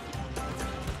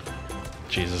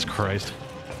 Jesus Christ.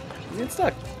 You get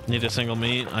stuck. Need a single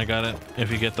meat. I got it.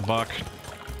 If you get the bok.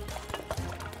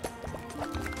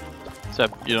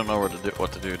 Except you don't know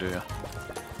what to do, do you?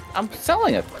 I'm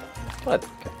selling it. What?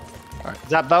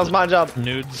 Zap, that was my job.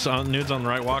 Nudes on the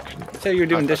right wok. Say you're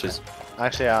doing dishes.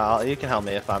 Actually, you can help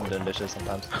me if I'm doing dishes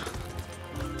sometimes.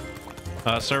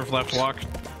 Serve left wok.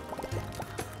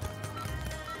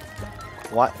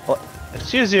 What?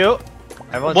 Excuse you.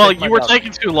 Everyone's Well, taking you my were job.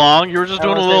 taking too long. You were just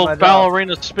doing a Everyone's taking little my job.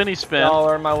 ballerina spinny spin. Y'all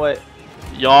are in my way.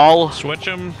 Y'all. Switch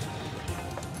them.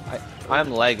 I'm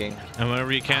lagging. And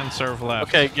whenever you can, serve left.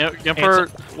 Okay, Gimper,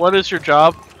 what is your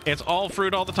job? It's all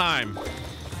fruit all the time.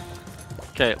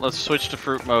 Okay, let's switch to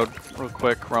fruit mode real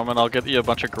quick, Roman. I'll get you a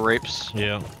bunch of grapes.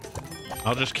 Yeah.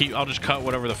 I'll just cut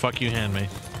whatever the fuck you hand me.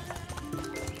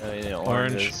 You know,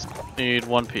 Orange. oranges. Need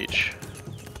one peach.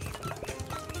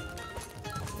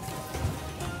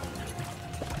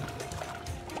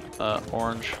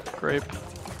 Orange, grape.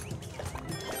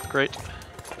 Great.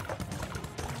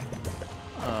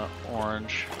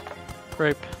 Orange,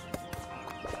 grape.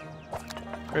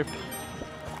 Grape.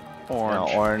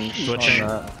 Orange. No, orange. Peach. Switching.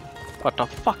 What the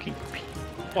fucking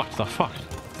What the fuck?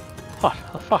 What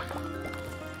the fuck?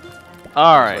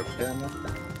 Alright.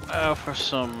 For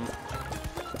some...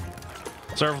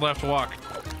 Serve left wok.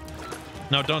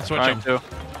 No, don't switch Trying them. to.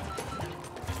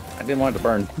 I didn't want it to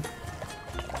burn.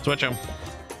 Switch them.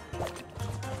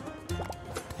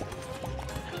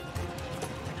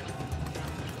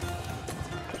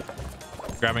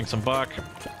 Grabbing some buck.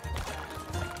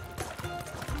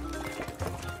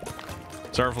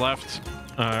 Serve left.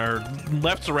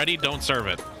 Left's ready, don't serve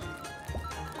it.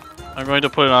 I'm going to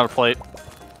put it on a plate.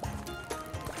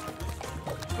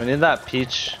 We need that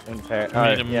peach and pear. We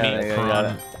need a meat there you go, you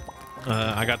got prawn.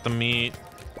 it. I got the meat.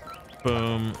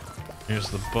 Boom. Here's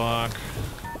the buck.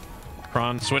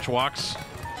 Prawn. Switch woks.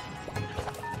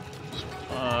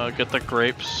 Get the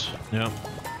grapes. Yep.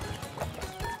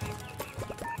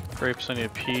 Grapes, I need a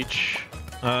peach.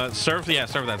 Serve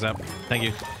that, Zap. Thank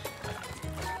you.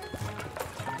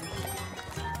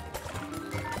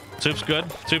 Soup's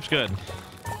good. Soup's good.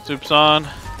 Soup's on.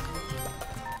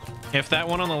 If that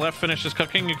one on the left finishes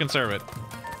cooking, you can serve it.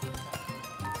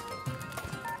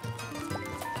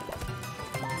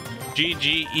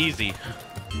 GG, easy.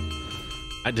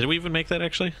 Did we even make that,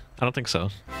 actually? I don't think so.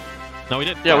 No, we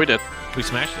did. Yeah, we did. We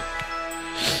smashed it.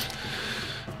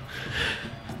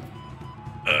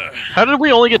 How did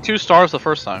we only get 2 stars the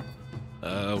first time?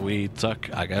 We suck,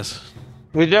 I guess.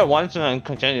 We did it once and then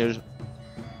continued.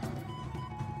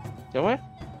 Did we?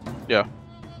 Yeah.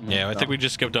 Yeah, I think we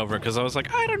just skipped over it because I was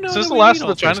like, I don't know. Is this that the we last need of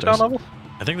all the 3 Chinatown stars. level?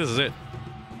 I think this is it.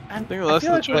 I think the last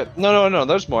of the Chinatown. Wait, no,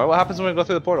 there's more. What happens when we go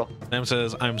through the portal? Sam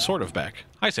says, I'm sort of back.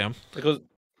 Hi, Sam. It goes.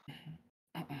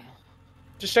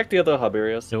 Just check the other hub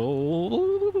areas.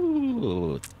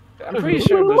 Oh. I'm pretty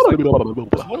sure there's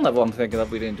one level I'm thinking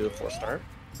of we didn't do a 4-star.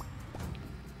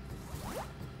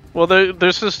 Well,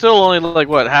 there's still only like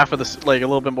what, half of this, like a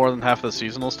little bit more than half of the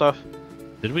seasonal stuff.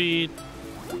 Did we?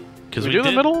 Because Did we do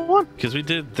the middle one? Because we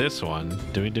did this one.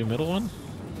 Did we do middle one?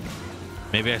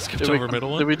 Maybe I skipped over middle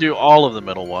one. Did we do all of the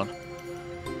middle one?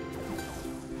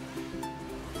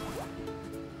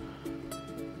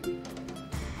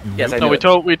 Yes, I No,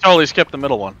 knew we totally skipped the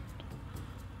middle one.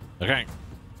 Okay.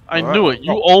 I All knew right. it.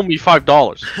 You owe me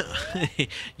 $5.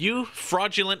 You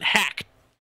fraudulent hack.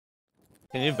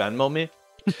 Can you Venmo me?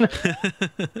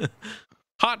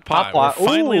 Hot pot. Hot pot. We're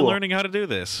finally Ooh. learning how to do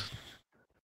this.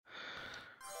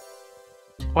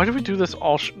 Why do we do this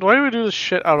why do we do this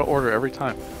shit out of order every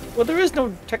time? Well, there is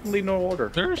technically no order.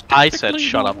 There's I said technically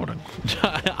shut no up. order.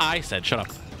 I said shut up.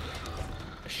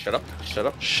 Shut up, shut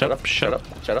up, Shut up, shut up,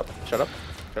 shut up, shut up,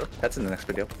 shut up. That's in the next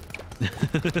video.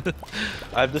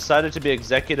 I've decided to be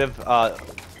executive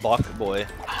Bach boy.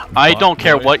 I Fuck, don't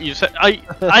care boy. what you said.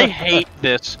 I hate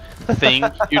this thing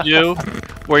you do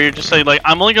where you're just saying like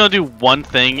I'm only gonna do one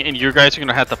thing and you guys are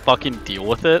gonna have to fucking deal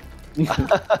with it.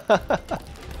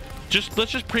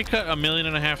 Let's just pre-cut 1.5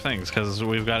 million things because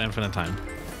we've got infinite time.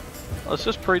 Let's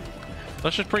just We'll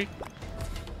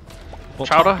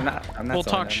Chowder? I'm not We'll selling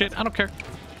talk that. shit. I don't care.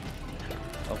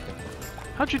 Okay.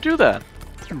 How'd you do that?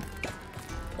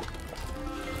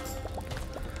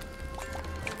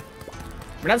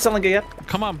 We're not selling it yet.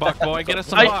 Come on, Buck boy, get us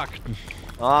some I- Buck.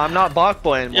 I'm not Bach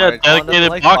boy anymore. Yeah, Colin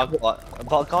doesn't dedicated like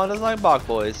Bach- Colin doesn't like Bach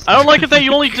boys. I don't like it that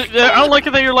you only. I don't like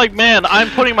it that you're like, man. I'm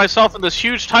putting myself in this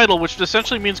huge title, which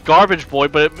essentially means garbage boy,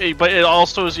 but it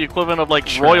also is the equivalent of like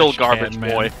royal Trash garbage can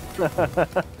boy. man.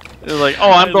 It's like, oh,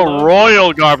 I'm I the love-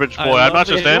 royal garbage I boy. I'm love not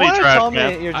it. just You any wanna trash tell me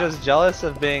man. you're just jealous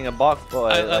of being a Bach boy.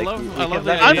 I love the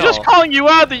I'm idea. just calling you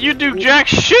out that you do jack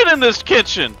shit in this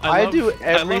kitchen. I do I love the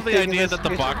everything in idea this that the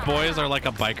kitchen. Bach boys are like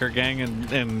a biker gang and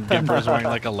Gimper's wearing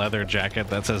like a leather jacket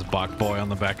that says Bach boy on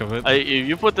the back of it. If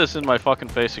you put this in my fucking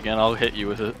face again, I'll hit you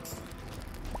with it.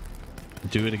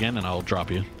 Do it again and I'll drop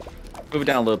you. Move it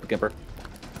down a little bit, Gimper.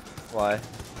 Why?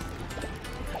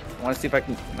 I want to see if I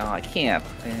can. No, I can't.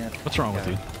 Man. What's wrong with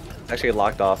you? It's actually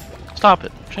locked off. Stop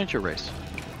it. Change your race.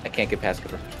 I can't get past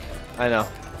Gimper. I know.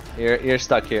 You're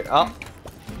stuck here. Oh,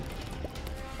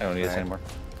 I don't need this Alright. anymore.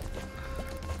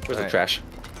 Where's the Alright. trash?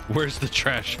 Where's the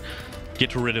trash?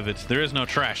 Get rid of it. There is no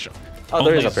trash. Oh,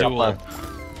 there is Only up there.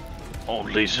 Zool.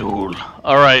 Only Zool.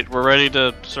 Alright, we're ready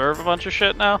to serve a bunch of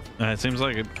shit now? It seems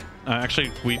like it.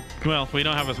 Actually, we don't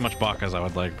have as much Bach as I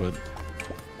would like, but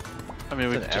I mean,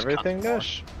 we it's could an just everything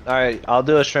dish. All right, I'll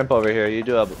do a shrimp over here. You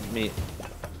do a meat.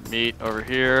 meat over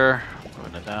here.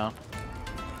 Moving it down.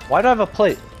 Why do I have a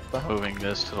plate? Moving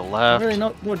this to the left. Really,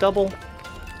 no double.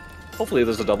 Hopefully,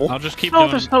 there's a double. I'll just keep No,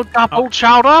 doing. there's no double I'll-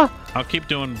 chowder. I'll keep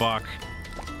doing Bach.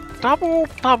 Double,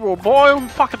 boy, I'm in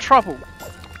fucking trouble.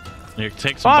 Here,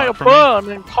 take some Fire Bach from me. burn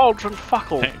and cauldron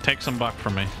fuckle. Take some Bach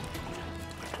from me.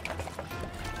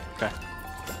 Okay.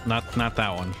 Not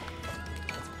that one.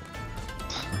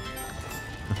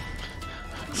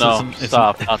 This No, isn't-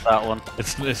 stop, not that one.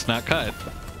 It's not cut. It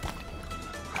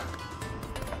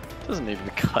doesn't need to be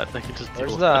cut. They can just deal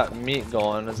Where's with that meat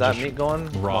going? Is that Just meat going?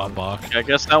 Raw Bach. it. I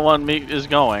guess that one meat is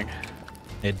going.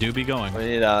 It do be going. We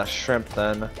need a shrimp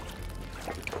then.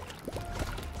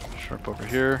 Shrimp over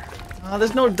here. Oh,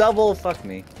 there's no double. Fuck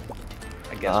me.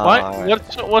 I guess. What?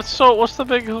 alright. What's the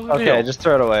big deal? Okay, just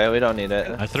throw it away. We don't need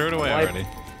it. I threw it away Why- already.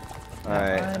 All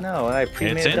right. I know. I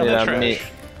pre-made It's a in double the trash. meat.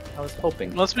 I was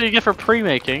hoping. Must be a gift for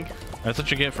pre-making. That's what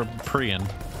you get for pre-in.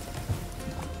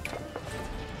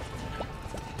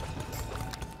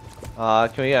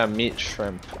 Can we get a meat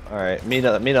shrimp? All right, meat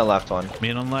on the left one.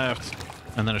 Meat on left,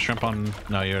 and then a shrimp on.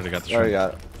 No, you already got the Already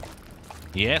shrimp. got it.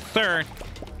 Yes, sir.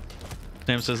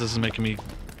 Sam says this is making me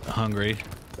hungry.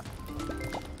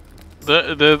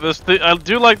 I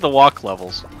do like the walk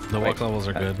levels. The walk levels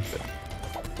are good.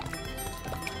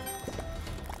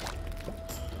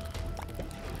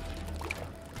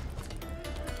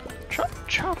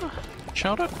 Chowder.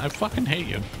 Chowder, I fucking hate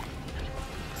you.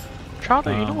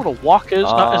 Chowder, you know what a walk is?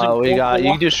 We got.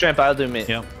 You can do shrimp. I'll do meat.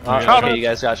 Yep. Okay, you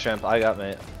guys got shrimp. I got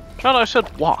meat. Chowder, I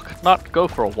said walk, not go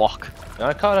for a walk.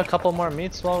 I caught a couple more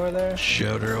meats while we're there.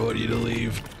 Chowder, I want you to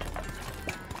leave.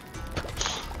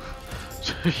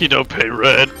 You don't pay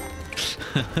rent.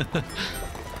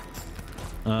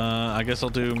 I guess I'll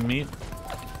do meat.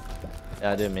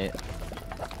 Yeah, I do meat.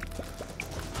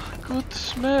 Good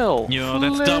smell. Yo,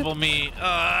 that's double meat.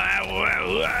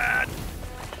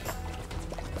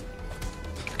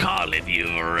 Colin, you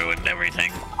ruined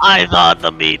everything. I thought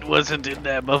the meat wasn't in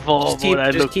there before,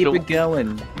 Just keep it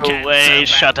going. away.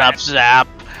 Shut up, Zap.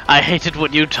 I hate it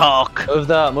when you talk.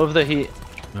 Move the heat.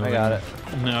 I got it.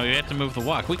 No, you have to move the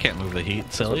walk. We can't move the heat,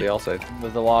 That's what silly. they all say.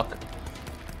 Move the walk.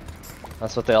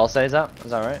 That's what they all say. Is that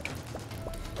right?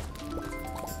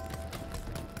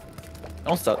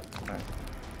 Don't stop.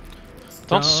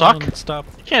 Don't suck. Stop.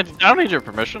 You can't. I don't need your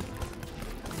permission.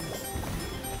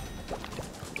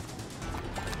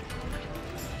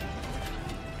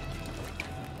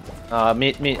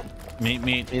 Meat. Meat.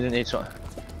 Meat in each one.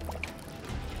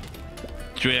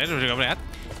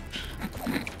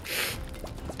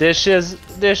 Dishes.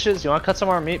 You want to cut some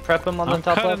more meat? Prep them on the I'm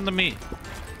top cutting left? the meat.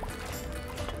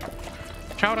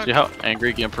 Chowder. See how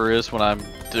angry Gimper is when I'm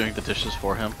doing the dishes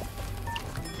for him?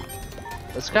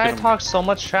 This guy talks so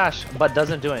much trash, but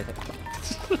doesn't do anything.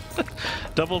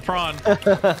 Double prawn.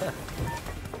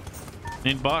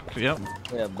 Need buck. Yep.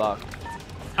 Yeah, buck.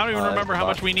 I don't even remember how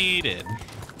buck. much we needed.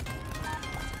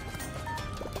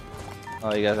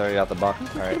 Oh, you guys already got the buck.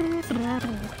 Alright.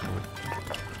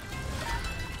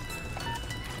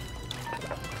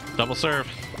 Double serve.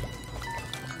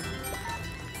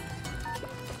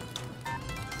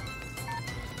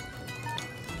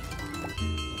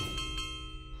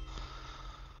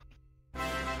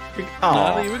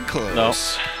 Not even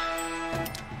close.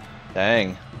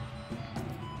 Dang.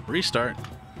 Restart.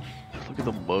 Look at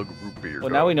the mug root beer. Well,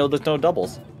 now we know there's no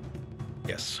doubles.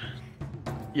 Yes.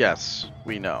 Yes,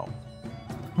 we know.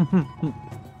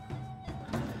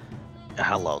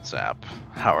 Hello, Zap.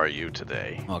 How are you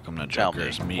today? Welcome to Tell me,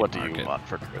 Joker's Meat what Market. do you want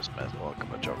for Christmas? Welcome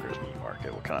to Joker's Meat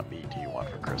Market. What kind of meat do you want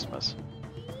for Christmas?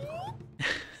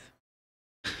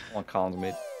 I want Colin's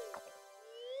meat.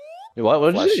 What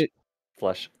did Flesh. you?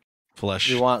 Flesh. Flesh.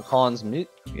 You want Colin's meat?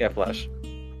 Yeah, flesh.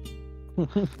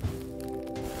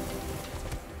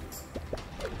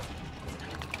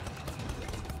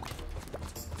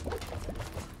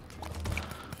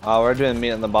 Oh, we're doing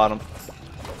meat on the bottom.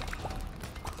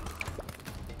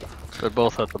 They're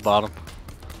both at the bottom.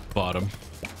 Bottom.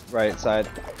 Right side.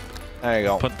 There you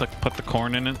go. Put the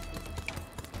corn in it.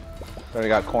 Already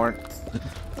got corn.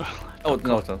 Oh,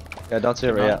 no, it's not. Yeah, don't see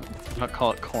it right yet. Do not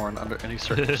call it corn under any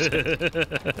circumstance.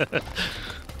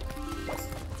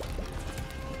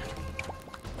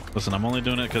 Listen, I'm only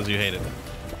doing it because you hate it.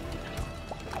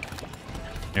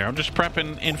 Here, I'm just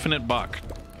prepping infinite buck.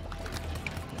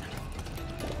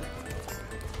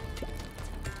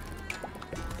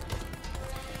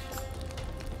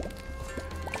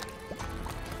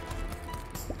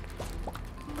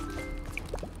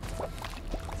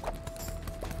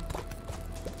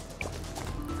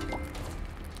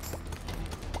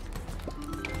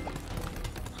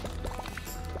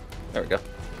 There we go.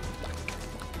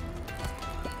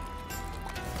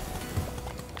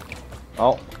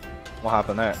 Oh, what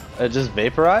happened there? It just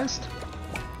vaporized?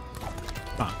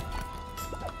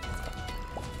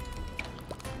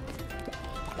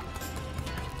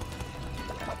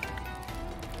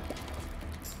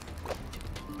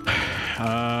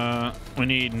 Huh. We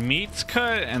need meats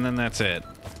cut, and then that's it.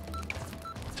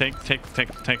 Take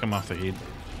them off the heat.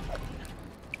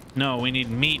 No, we need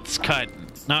meats cut.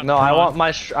 Not No, prawn.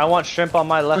 I want shrimp on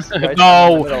my left. Right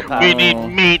No, middle, pal. we need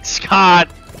meat, Scott.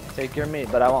 Take your meat,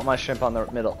 but I want my shrimp on the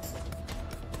middle.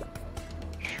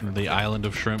 The island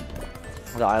of shrimp.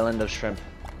 The island of shrimp.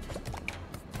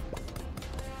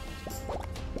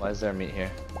 Why is there meat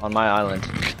here? On my island,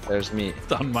 there's meat.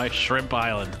 On my shrimp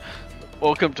island.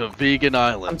 Welcome to Vegan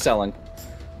I'm Island. selling.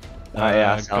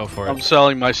 Yeah, Go for I'm it.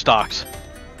 selling my stocks.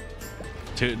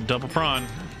 Double prawn.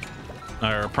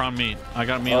 Or prawn meat. I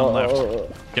got meat on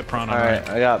left. Get prawn on Alright,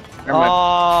 right. I got. Never mind.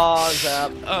 Oh,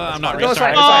 Zap. I'm not No, it's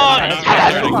restarting. fine, it's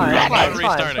fine, It's fine, it's fine, it's fine,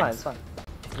 restarting.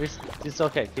 it's fine. It's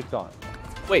okay, keep going.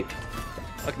 Wait.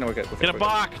 Okay, no, we're good. Get a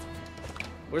box.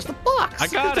 Where's the box? I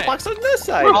got the it. box on this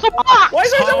side. Where's the box? Why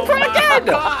is there Oh no front my again?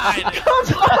 God.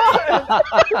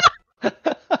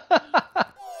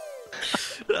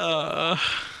 Come on!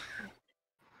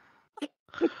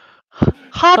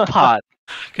 Hot pot.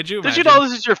 Could you Did imagine? you know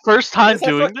this is your first time Yes, I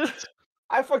doing fucked- this?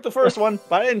 I fucked the first one,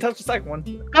 but I didn't touch the second one.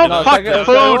 Don't No, fuck second- the the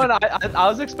food. second one, I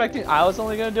was expecting I was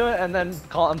only gonna do it, and then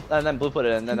and then Blue put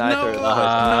it, and then I threw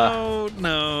it.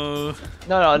 No.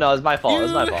 No, it's my fault. It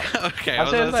was my fault. Okay, I'm I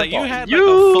was saying gonna it's say my you fault. had like You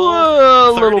a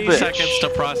full little 30 bitch. seconds to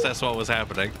process what was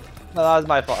happening. No, that was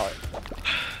my fault.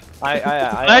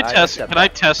 Can I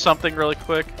test something really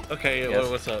quick? Okay, Yes.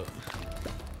 what's up?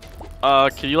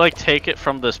 Can you like take it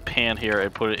from this pan here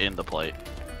and put it in the plate?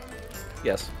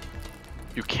 Yes.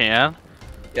 You can.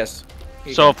 Yes.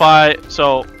 You So can.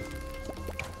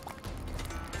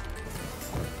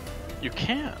 you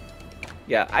can.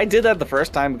 Yeah, I did that the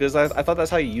first time because I thought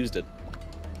that's how you used it.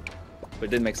 But it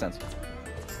didn't make sense.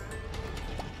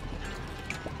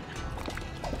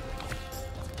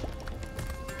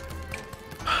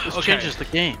 This Okay. changes the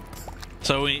game.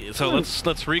 So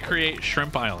let's recreate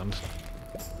Shrimp Island.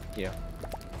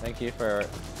 Thank you for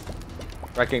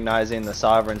recognizing the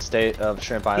sovereign state of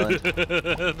Shrimp Island.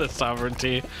 The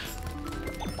sovereignty.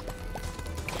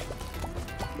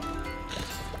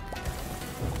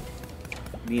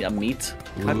 Need a meat.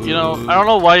 You know, I don't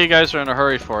know why you guys are in a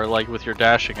hurry for it, like with your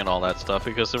dashing and all that stuff,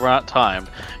 because we're not timed.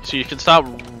 So you can stop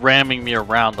ramming me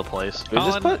around the place. We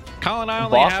just put Colin, I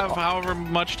only Buck- have however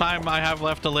much time I have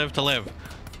left to live.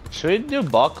 Should we do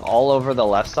Buck all over the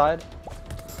left side?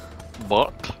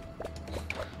 But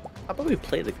How about we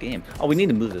play the game? Oh, we need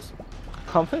to move this.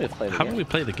 I'm gonna play the How game. do we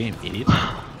play the game, idiot?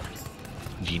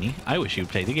 Genie, I wish you'd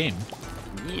play the game.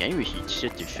 yeah, I wish you'd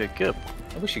shut the fuck up.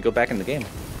 I wish you go back in the game.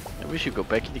 I wish you'd go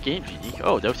back in the game, Genie.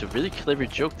 Oh, that was a really clever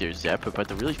joke there, Zap, about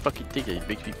the really fucking thing that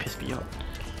makes me piss me off.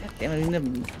 God damn it, I never...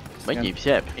 My Yeah. name's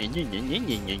Zap.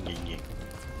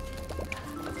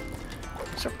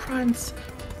 Surprise.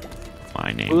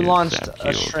 My name Who is launched Zap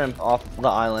a Cube. shrimp off the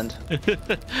island?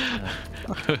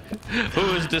 Who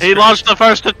is this? He launched the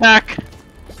first attack!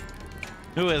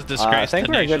 Who has I disgraced think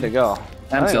the we're nation? good to go. I'm I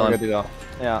think we're chilling. good to go.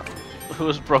 Yeah. Who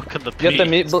has broken the Get the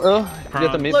meat, Blue.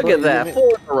 Get the meat. Look Blue. at that. You 4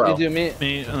 in a row. do meat.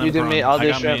 Me, and then You do prawn. meat. I'll I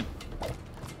do got shrimp. meat.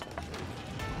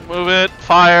 Move it.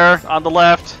 Fire. On the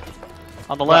left.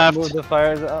 On the left. Move the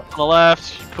fires up. On the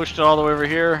left. You pushed it all the way over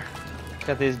here.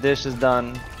 Get these dishes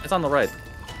done. It's on the right.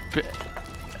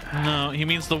 No, he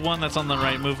means the one that's on the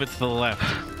right. Move it to the left.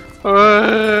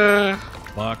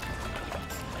 Fuck.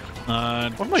 What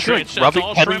am I shrimp- doing? it's Rubbing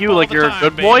all head shrimp you all like the you're a time,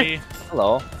 good boy? baby.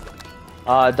 Hello.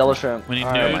 Double shrimp. We need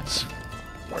Alright. nudes.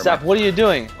 Zap, what are you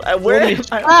doing? Where What are am you-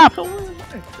 I?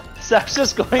 Zap's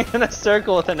just going in a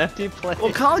circle with an empty plate.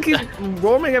 Well, Colin keeps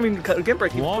roaming. I mean, Gimper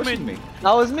keeps Woman. pushing me.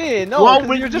 That was me. No, Woman,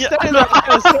 'cause you're just yeah. standing there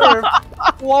trying to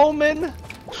serve. Woman.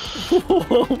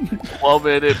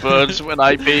 Woman, it burns when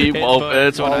I pee. It Woman.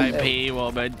 burns when I pee,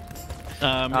 woman.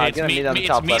 It's get a meat, meat on the it's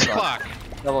top meat left clock.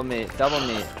 Double meat. Double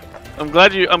meat. I'm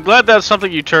glad that's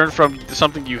something you turned from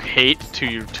something you hate to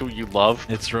you love.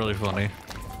 It's really funny.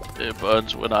 It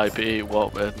burns when I pee.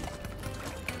 Woman.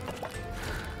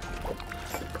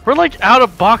 We're like out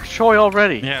of bok choy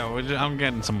already. Yeah, I'm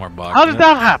getting some more bugs. How did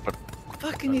that happen?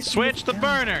 Fucking needs to Switch the move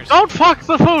down. burners. Don't fuck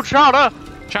the food, Chowder!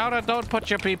 Chowder, don't put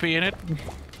your pee-pee in it.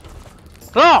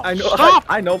 No! I know. Stop!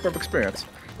 I know from experience.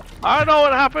 I know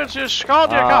what happens is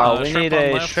scald your We cow. shrimp need on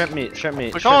a left. shrimp meat. Shrimp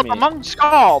meat. We call Shrimp it the meat. monk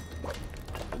scald.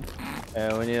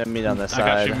 Yeah, we need a meat on this I got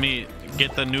side. your meat.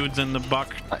 Get the nudes in the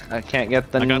buck. I can't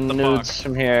get the I got the nudes box.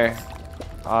 from here.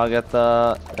 I'll get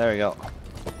the. There we go.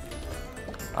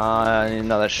 I need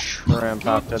another shrimp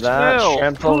after that. Still,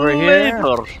 Shrimp over here.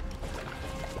 flavor.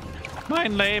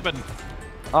 Mein Leben.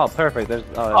 Oh, perfect. There's.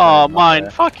 Oh, there's mine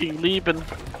there. fucking Lieben.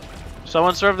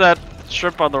 Someone serve that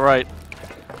shrimp on the right.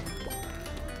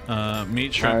 Meat,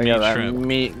 Alright, shrimp, we meat, got that shrimp.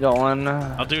 meat going.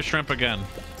 I'll do shrimp again.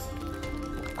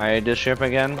 Alright, do shrimp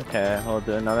again. Okay, we'll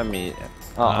do another meat.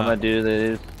 Oh, I'm gonna do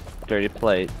the dirty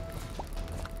plate.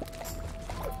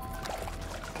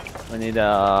 We need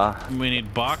We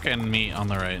need buck and meat on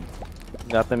the right.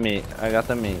 got the meat. I got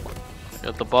the meat.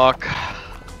 Got the buck.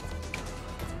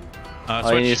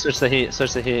 Oh, you need to switch the heat.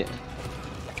 Switch the heat.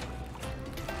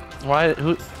 Why?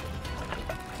 Who?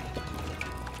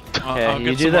 Okay, I'll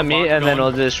you get do some the more meat buck and then going.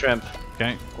 we'll do the shrimp.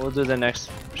 Okay. We'll do the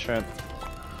next shrimp.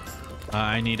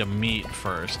 I need a meat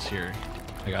first. Here.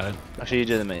 I got it. Actually, you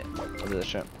do the meat. We'll do the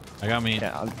shrimp. I got meat.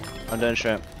 Yeah, I'm doing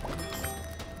shrimp.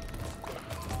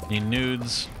 Need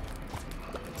nudes.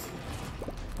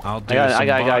 I'll do some I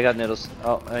buck. got noodles.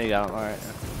 Oh, there you go. All right,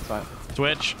 it's fine.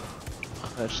 Switch.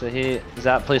 Switch the heat.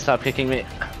 Zap, please stop kicking me.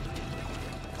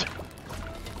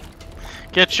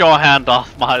 Get your hand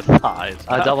off my thighs.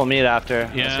 Double meat after.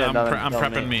 Let's Yeah, get I'm, another I'm double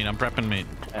prepping meat. I'm prepping meat.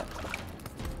 Yeah.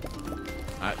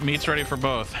 Meat's ready for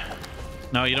both.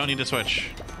 No, you don't need to switch.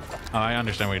 Oh, I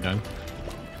understand what you're doing.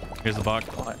 Here's the bog.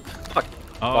 Fuck.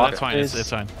 Oh, Bog that's fine. is- It's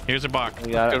fine. Here's a bog.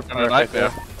 We got it. Could have been a Perfect nightmare.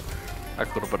 there. That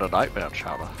could have been a nightmare,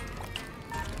 Chowder.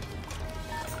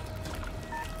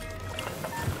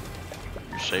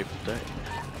 You saved the day.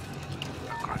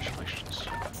 Congratulations.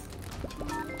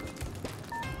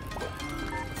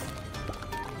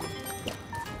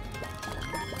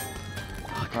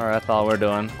 Alright, that's all we're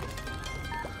doing.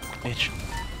 Bitch.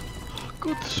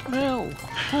 Good smell.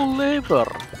 Full labor.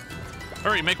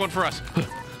 Hurry, make one for us.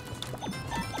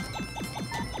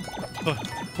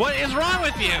 What is wrong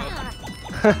with you?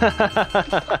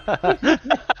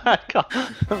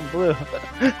 Blue.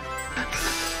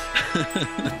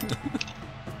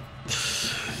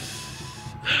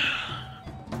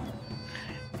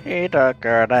 He took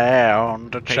her down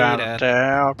to Hey,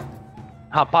 Chinatown.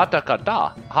 Hapata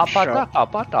kata. Hapata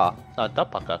kapata.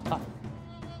 Satapakata.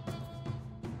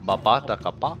 Babata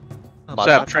kapa.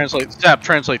 Zap,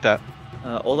 translate that.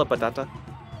 Ola patata.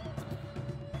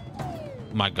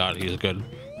 My God, he's good.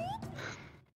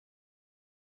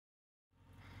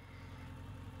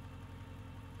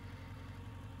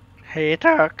 He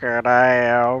took her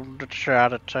down to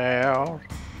Chinatown.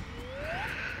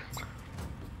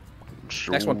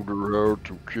 Next one. Showed her how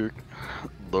to kick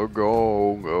the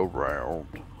gong around.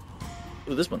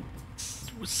 Ooh, this one.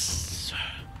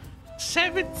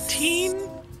 17?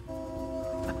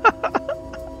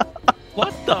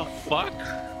 What the fuck?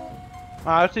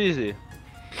 Ah, it's easy.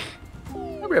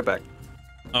 I'll be right back.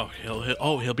 Oh,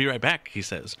 he'll be right back. He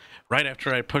says. Right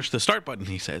after I push the start button,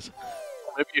 he says.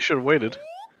 Maybe you should have waited.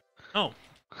 Oh.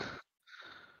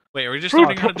 Wait, are we just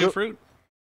learning how to do fruit?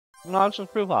 No, it's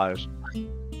just fruit pies.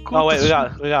 Oh wait, we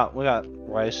got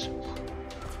rice.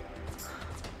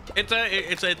 It's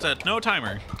a no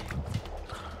timer.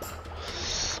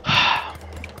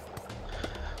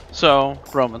 So,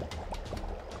 Roman,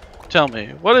 tell me,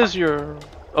 what is your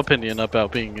opinion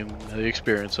about being in the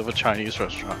experience of a Chinese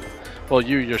restaurant? Well,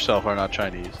 you yourself are not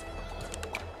Chinese.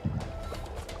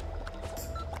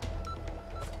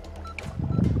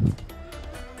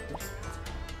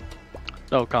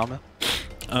 No comment.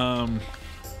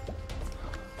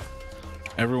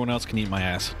 Everyone else can eat my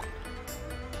ass.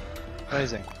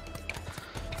 Amazing.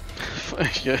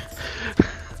 Yeah.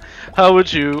 How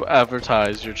would you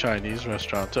advertise your Chinese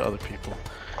restaurant to other people?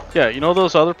 Yeah, you know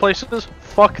those other places?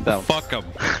 Fuck them. Fuck them.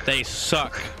 They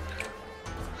suck.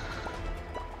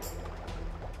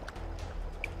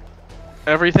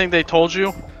 Everything they told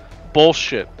you?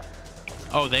 Bullshit.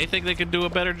 Oh, they think they could do a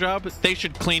better job? They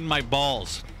should clean my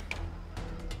balls.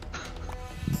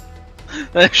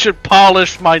 They should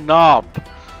polish my knob.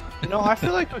 You know, I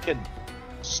feel like we could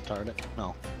start it.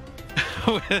 No.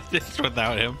 Just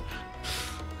without him.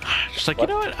 Just like, you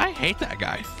know what? I hate that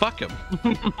guy. Fuck him. I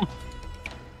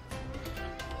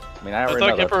mean, I I already thought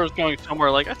know that. Kipper was going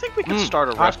somewhere like, I think we can start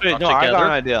a Actually, restaurant no, I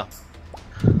got an together. idea.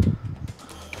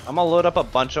 I'm gonna load up a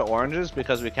bunch of oranges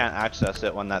because we can't access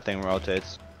it when that thing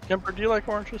rotates. Kipper, do you like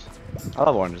oranges? I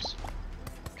love oranges.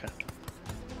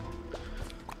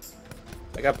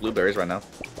 I got blueberries right now.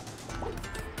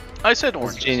 I said It's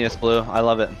oranges. genius, Blue. I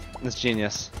love it. It's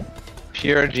genius.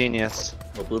 Pure genius.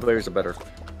 Well, blueberries are better.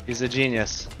 He's a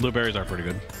genius. Blueberries are pretty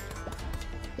good.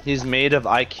 He's made of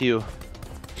IQ.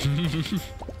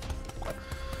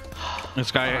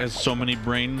 This guy has so many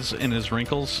brains in his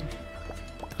wrinkles.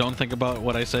 Don't think about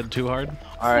what I said too hard.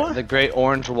 Alright, What? the Great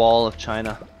Orange Wall of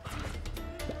China.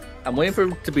 I'm waiting for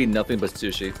it to be nothing but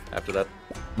sushi after that.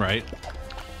 Right?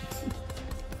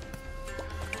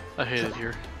 I hate it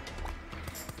here.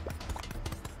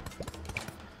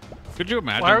 Could you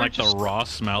imagine Why are we like just- the raw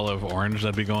smell of orange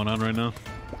that'd be going on right now?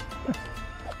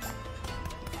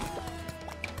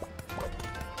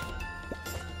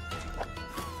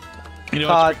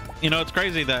 Todd. It's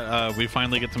crazy that we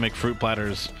finally get to make fruit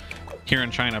platters here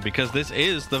in China because this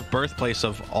is the birthplace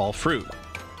of all fruit.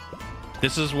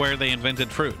 This is where they invented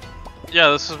fruit. Yeah,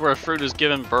 this is where fruit is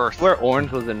given birth. Where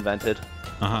orange was invented.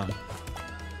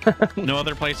 No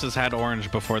other places had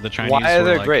orange before the Chinese. Why are were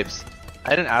there like, grapes?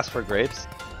 I didn't ask for grapes.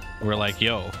 We're like,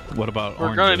 yo, what about We're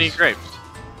oranges? gonna need grapes.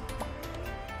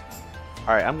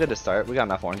 Alright, I'm good to start. We got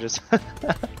enough oranges.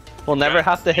 We'll never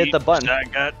have to hit the button.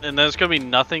 And there's gonna be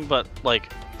nothing but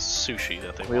like sushi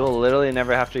that they We want. will literally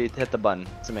never have to hit the button.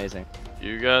 It's amazing.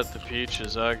 You got the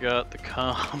peaches, I got the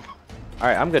cum.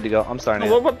 Alright, I'm good to go. I'm starting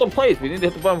No, it. what about the plates? We need to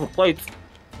hit the button for plates.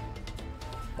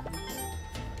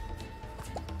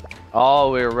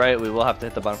 Oh, we were right. We will have to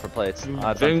hit the button for plates.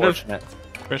 That's Fingers. unfortunate.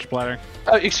 Fish platter.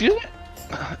 Excuse me?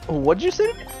 What'd you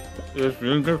say?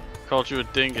 Called you a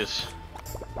dingus.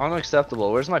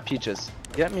 Unacceptable. Where's my peaches?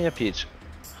 Get me a peach.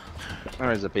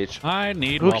 Where's the peach? I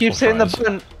need Who waffle keeps hitting the fries.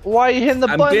 button? Why are you hitting the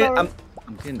I'm button? getting, already?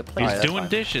 I'm getting the plate. He's Alright, that's doing fine.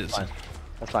 dishes.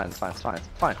 That's fine. It's fine. It's fine. It's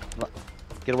fine.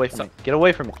 Get away from me. Get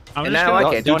away from me. I'm And just now gonna,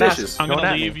 I can't do don't ask. dishes. I'm Don't gonna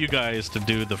at me. leave you guys to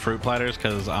do the fruit platters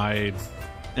because I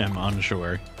am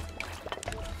unsure.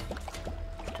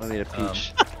 I need a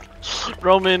peach.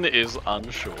 Roman is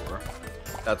unsure.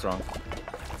 That's wrong.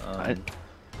 I-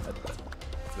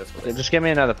 That's what Yeah, just give me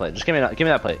another plate. Just give me that plate. Give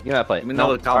me that plate. Give me No,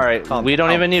 another column, all right, column, we don't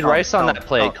column, even need column, rice on column, that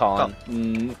plate, column,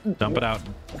 Colin. Dump it out.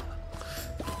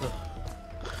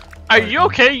 Are you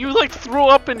okay? You like threw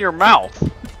up in your mouth.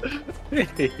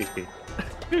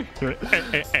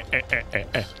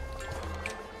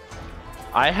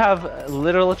 I have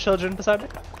literal children beside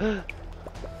me.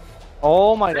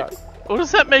 Oh my god. What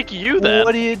does that make you then?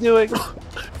 What are you doing?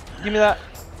 Give me that.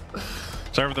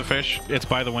 Serve the fish. It's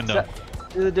by the window.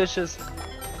 Do the dishes.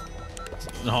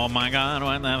 Oh my god,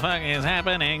 what the fuck is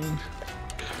happening?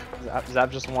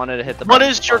 Zap just wanted to hit the What button.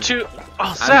 is your two?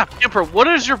 Oh, Zap, Emperor, what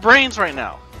is your brains right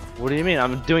now? What do you mean?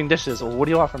 I'm doing dishes. What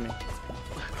do you want from me?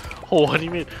 Oh, what do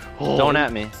you mean? Oh. Don't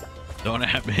at me. Don't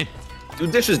at me. Do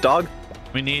dishes, dog.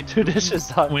 We need Do dishes,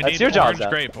 dog. We That's need your job, orange Zap.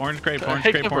 grape, orange grape, orange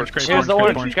Hey, grape, Kipper, orange grape, Here's the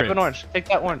orange orange. grape, Grab orange an grape. orange. Take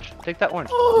that orange. Take that orange.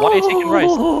 Why are you taking rice?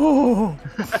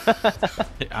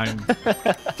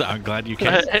 I'm glad you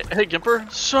came. Hey,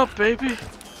 Gimper, sup, baby?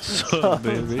 So,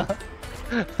 baby.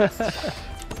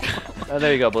 Oh,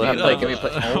 there you go, Blue. Have a plate. Give me a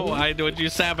plate. Why would you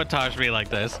sabotage me like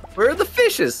this? Where are the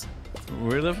fishes?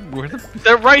 We're the.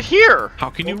 They're right here. How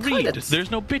can you Well, read? cut it.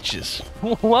 There's no bitches.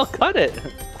 Well, cut it.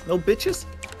 No bitches?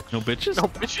 No bitches? No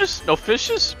fishes? No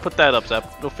fishes? Put that up,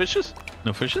 Zap. No fishes?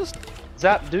 No fishes?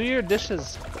 Zap, do your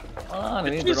dishes. Hold on, I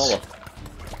need Bitches?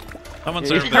 granola. Someone Yeah,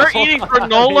 serve You're this. eating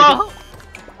granola?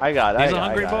 I got it. He's I a got it,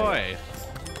 hungry I got it. boy.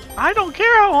 I don't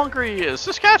care how hungry he is.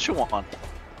 Saskatchewan.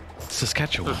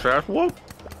 Saskatchewan. Whoop.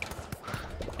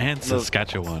 And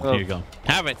Saskatchewan. Look. Here you go.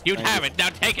 Have it. You Thank have you. it. Now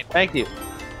take it. Thank you.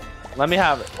 Let me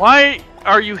have it. Why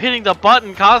are you hitting the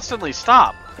button constantly?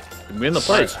 Stop. Give me in the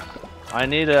place. I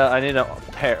need a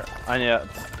pear. I need a.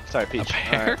 Sorry, peach.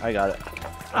 pear? Alright, I got it.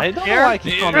 I don't know pear? why I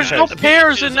keep calling There's them no pears.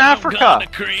 pears in Africa.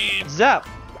 Cream. Zap.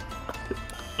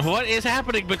 What is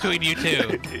happening between you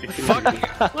two? Fuck.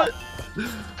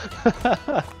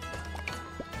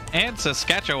 And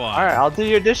Saskatchewan. Alright, I'll do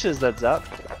your dishes. Then, Zap.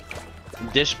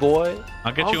 Dish boy.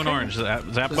 I'll get you an Okay. orange. Zap,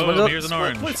 boom, here's an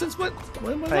orange.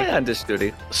 When was Thank I on dish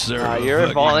duty? Sir, You're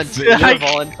fucking volunteer. fish. You're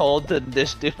voluntold to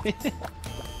dish duty.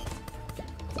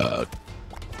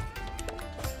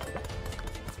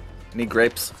 Need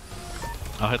grapes.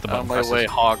 I'll hit the On button. my way,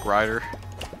 Hog Rider.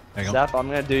 There you go. Zap, I'm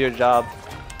gonna do your job.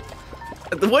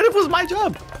 What was my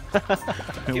job?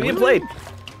 Give me a plate.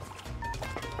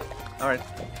 Alright.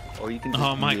 Or you can just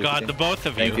Oh my do god, the everything. both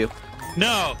of you. Thank you.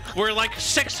 No, we're like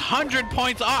 600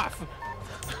 points off.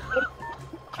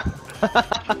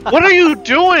 What are you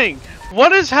doing?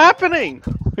 What is happening?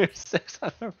 We're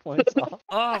 600 points off.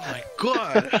 Oh my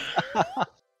god.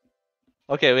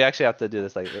 Okay, we actually have to do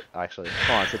this like actually.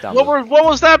 Come on, sit down. What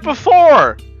was that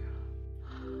before?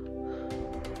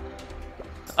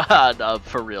 No,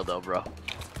 for real though, bro.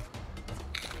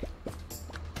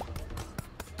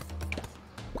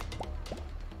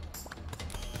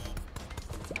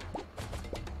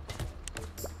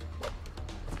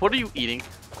 What are you eating?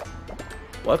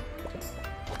 What?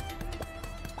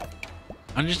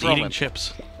 I'm just Roman. eating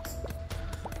chips.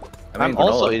 I'm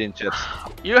also eating chips.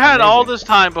 You had all Amazing. this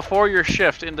time before your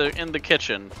shift in the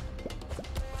kitchen.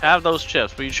 Have those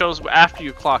chips, but you chose after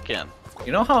you clock in.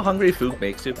 You know how hungry food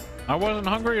makes you? I wasn't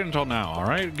hungry until now,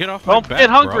 alright? Get off my Don't back, get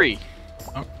hungry.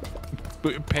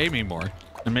 Pay me more,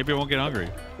 and maybe I won't get hungry.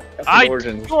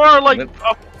 You are like a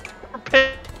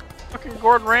fucking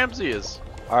Gordon Ramsay is.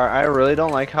 I really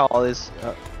don't like how all these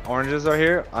oranges are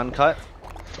here, uncut.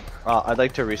 I'd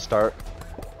like to restart.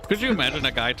 Could you imagine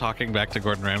a guy talking back to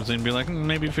Gordon Ramsay and be like,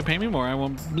 maybe if you pay me more, I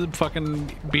won't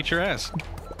fucking beat your ass?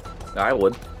 I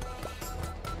would.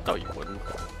 No, you wouldn't.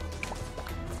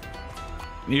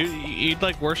 You'd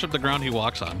like worship the ground he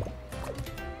walks on.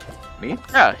 Me?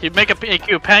 Yeah, he'd make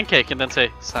you a pancake and then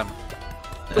say, Simon.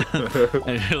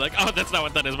 And you're like, oh, that's not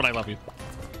what that is, but I love you.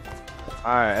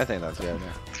 Alright, I think that's good.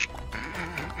 Yeah.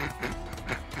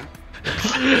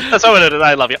 That's how it is.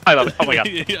 I love you. I love you. Oh my god.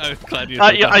 Yeah, I'm glad you.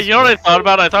 You know what I thought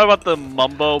about? I thought about the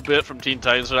Mumbo bit from Teen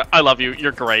Titans. I love you.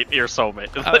 You're great. You're so mate.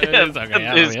 it's okay,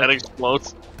 I His love you. head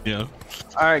explodes. Yeah.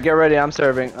 Alright, get ready. I'm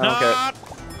serving. I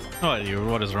don't care.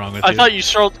 What is wrong with I you? thought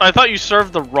you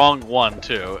served the wrong one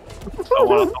too. I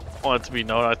want it to be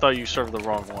known. I thought you served the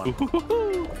wrong one.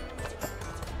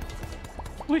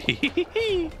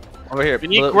 Over here. We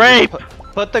need grape.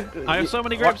 Put the. I have so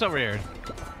many grapes over here.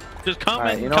 Just come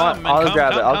Alright, and you know come what? and I'll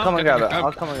grab it. I'll come come and grab it. come,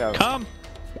 I'll come and grab it. Come.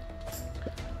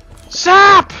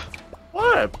 Stop!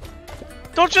 What?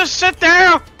 Don't just sit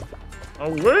there!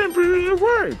 I'm waiting for you to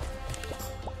wait.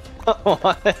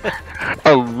 What?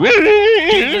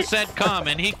 He just said come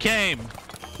and he came.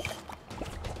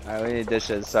 Alright, we need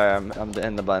dishes. Sorry, I'm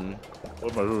hitting the button.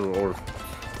 What am I doing? Or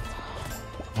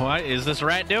What is this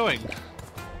rat doing?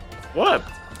 what?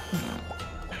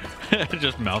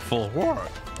 Just mouthful. What?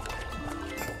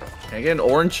 Can I get an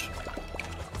orange?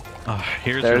 Oh,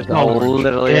 here's There's your,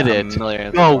 literally get a it.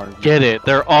 million. Go oranges. get it.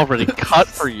 They're already cut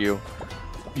for you.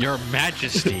 your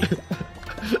majesty.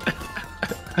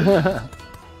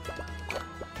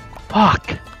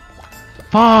 Fuck.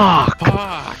 Fuck.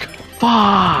 Fuck.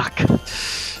 Fuck.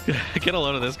 Get a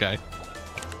load of this guy.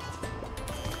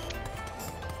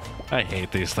 I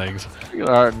hate these things.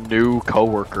 Our new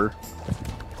coworker.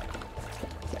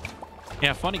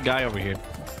 Yeah, funny guy over here.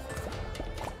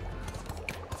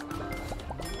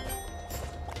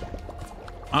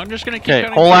 I'm just gonna keep Okay,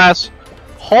 cutting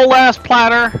whole ass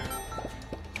platter.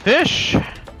 Fish.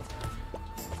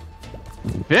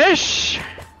 Fish.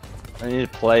 I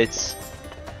need plates.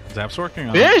 Zap's working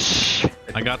on it. Fish.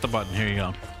 I got the button. Here you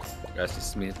go. Guys,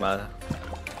 this means my.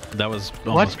 That was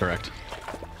almost correct.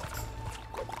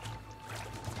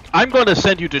 I'm going to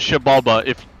send you to Shibalba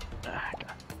if.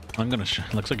 I'm gonna.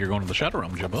 Looks like you're going to the Shadow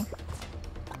Realm, Jibbo.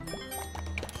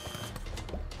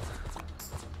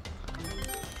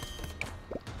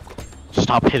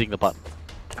 Stop hitting the button.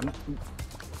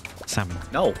 Sam.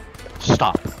 No.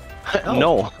 Stop.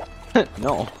 No.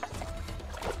 No.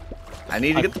 I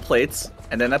need to get the plates,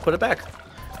 and then I put it back.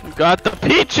 You got the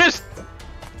peaches.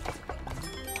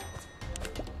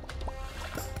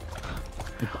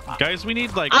 Guys, we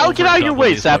need like. I'll get over out of your double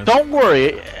way, these Zap. points. Don't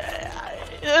worry.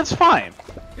 It's fine.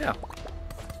 Yeah.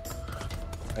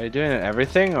 Are you doing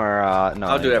everything or no?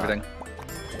 I'll do you're not. everything.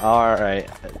 All right.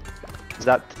 Is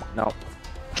that no?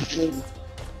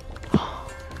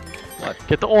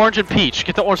 Get the orange and peach.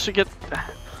 Get the orange to get.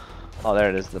 Oh, there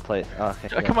it is. The plate. Oh, okay.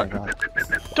 yeah, Come on. thank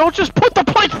God. Don't just put the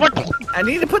plate. I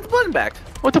need to put the button back,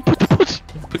 What the put the put?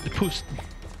 Put the poos.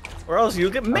 or else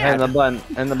you'll get And mad. the button.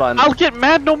 And the button. I'll get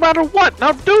mad no matter what.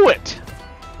 Now do it.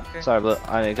 Sorry, but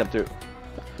I need to come through.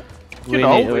 You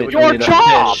know, we your need a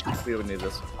job. fish. We would need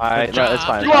this. Alright, no, it's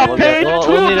fine. You are We'll paid we'll $2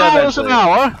 need it an eventually.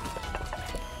 hour.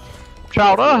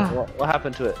 Chowder. What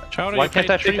happened to it? Chowder, Why you can't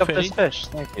paid I pick up $3.50. this fish?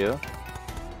 Thank you.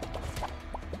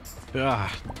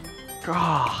 Ah,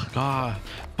 God.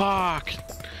 fuck.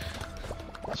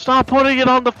 Stop putting it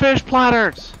on the fish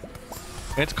platters.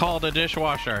 It's called a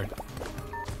dishwasher.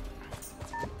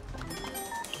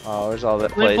 Oh, where's all the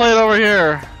Leave plates? plate over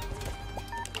here.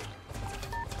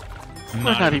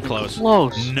 Not even close.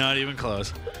 Not even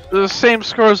close. The same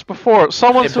score as before. Hey,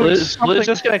 Someone's doing Blue's something.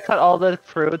 just gonna cut all the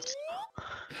fruits.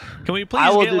 Can we please I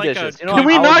will get do like dishes. a? You know Can what?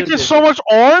 we I will not do get dishes. so much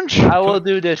orange? I will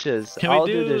do dishes. Can I'll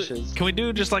we do dishes. Can we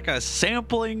do just like a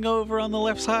sampling over on the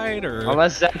left side, or?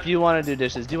 Unless Zap, you want to do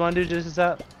dishes. Do you want to do dishes,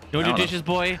 Zap? You want to I do don't dishes,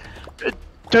 boy?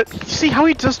 See how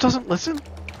he just doesn't listen?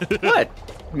 What?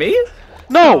 Me?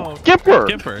 No, Oh, Gipper.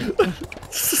 Gipper.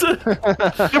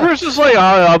 Gipper's just like,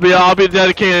 I'll be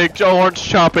dedicated to orange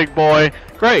chopping, boy.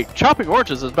 Great. Chopping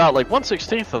oranges is about like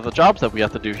 1/16 of the jobs that we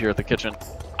have to do here at the kitchen.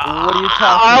 What are you talking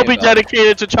I'll be about?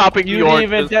 dedicated to chopping You the didn't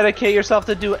oranges. even dedicate yourself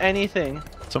to do anything.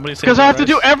 Somebody say Because I have to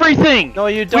do everything. No,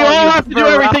 you don't. We all You have to do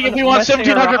run everything if around we want messing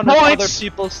 1,700 around with points. Other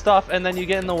people's stuff, and then you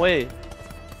get in the way.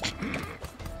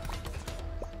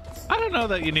 I don't know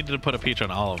that you needed to put a peach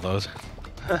on all of those.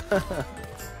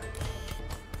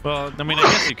 Well, I mean, I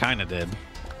guess you kind of did.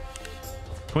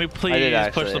 Can we please did,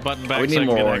 push actually. the button back We so I need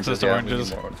can more get access oranges. to Yeah, we need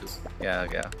oranges? more oranges.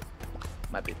 Yeah.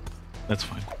 Might be. That's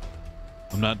fine.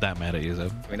 I'm not that mad at you, though.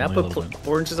 Can we not Only a put little bit.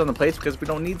 oranges on the plates because we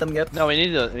don't need them yet? No, we need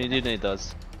those. We do need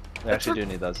those. We actually do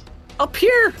need those. Up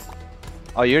here.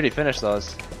 Oh, you already finished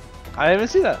those. I didn't even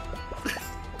see that.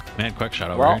 Man, quick shot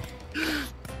over Well,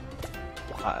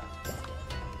 here.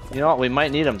 You know what? We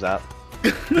might need them, Zap.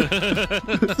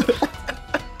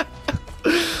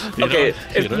 You Okay, know,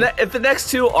 if you the, know. if the next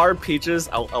two are peaches,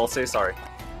 I'll say sorry.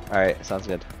 All right, sounds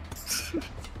good.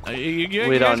 You We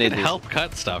guys don't need can these. help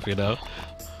cut stuff, you know?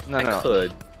 No, I no.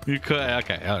 could. You could,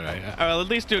 okay, alright. Well, at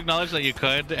least you acknowledge that you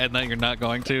could and that you're not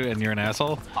going to and you're an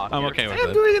asshole. I'm okay with I'm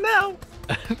it. doing it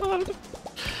now.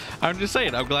 I'm just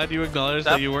saying, I'm glad you acknowledged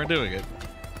that you weren't doing it.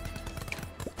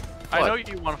 I What? know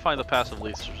you want to find the passive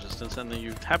least resistance, and then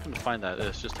you happen to find that.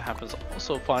 It just happens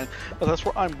also fine, but that's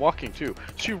where I'm walking to.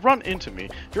 So you run into me.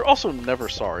 You're also never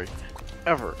sorry,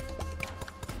 ever,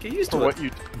 Get used for to what it.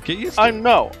 you. Get used to I it.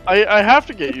 know. I have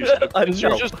to get used to it I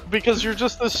because know. you're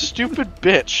just this stupid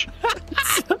bitch.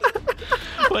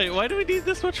 Wait, why do we need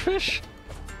this much fish?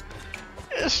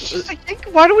 It's just like,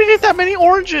 why do we need that many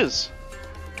oranges?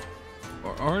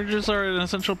 Oranges are an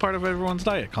essential part of everyone's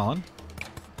diet, Colin.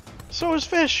 So is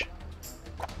fish.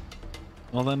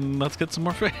 Well then, let's get some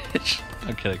more fish.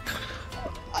 I'm kidding.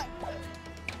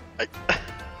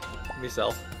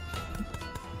 Myself.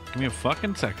 Give me a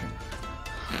fucking second.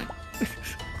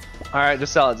 Alright,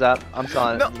 just sell it, Zap. I'm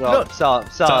selling it. No, Go. no. Sell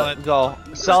it. Sell Sell it. it. Go.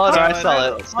 Sell it or I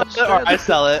sell it. Sell it or I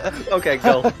sell it. Okay,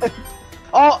 go.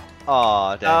 Oh!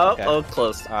 Oh, dang. Okay. Oh,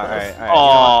 close. Alright, alright.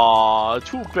 Aw,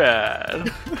 too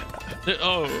bad.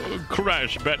 Oh,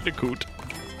 Crash Bandicoot.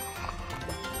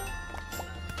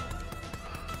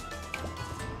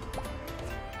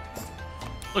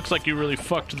 Looks like you really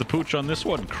fucked the pooch on this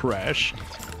one, Crash.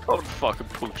 Oh, fucking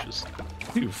pooches.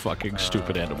 You fucking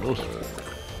stupid animal.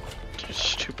 You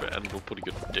stupid animal putting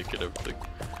a dick in everything.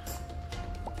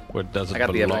 Where it doesn't I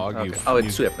got the belong, everything. you, Okay. Oh,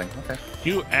 it's you, two everything. Okay.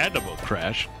 you animal,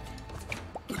 Crash.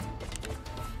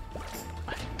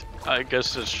 I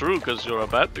guess it's true because you're a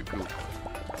bandicoot.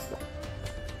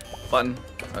 Button.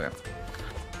 Okay.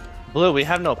 Blue, we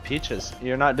have no peaches.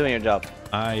 You're not doing your job.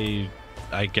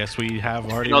 I guess we have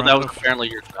already. You know, run that out was of- apparently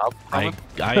your job. I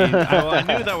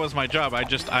knew that was my job.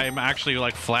 I'm actually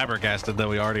like flabbergasted that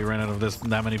we already ran out of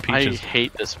that many I peaches.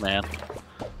 hate this man.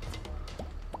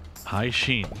 Hi,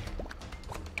 Sheen.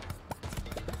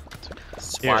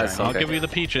 Here, Spice, I'll okay. give you the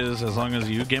peaches as long as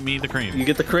you get me the cream. You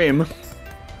get the cream.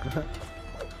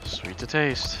 Sweet to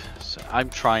taste. So I'm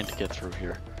trying to get through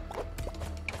here.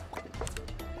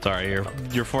 Sorry,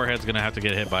 your forehead's gonna have to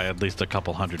get hit by at least a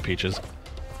couple hundred peaches.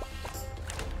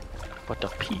 What a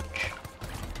peach.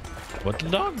 What's the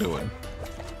dog doing?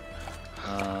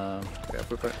 Okay,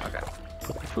 okay.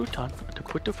 Put the fruit on. To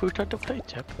put the fruit on the plate,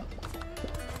 Zep.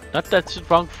 Not that's the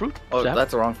wrong fruit, Oh, Zep.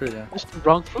 that's the wrong food, yeah. That's the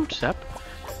wrong fruit, Zep.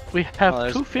 We have Oh,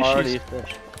 there's two fishes. already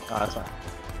fish. Oh, that's fine.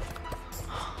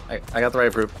 I got the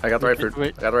right fruit. I got the right fruit.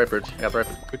 Wait. I got the right fruit. I got the right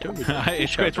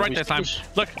fruit. It's right this time.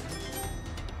 Look.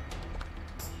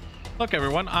 Look,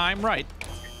 everyone, I'm right.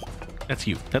 That's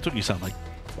you. That's what you sound like.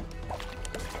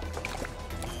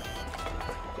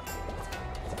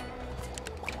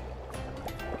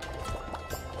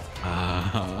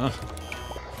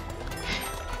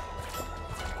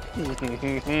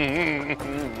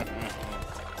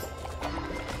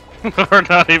 We're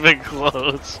not even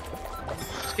close.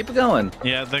 Just keep it going.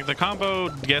 Yeah, the combo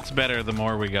gets better the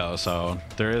more we go, so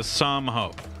there is some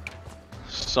hope.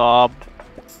 Sob.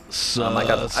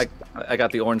 I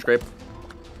got the orange grape.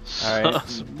 Alright.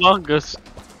 Mungus.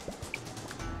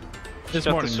 This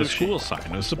got the morning, the sushi. school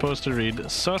sign was supposed to read,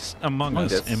 "Sus Among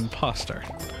Us, Us. Imposter."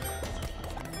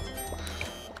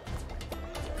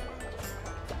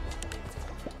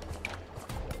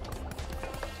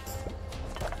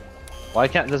 Why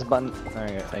can't this button?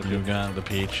 Alright, thank You you. got the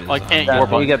peaches. Why can't on your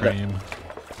the button get that? cream.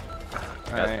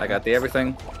 Alright. I got the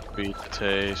everything. Sweet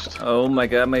taste. Oh my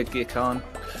god, my get con.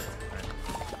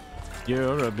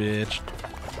 You're a bitch.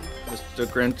 Mr.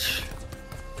 Grinch.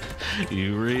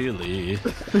 You really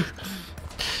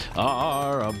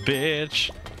are a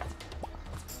bitch.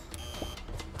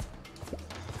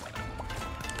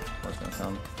 What's gonna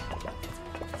come?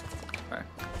 Alright.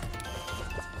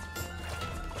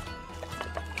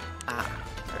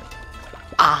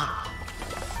 Ah.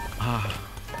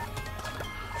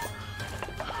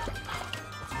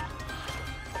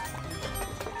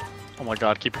 Oh my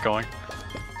god, keep it going.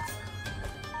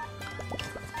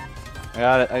 I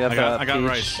got it. I got I got peach.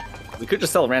 rice. We could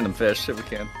just sell random fish if we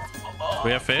can.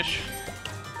 We have fish.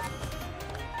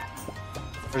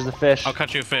 Where's the fish? I'll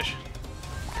cut you a fish.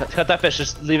 Cut that fish.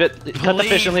 Just leave it. Cut the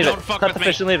fish and leave Please it. don't fuck Cut with the me.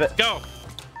 fish and leave it. Go.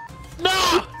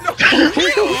 No!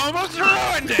 You almost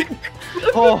ruined it.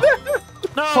 Oh.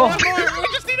 No, Oh. one more. We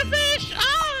just need a fish.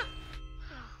 Ah!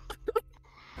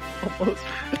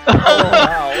 Oh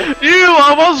wow. You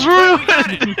almost ruined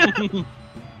it!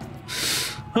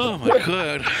 Oh my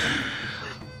god.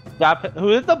 Who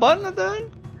hit the button at the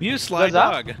end? You sly What's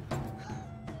that? dog.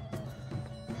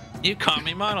 You caught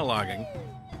me monologuing.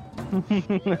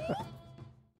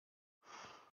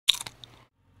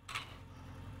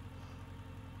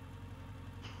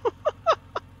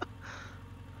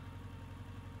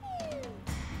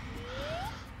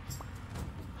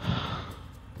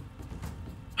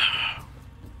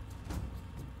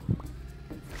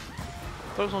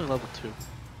 That was only level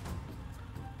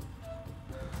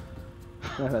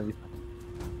 2.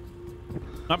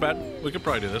 Not bad. We could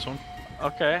probably do this one.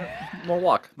 Okay. We'll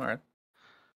walk. Alright.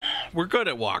 We're good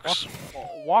at walks.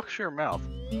 Wash your mouth.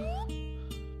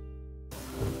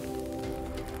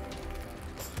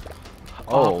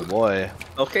 Oh boy.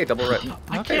 Okay, double red.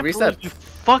 I Okay, can't reset. believe you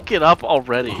fuck it up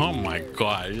already. Oh my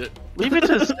god. Leave it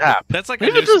to Zap. That's like a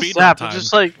Leave new it to speed Zap. time.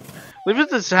 Just like, leave it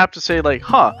to Zap to say like,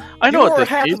 huh? I know what You're this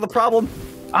half is. of the problem.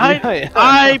 Yeah.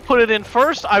 I put it in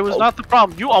first. I was Oh. not the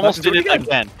problem. You almost Let's did do it it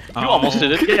again. You Oh. almost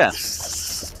did it again.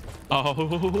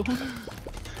 Oh.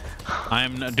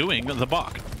 I'm doing the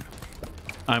balk.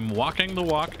 I'm walking the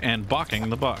walk and balking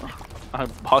the balk. I'm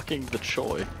bucking the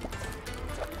Choi.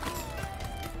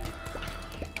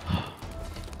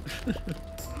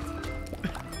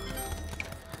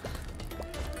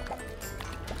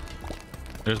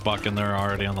 There's balk in there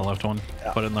already on the left one.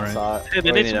 Put it in the right. Saw it. Hey,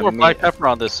 they We need some a more black meat. pepper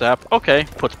on this Zap. Okay,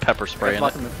 puts pepper spray in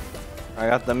it. I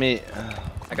got the meat.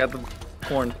 I got the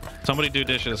corn. Somebody do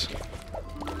dishes.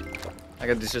 I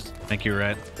got this just. Thank you,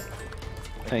 Rat.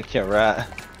 Thank you, rat.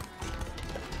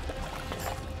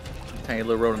 Tiny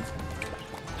little rodent.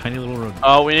 Tiny little road.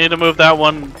 Oh, we need to move that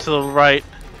one to the right.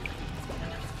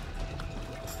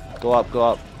 Go up, go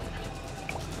up.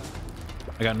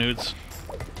 I got nudes.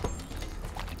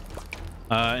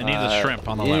 It needs a shrimp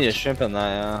on the you left. need a shrimp in that,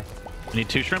 yeah. I need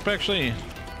 2 shrimp actually.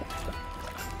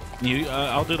 You,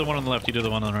 I'll do the one on the left. You do the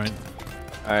one on the right.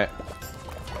 Alright.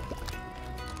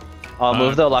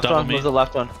 Move the left double one. meat. Move the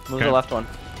left one. Move Okay. the left one.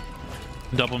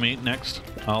 Double meat next.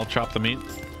 I'll chop the meat.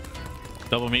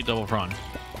 Double meat, double prawn.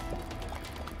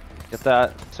 Get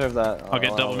that. Serve that. I'll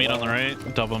get double meat on the right.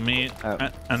 Double meat, Oh.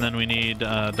 and then we need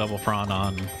double prawn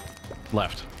on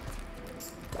left.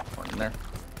 Corn in there.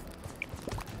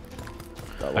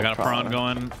 Double I got a prawn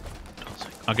going.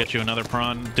 I'll get you another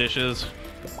prawn. Dishes.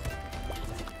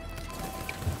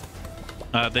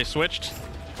 They switched.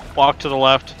 Walk to the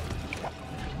left.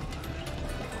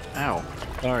 Ow.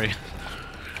 Sorry.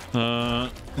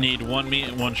 Need 1 meat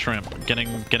and 1 shrimp.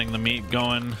 Getting the meat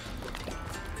going.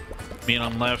 Meat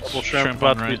on left. Full shrimp on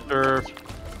about to right. be served.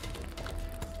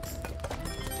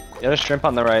 Get a shrimp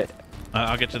on the right.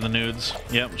 I'll get to the nudes.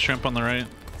 Yep, shrimp on the right.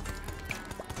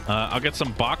 I'll get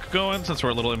some bok going since we're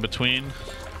a little in between.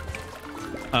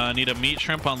 Need a meat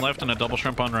shrimp on left and a double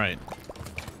shrimp on right.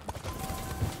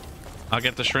 I'll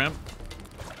get the shrimp.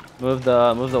 Move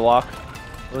the walk.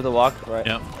 Move the walk right.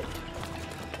 Yep.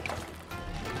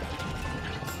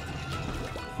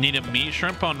 Need a meat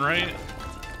shrimp on right.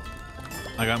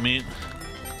 I got meat.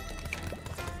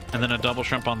 And then a double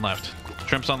shrimp on left.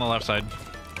 Shrimp's on the left side.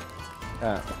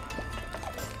 Yeah.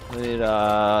 We need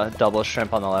double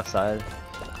shrimp on the left side.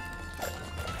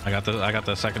 I got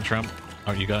the second shrimp.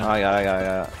 Oh, you got it? I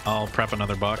got it. I'll prep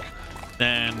another buck.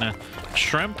 Then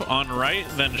shrimp on right,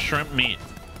 then shrimp meat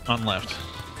on left.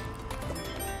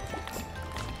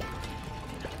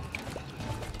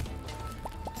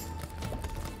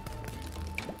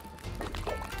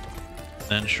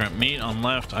 Then shrimp meat on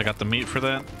left. I got the meat for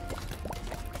that.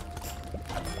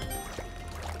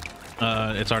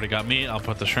 It's already got meat. I'll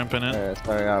put the shrimp in it. Alright,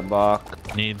 so I got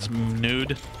bok. Needs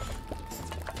nude.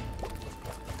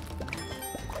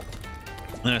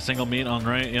 Then a single meat on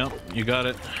right. Yep, you got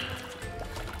it.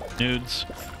 Nudes.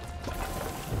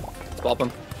 Swap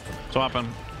them. Swap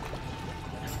them.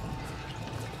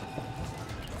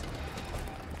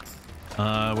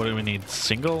 What do we need?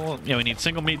 Single? Yeah, we need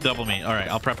single meat, double meat. Alright,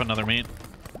 I'll prep another meat.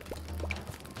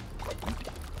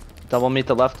 Double meat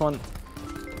the left one.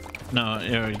 No,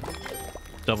 yeah,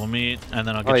 double meat, and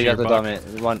then I'll get Oh, you you got your the buck.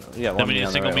 double meat. One, yeah, Then one we meat need a on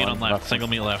the single right, meat one on left. Single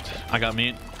meat left. I got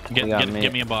meat.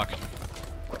 Get me a buck.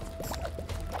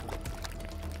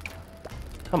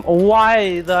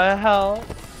 Why the hell?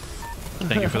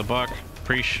 Thank you for the buck.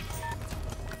 Preach.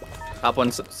 Top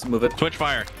one, move it. Twitch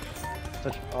fire.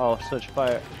 Switch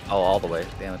fire. Oh, all the way.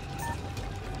 Damn it.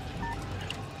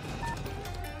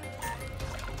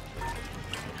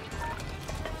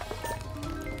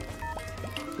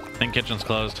 Think kitchen's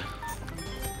closed.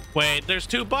 Wait, there's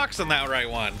 2 bucks in that right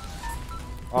one.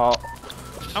 Oh,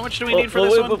 How much do we need for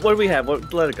this one? What do we have?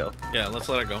 Let it go. Yeah, let's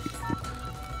let it go.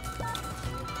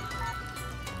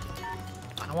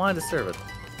 I wanted to serve it.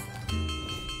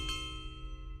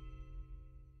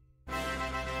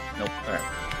 Nope. Alright.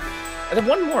 I have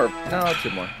one more. No, 2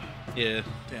 more. Yeah,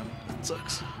 damn, it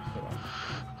sucks.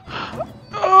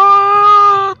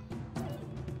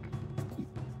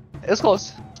 it's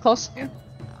close. It's close. Yeah.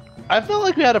 I felt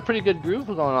like we had a pretty good groove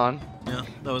going on. Yeah,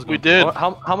 that was good. We did.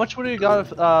 How much would we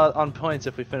got on points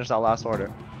if we finished that last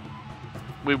order?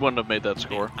 We wouldn't have made that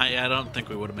score. I don't think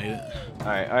we would have made it. All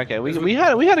right. Okay. We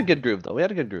had a good groove though. We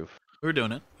had a good groove. We were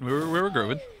doing it. We were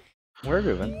grooving. We're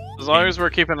grooving. As long as we're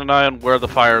keeping an eye on where the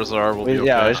fires are, we'll be okay.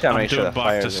 Yeah, we just gotta I'm make sure doing the buck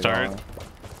fires to are start. going.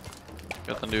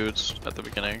 Got the nudes at the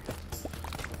beginning.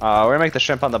 We're gonna make the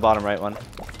shrimp on the bottom right one.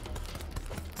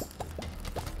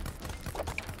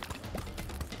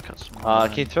 Got some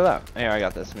Keith, throw that. Here, I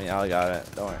got this. I got it.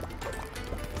 Don't worry.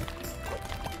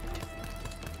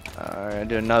 Alright,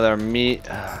 do another meat.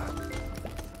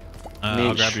 I'll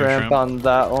Meat grab your shrimp on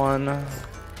that one.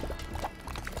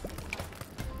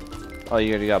 Oh, you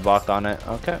already got Bach on it.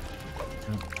 Okay.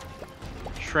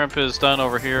 Shrimp is done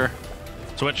over here.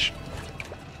 Switch.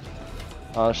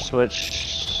 I'll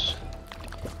switch.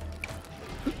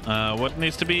 What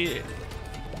needs to be?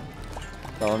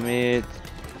 So meat.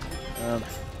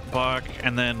 Bach,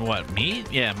 and then what?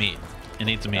 Meat? Yeah, meat. It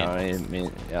needs a meat. I need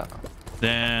meat. Yeah.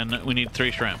 Then we need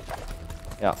 3 shrimp.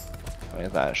 Yeah. I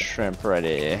got that shrimp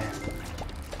ready.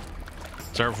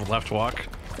 Serve left walk.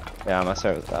 Yeah, I'm gonna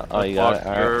serve that. Oh, you got it.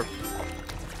 Alright.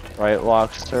 Right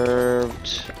walk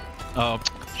served. Oh,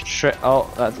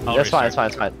 Oh, that's fine. It's fine.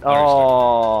 It's fine.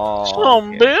 Oh.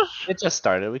 Some bitch. It just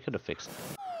started. We could have fixed it.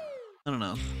 I don't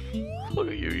know. Look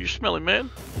at you, you smelly man.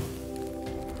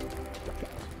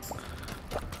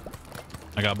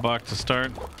 I got Bach to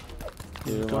start.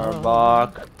 2 more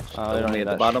Bach. Oh, we don't need at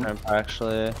the that bottom. shrimp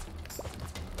actually.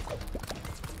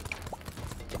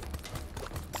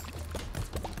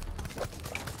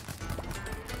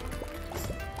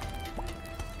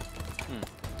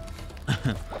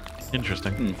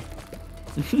 Interesting.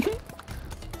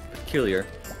 Peculiar.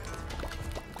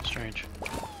 Strange.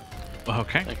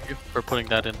 Okay. Thank you for putting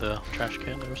that in the trash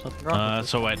can. There was nothing wrong. With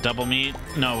So what? Double meat?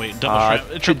 No, wait. Double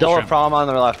shrimp. Triple double shrimp. prom on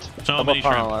the left. So double many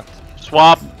prom shrimp. on the left. it.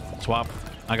 Swap. Swap.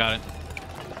 I got it.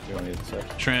 You don't need to say.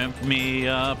 Shrimp me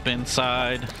up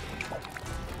inside.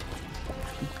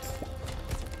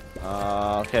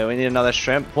 Okay, we need another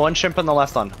shrimp. 1 shrimp on the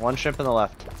left one. 1 shrimp on the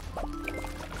left.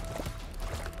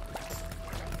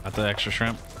 Got the extra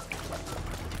shrimp.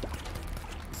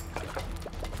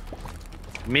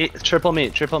 Meat, triple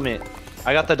meat, triple meat.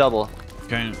 I got the double.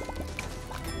 Okay.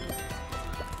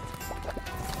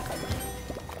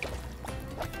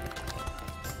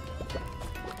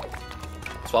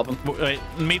 Swap them. Wait,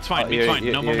 meat's fine. Meat's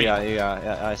fine. No more meat. Yeah, you got it.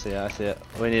 Yeah, I see it. I see it.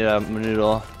 We need a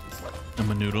noodle. I'm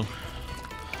a noodle.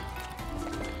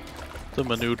 The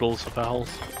manoodles of owls.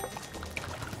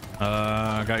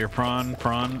 Got your prawn.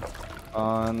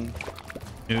 On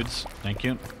Nudes. Thank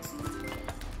you.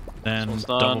 Then This one's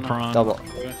double done. prawn. double.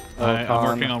 I'm prawn.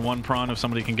 working on 1 prawn. If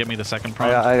somebody can get me the second prawn.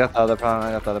 I got the other prawn.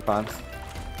 I got the other prawn.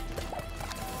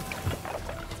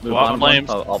 Move Swap on flames.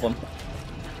 all of them.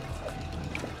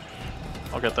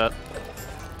 I'll get that.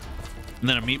 And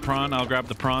then a meat prawn. I'll grab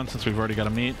the prawn since we've already got a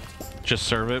meat. Just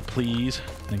serve it, please.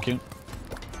 Thank you.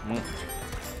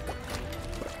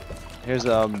 Here's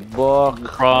a book.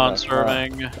 Prawn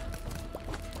serving.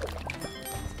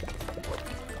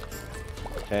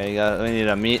 Okay, we need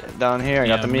a meat down here. I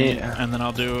got the meat. And then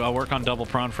I'll work on double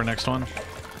prawn for next one.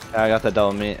 Yeah, I got the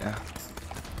double meat.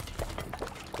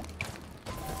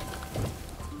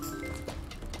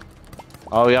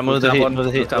 Oh, we gotta move the heat. Move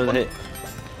the heat. Move the heat.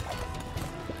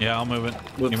 Yeah, I'll move it.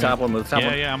 Move the top one. Move the top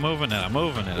one. Yeah, I'm moving it. I'm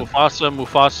moving it.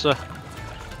 Mufasa.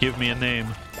 Give me a name.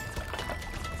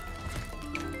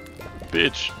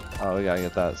 Bitch. Oh, we gotta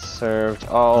get that served.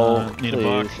 Oh, Need please. a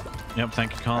box. Yep,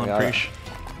 thank you, Colin. I got it. Preach.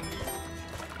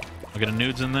 I'll get a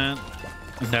nudes in that.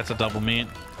 That's a double meat.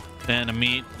 Then a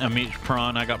meat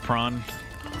prawn. I got prawn.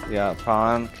 Yeah,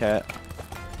 prawn. Okay.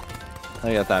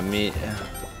 I got that meat.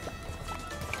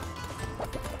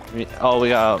 Oh, we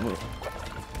gotta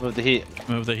move the heat.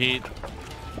 Move the heat.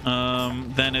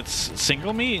 Then it's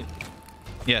single meat.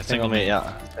 Yeah, single meat.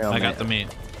 Yeah. I got the meat.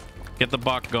 Get the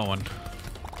box going.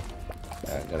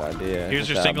 Yeah, good idea. Here's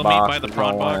Get your that single meat by the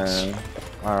prawn box. going.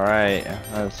 All right,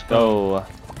 let's go.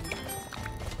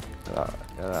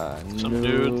 Some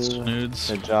nudes.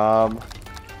 Nudes. Good job.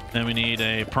 Then we need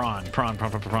a prawn. Prawn.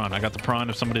 I got the prawn.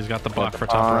 If somebody's got the box for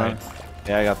prawn. top right.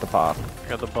 Yeah, I got the pop.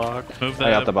 Got the bog. Move the.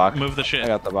 I got the box. Move the shit. I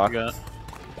got the box. Got.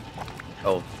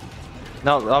 Oh,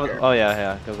 No, oh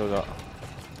yeah. Go.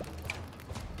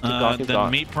 Keep then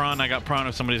going. meat prawn. I got prawn.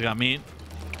 If somebody's got meat.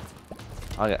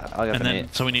 I'll get And the then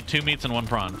meat. so we need 2 meats and 1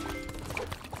 prawn.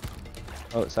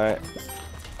 Oh, sorry.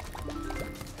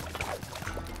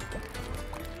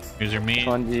 Here's your meat. Which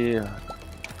one do you?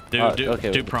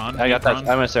 Do prawn. I got that. prawn.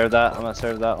 I'm gonna serve that. I'm gonna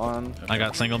serve that one. I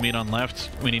got single meat on left.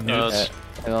 We need nudes. Okay.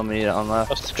 Single meat on left.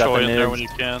 Toss the Got choy the in there nudes. when you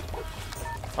can.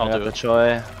 I I'll got do the it.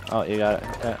 choy. Oh, you got it.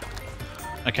 Okay.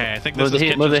 Okay, I think Move this the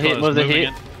is heat, move the kitchen's heat, closed. move the Moving heat.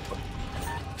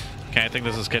 it. Okay, I think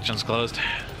this is kitchen's closed.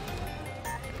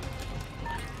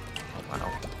 oh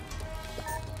wow.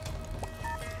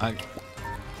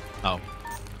 Oh.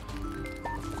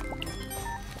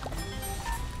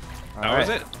 All That was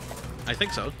right. it. I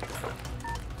think so.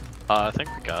 I think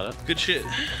we got it. Good shit.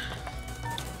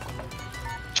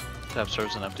 Tab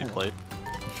serves an empty plate.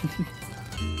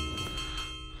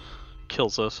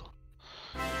 Kills us.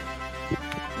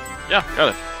 Yeah, got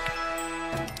it.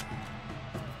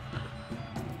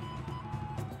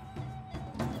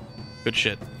 Good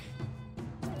shit.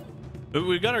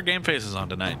 We got our game faces on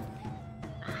tonight.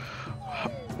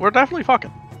 We're definitely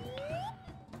fucking.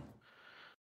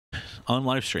 On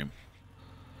live stream.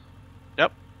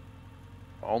 Yep.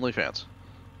 OnlyFans.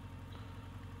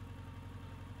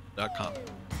 .com.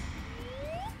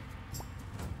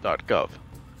 .gov.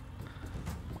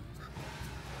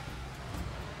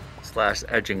 /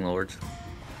 edging lords.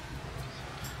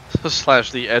 /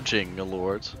 the edging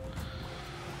lords.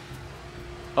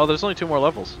 Oh, there's only 2 more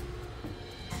levels.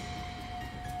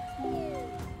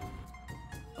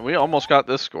 We almost got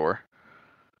this score.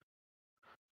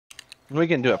 We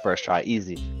can do it first try,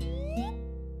 easy.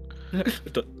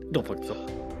 don't fuck this up.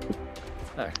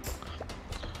 Alright.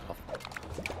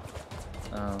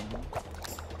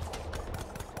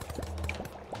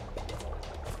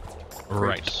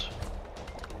 Right.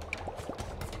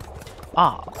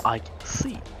 Ah, I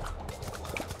see.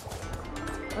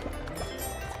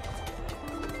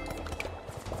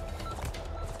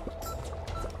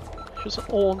 Here's an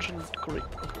orange and grape.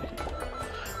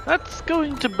 That's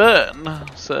going to burn,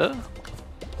 sir.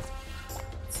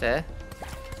 Say?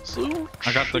 So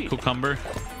I got the cheap. cucumber.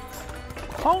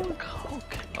 Honk.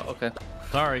 Okay. Oh, okay.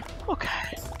 Sorry. Okay.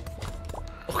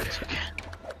 Okay. It's okay.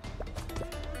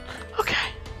 Okay.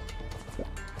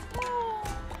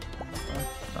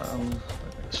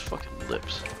 His fucking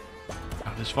lips.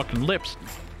 God, his fucking lips.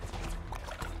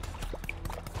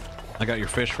 I got your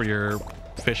fish for your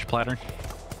fish platter.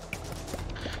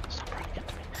 Stop running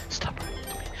into me. Stop running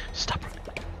into me. Stop running.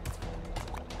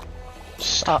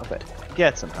 Stop it.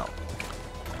 Get some help.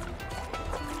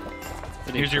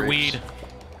 Here's your weed.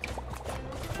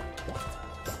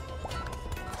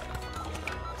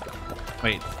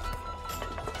 Wait,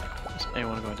 Is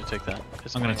anyone going to take that?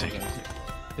 I'm gonna take it.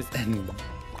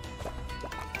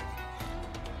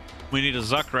 We need a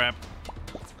Zuck wrap.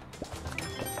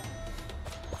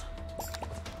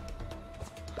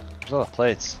 There's a lot of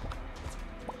plates.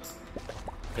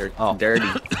 They're Oh. dirty.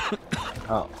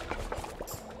 Oh.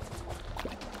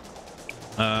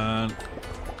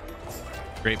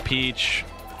 Grape peach,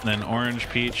 then orange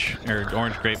peach, or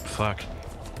orange grape, fuck.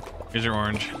 Here's your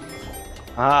orange.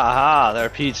 Aha, they're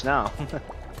peach now.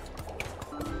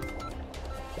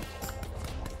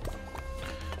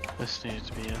 This needs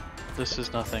to be it. This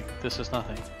is nothing. This is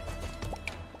nothing.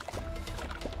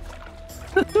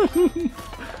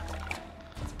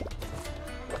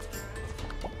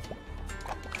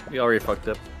 We already fucked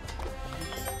up.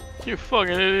 You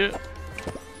fucking idiot.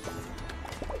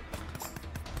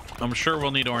 I'm sure we'll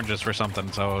need oranges for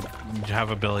something, so have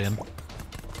a billion.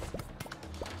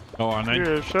 Go on, then.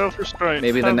 You're self-restraint.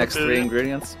 Maybe the Have a next 3 billion.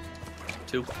 ingredients?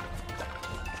 2.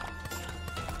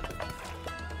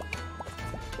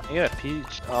 You got a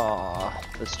peach. Aw,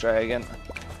 this dragon.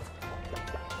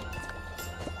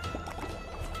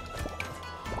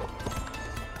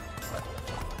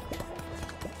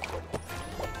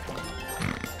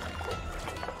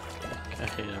 I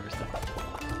hate everything.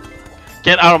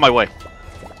 Get out of my way.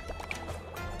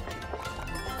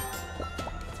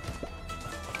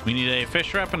 We need a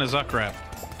fish wrap and a Zuck wrap.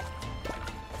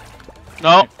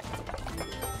 No.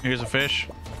 Here's a fish.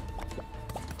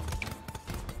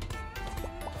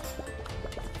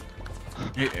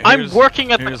 I'm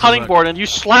working at the here's cutting Zuck. board and you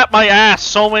slap my ass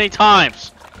so many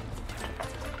times.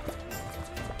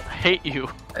 I hate you.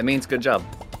 That means good job.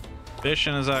 Fish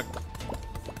and a Zuck.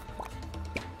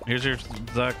 Here's your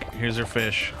Zuck. Here's your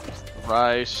fish.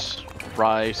 Rice.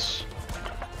 Rice.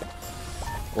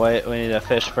 Wait, we need a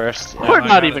fish first. We're I not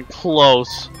got even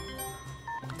close.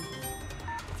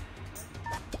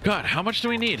 God, how much do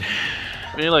we need?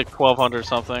 We need like 1,200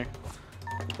 something.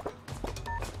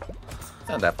 It's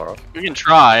not that far off. We can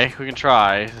try. We can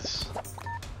try. It's...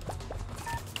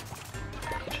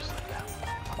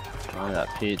 Oh, that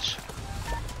peach.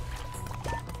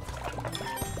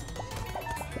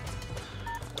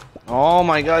 Oh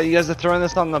my god, you guys are throwing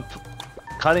this on the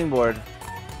cutting board.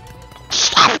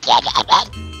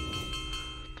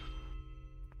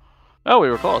 Oh, we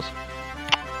were close.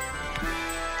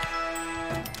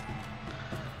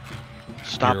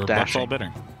 Stop Your butt's all dashing.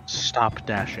 bitter. Stop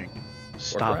dashing.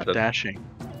 Stop granted. dashing.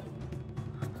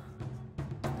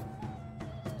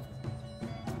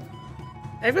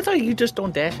 Every time you just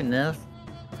don't dash enough.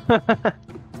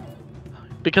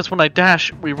 Because when I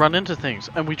dash, we run into things,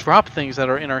 and we drop things that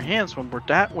are in our hands when we're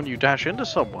when you dash into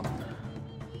someone.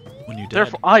 When you did.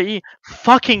 Therefore, i.e.,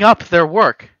 fucking up their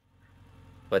work.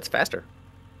 But it's faster.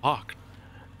 Fuck.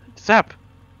 Zap,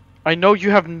 I know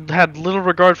you have had little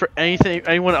regard for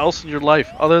anyone else in your life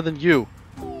other than you.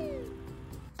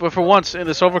 But for once in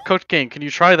this overcooked game, can you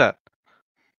try that?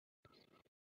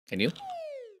 Can you?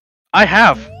 I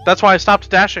have. That's why I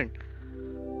stopped dashing.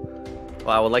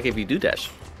 Well, I would like if you do dash.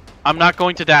 I'm not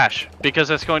going to dash because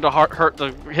it's going to hurt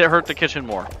the kitchen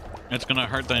more. It's gonna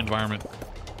hurt the environment.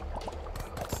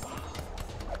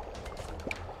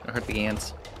 I hurt the ants.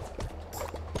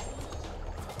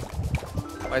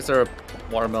 Why is there a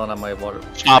watermelon on my water?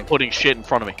 Stop putting shit in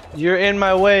front of me. You're in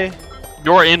my way.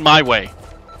 You're in my way.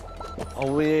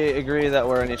 Oh, we agree that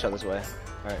we're in each other's way.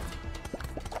 Alright.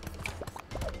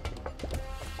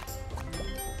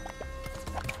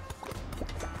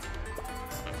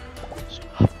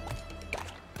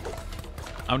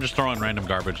 I'm just throwing random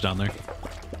garbage down there.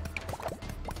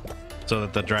 So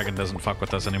that the dragon doesn't fuck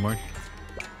with us anymore.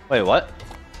 Wait, what?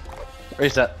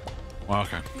 Reset. Well,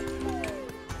 okay.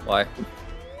 Why?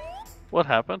 What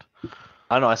happened?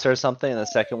 I don't know, I started something and the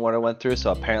second water went through,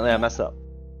 so apparently I messed up.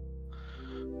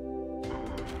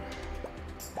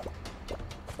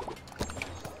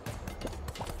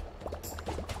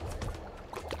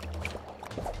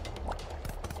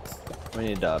 We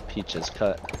need peaches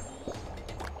cut.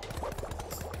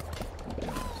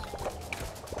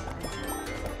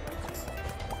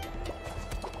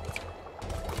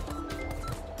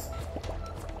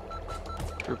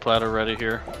 Fruit platter ready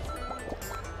here.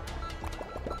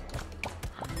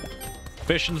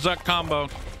 Fish and Zuck combo.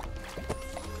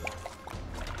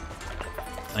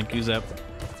 Thank you, Zep.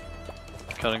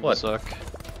 Cutting What? the suck.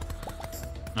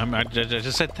 I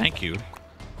just said thank you.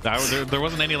 There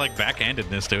wasn't any like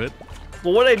backhandedness to it.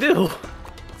 Well, what'd I do?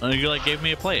 You like gave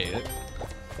me a plate.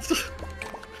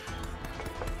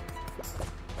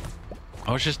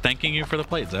 I was just thanking you for the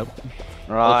plate, Zep.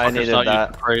 Oh, I Motherfuckers needed thought you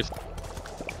that. were crazy.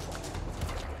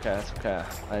 Okay, that's okay.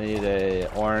 I need a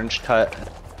orange cut.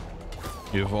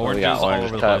 You have Oh, oranges we got all orange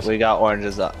over the cut. place. We got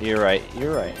oranges up. You're right.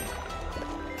 You're right.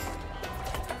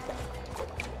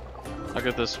 I'll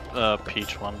get this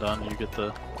peach one done. You get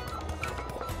the.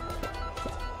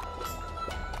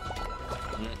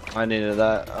 I needed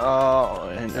that. Oh,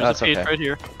 and There's that's a peach okay. right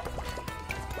here.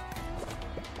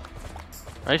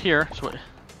 Right here. So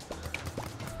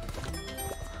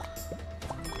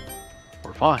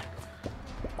we're fine.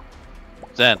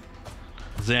 Zen.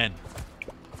 Zen.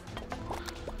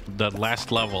 The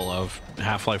last level of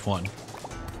Half-Life 1.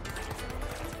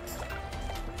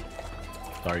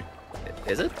 Sorry.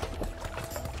 Is it?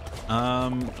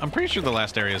 I'm pretty sure the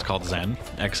last area is called Zen.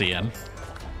 X-E-N.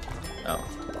 Oh.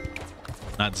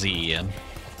 Not Z-E-N.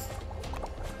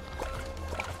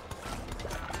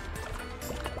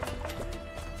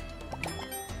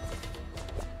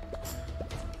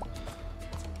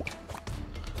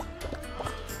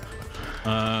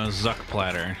 Zuck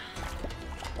platter.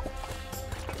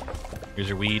 Here's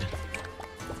your weed.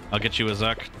 I'll get you a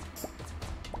Zuck.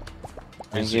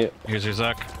 Thank you. Here's your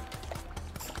Zuck.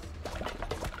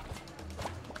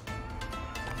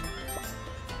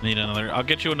 Need another. I'll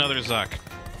get you another Zuck.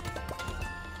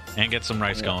 And get some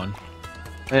rice going.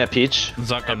 Yeah, peach.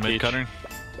 Zuck on mid cutter.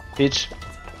 Peach.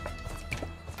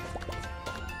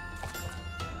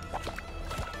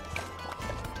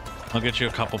 I'll get you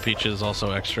a couple peaches,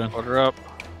 also extra. Order up.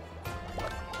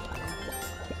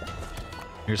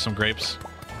 Here's some grapes.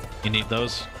 You need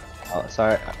those? Oh,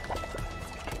 sorry.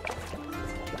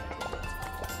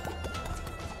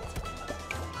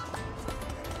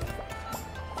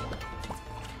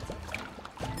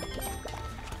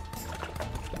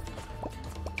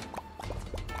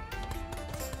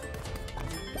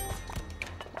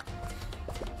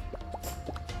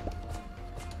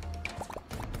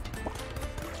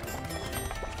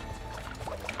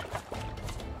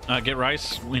 Get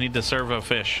rice. We need to serve a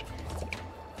fish.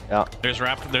 Yeah. There's a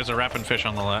wrapping fish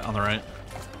on the right.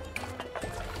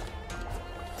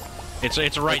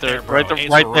 It's right there, bro. It's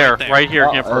right here,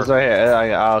 Oh, Gimper. it's right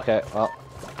here. Oh, okay. Well.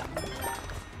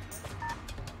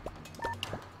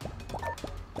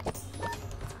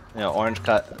 Yeah, orange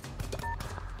cut.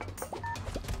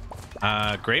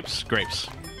 Grapes.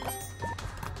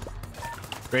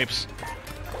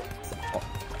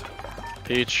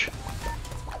 Peach.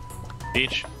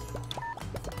 Peach.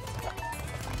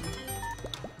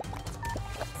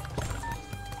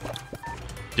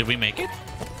 Did we make it?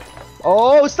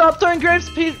 Oh, stop throwing grapes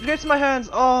in my hands.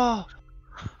 Oh.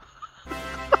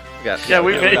 Yeah,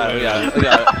 we made got it. We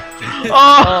got it.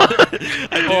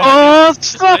 Oh,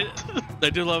 stop! I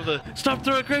do love the stop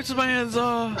throwing grapes in my hands.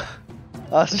 Oh.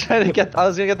 I was gonna get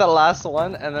the last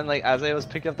one, and then like as I was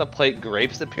picking up the plate,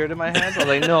 grapes appeared in my hands. I was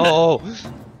like, no.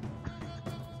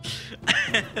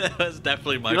 That was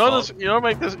definitely my You know fault. this. You know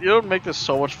make this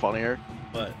so much funnier.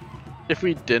 What? If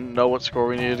we didn't know what score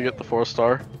we needed to get the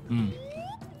 4-star.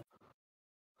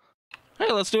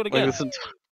 Hey, let's do it Like again. this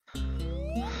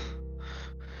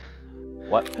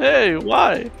What? Hey,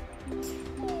 why?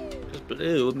 Just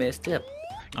Blue messed up.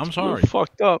 I'm sorry. You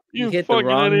fucked up. You You hit the fucking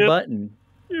wrong idiot. button.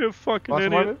 You fucking Want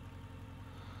some idiot. more?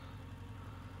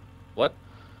 What?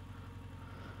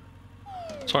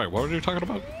 Sorry, what were you talking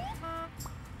about?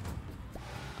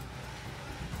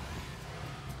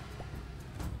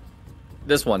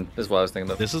 This one is what I was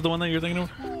thinking of. This is the one that you're thinking of?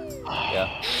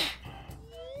 Yeah.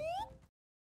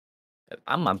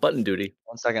 I'm on button duty.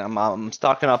 1 second, I'm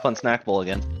stocking up on Snack Bowl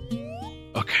again.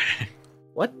 Okay.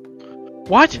 What?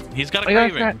 What? He's got a I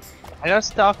gotta, craving. I gotta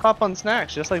stock up on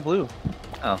snacks, just like Blue.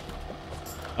 Oh.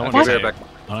 I What? wouldn't, say, Back.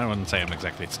 I wouldn't say I'm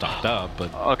exactly stocked up,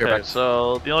 but Okay, back.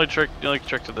 so the only trick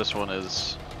to this one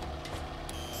is.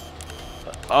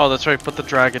 Oh, that's right. But the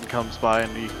dragon comes by,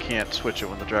 and you can't switch it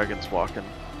when the dragon's walking.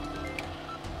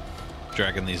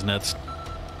 dragging these nuts.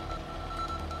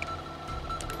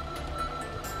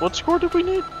 What score did we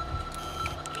need?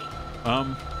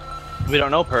 We don't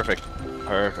know. Perfect.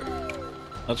 Perfect.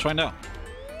 Let's find out.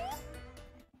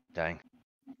 Dang.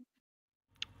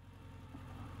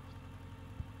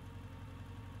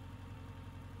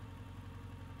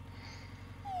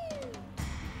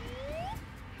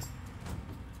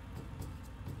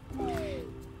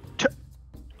 T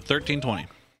 1320.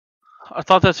 I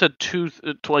thought that said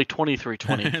like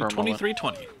 2320 for a moment.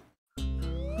 2320.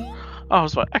 Oh, I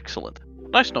was like, excellent.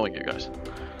 Nice knowing you guys.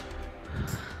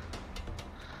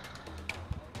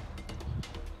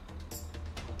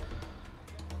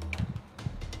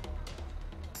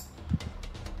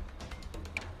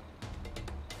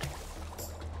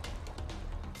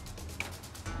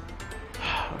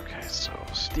 Okay, so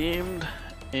steamed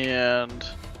and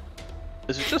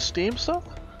is it just steam stuff?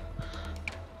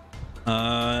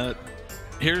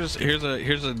 Here's a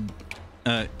here's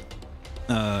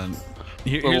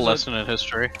Little a lesson in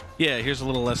history. yeah, here's a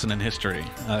little lesson in history,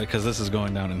 because this is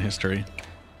going down in history.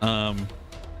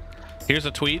 Here's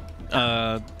a tweet,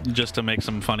 just to make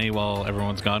some funny while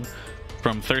everyone's gone,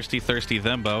 from Thirsty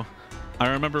Thembo. I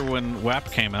remember when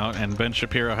WAP came out and Ben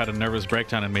Shapiro had a nervous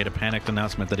breakdown and made a panicked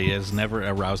announcement that he has never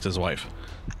aroused his wife.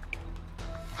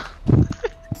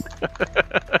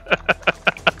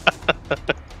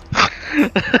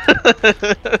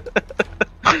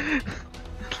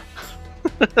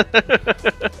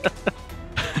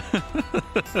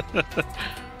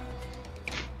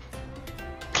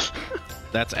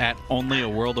 That's at Only a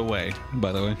World Away,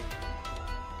 by the way.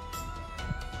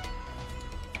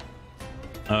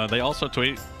 They also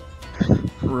tweet,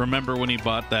 remember when he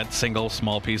bought that single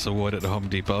small piece of wood at Home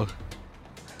Depot?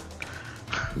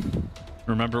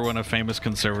 Remember when a famous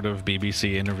conservative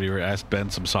BBC interviewer asked Ben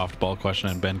some softball question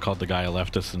and Ben called the guy a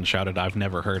leftist and shouted, "I've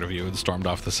never heard of you," and stormed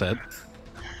off the set?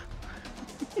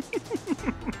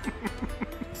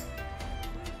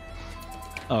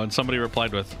 Oh, and somebody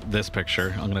replied with this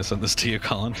picture. I'm gonna send this to you,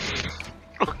 Colin.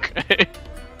 Okay.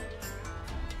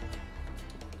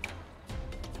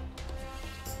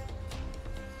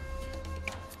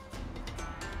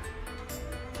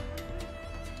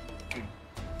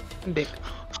 Dick.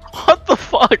 What the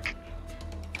fuck?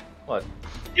 What?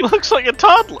 He looks like a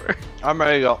toddler. I'm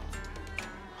ready to go.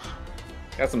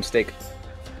 Got some steak.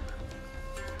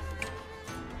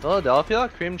 Philadelphia,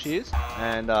 cream cheese,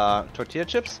 and tortilla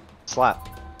chips. Slap.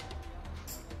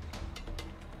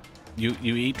 You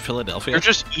eat Philadelphia? You're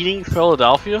just eating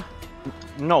Philadelphia?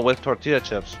 No, with tortilla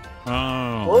chips.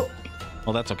 Oh.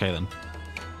 Well, that's okay then.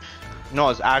 No,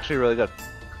 it's actually really good.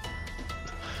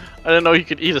 I didn't know you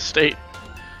could eat a state.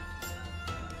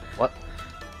 What?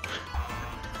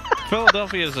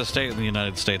 Philadelphia is a state in the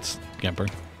United States, Kemper.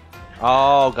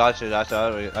 Oh, gotcha. That's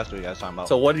what you guys are talking about.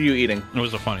 So what are you eating? It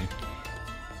was a funny.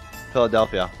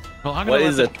 Philadelphia. Well, I'm What gonna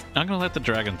is let it? I'm gonna let the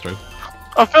dragon through.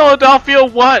 A Philadelphia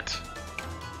what?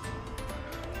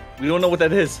 We don't know what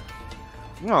that is.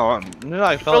 No, you know,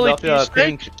 like Philly Philadelphia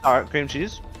cream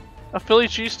cheese. A Philly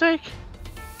cheesesteak?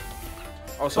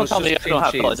 Oh, so Don't it's tell me you just don't have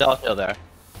cream cheese. Philadelphia there.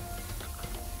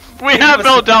 We have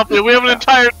Philadelphia. We have an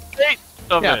entire state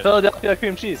of Yeah, it. Philadelphia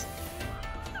cream cheese.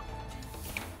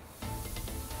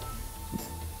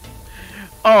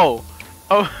 Oh.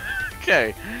 Oh.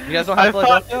 Okay. You guys don't I have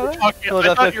thought Philadelphia you were there? talking, I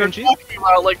Philadelphia thought you were cream cheese? talking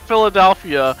about like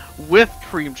Philadelphia with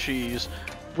cream cheese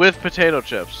with potato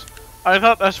chips. I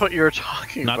thought that's what you were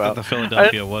talking Not about. that the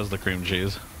Philadelphia was the cream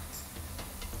cheese.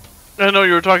 I know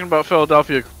you were talking about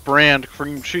Philadelphia brand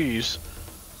cream cheese.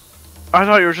 I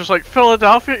thought you were just like,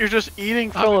 Philadelphia? You're just eating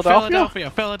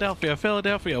Philadelphia?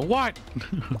 Philadelphia. What?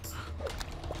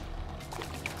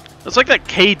 It's like that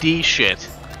KD shit.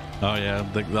 Oh yeah.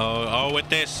 With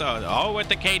this. With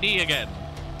the KD again.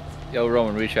 Yo,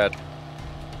 Roman, reach out.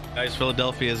 Guys,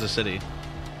 Philadelphia is a city.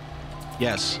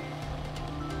 Yes.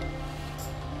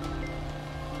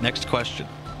 Next question.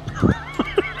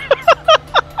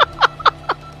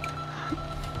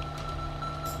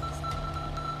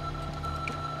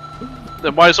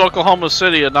 Then why is Oklahoma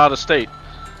City and not a state?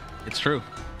 It's true.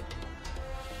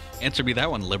 Answer me that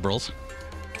one, liberals.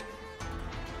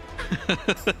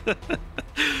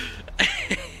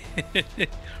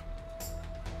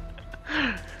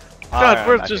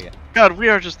 God, we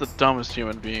are just the dumbest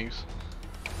human beings.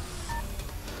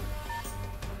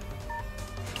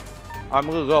 I'm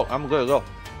gonna go. I'm gonna go.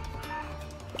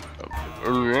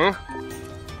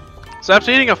 Zap's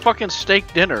eating a fucking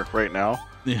steak dinner right now.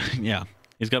 Yeah.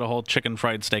 He's got a whole chicken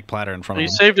fried steak platter in front He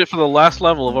of him. saved it for the last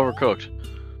level of Overcooked.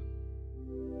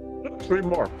 3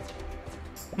 more.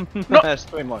 No. There's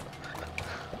 3 more.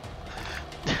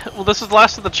 Well, this is the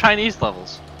last of the Chinese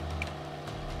levels.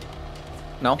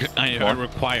 No. I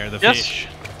require the Yes. fish.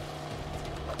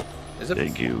 Is it?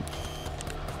 Thank you.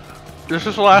 This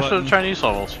is the last of Button. the Chinese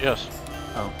levels, yes.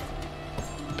 Oh.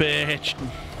 Bitch.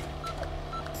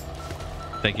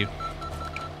 Thank you.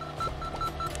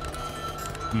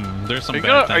 There's some Are you bad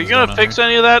gonna, things are you gonna going on fix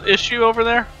any of that issue over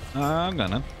there? here. I'm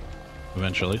gonna.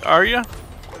 Eventually. Are you?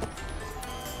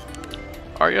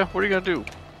 Are you? What are you gonna do?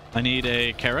 I need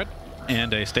a carrot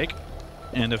and a steak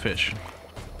and a fish.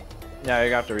 Yeah, you're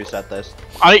gonna have to reset this.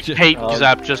 I hate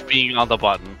Zap just being on the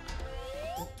button.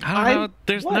 I don't know.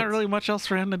 There's not really much else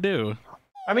for him to do.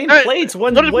 I mean, Hey, plates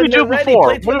when what did we they're do ready. before?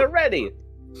 Plates when they're ready.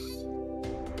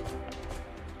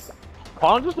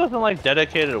 Pong just doesn't like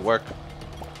dedicated work.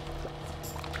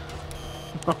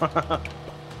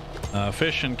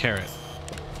 Fish and carrot.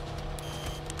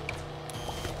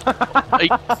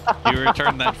 I, You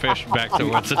return that fish back to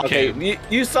whence it Okay, came.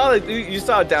 you saw it. You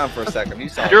saw it down for a second. You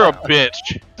saw. you're a it down.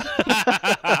 bitch.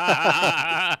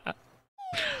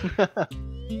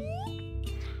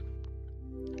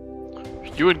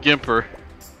 You and Gimper.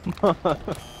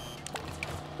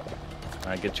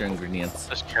 Alright, get your ingredients.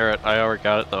 This carrot, I already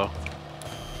got it though.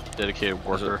 Dedicated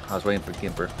worker. I was waiting for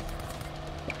Gimper.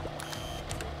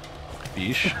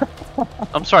 Fish.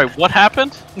 I'm sorry, what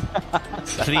happened?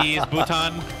 Please,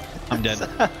 Bhutan. I'm dead.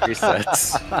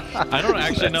 Resets. I don't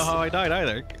actually know how I died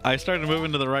either. I started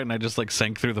moving to the right and I just like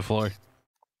sank through the floor.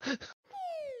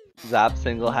 Zap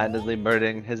single-handedly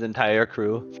murdering his entire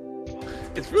crew.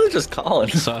 It's really just Colin.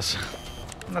 Sus.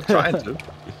 I'm not trying to.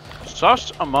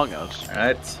 Sus among us.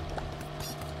 Alright.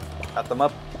 Cut them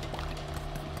up.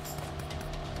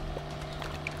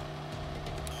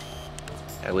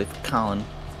 Gotta wait for Colin.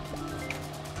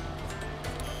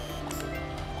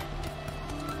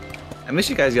 I miss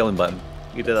you guys yelling button.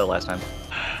 You did that last time.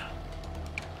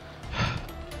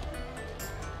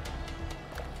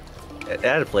 It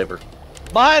added flavor.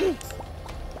 Button!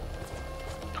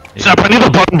 Zap, I need a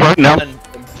button right now. We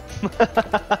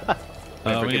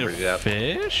need Gimper, a yeah.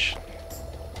 fish.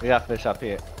 We got fish up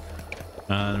here.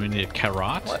 We need a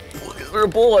carrot. What? Is there a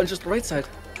bowl on just the right side?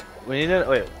 We need a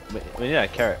wait. We need a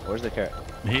carrot. Where's the carrot?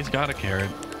 He's got a carrot.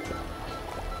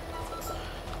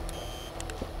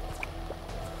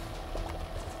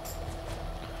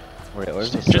 Wait,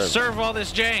 where's the Just serve? serve all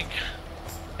this jank.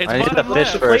 It's I need the bottom fish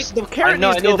left. first. The carrot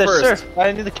No, needs I to need go the first. serve.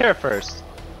 I need the carrot first.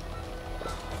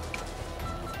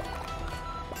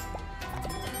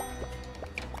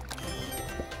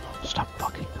 Stop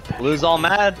fucking the fish. Blue's all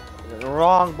mad.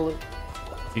 Wrong, Blue.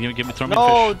 You gonna give me throw me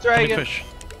No, the fish. Throw me the dragon. fish.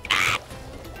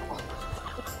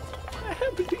 What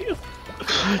happened to you?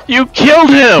 You killed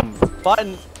him!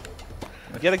 Button.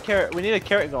 Get a carrot. We need a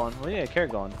carrot going. We need a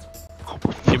carrot going.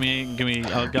 Give me.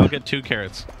 I'll get 2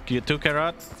 carrots. Can you get 2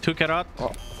 carrot? 2 carrot?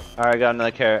 Alright, I got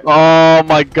another carrot. Oh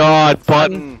my god,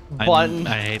 button. Button.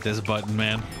 I hate this button,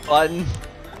 man. Button.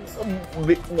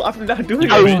 Well, I'm not doing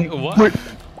You anything. got me-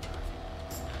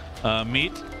 what?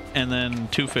 Meat and then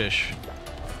 2 fish.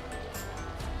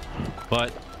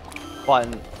 But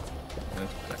Button.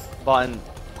 Button.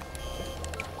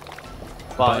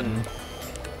 Button.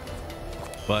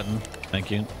 Button.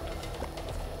 Thank you.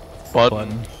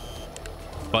 Button.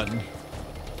 Button.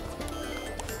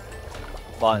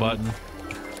 Button. Button.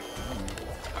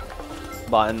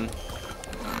 Button.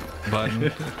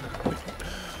 Button.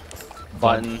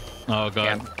 Button. Oh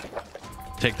god.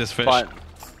 Take this fish. Button.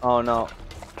 Oh no.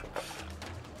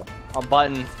 A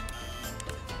button.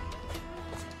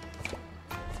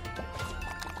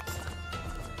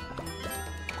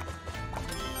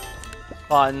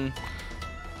 Button.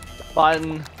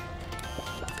 Button.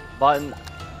 Button.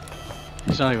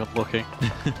 He's not even looking.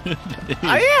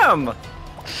 I am!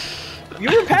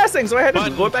 You were passing, so I had to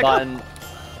Button. go back up. Button.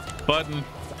 Button.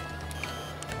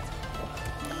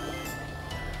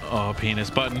 Oh, penis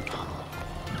button.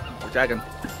 Dragon.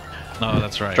 No,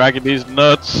 that's right. Dragging these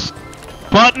nuts.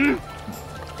 Button.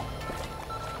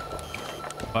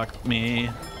 Fuck me.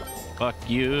 Fuck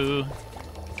you.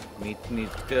 Meat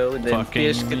needs to go, and then Fucking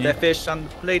fish. Get meat. that fish on the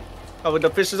plate. Oh, the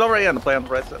fish is already on the plate on the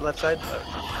right, left side.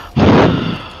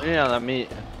 Yeah, that meat.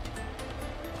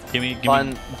 Gimme,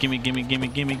 Bun. gimme, gimme, gimme,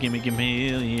 gimme, gimme,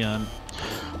 gimme,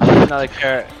 Another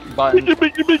carrot. Button.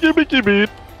 Gimme.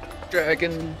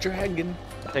 Dragon.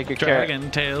 Take your carrot. Dragon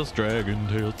tails, dragon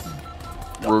tails.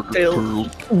 Tail.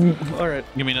 Alright.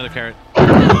 Give me another carrot.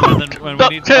 And then when we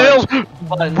need Tails.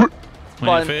 Button. we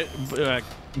Bun.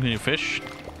 need fish.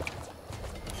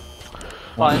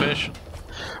 Bun. One fish.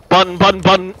 Button.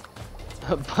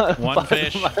 One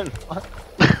fish. Button.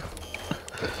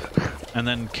 And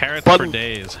then carrots Bun. for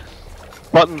days.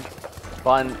 Button.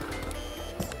 Button.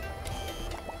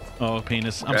 Oh,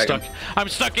 penis. I'm Dragon. stuck. I'm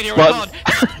stuck in here with Bun.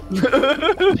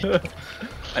 God.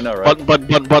 I know, right?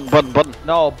 Button.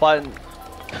 No, button.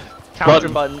 Counter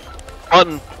button.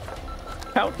 Button.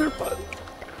 Counter button.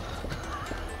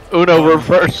 Uno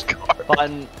reverse card.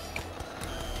 Button.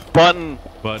 Button.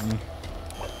 Button.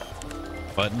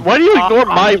 Button. Why do you ignore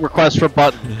my request for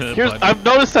button? Here's, Button. I've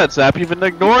noticed that, Zap. You've been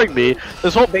ignoring me.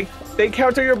 This whole. They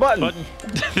counter your button. Button.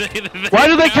 Why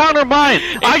do they counter mine?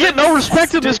 I get no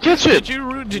respect in this kitchen. Did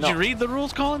you read the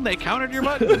rules, Colin? They countered your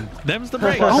button. Them's the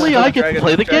break. Only I get to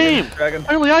play the game. Dragon.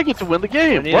 Only I get to win the We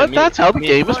game. need What? a meat. That's how the Meat.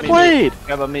 game is Meat. played.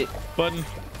 Grab a meat. Button.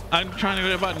 I'm trying to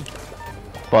get a button.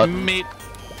 Button. Meat.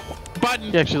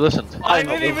 Button. He actually listened. I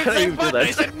know, didn't even but say you do button. that.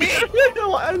 I said meat.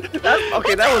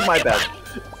 Okay, that was my bad.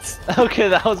 Okay,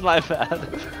 that was my bad.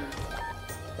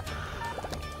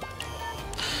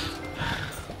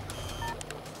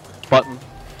 Button.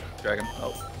 Dragon.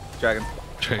 Oh, dragon.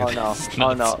 Oh no.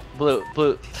 Oh no. Blue.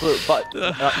 Button.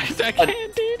 I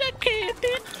can't do it. I can't do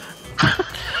it.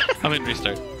 I'm in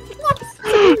restart.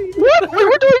 What? We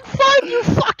were doing fine, you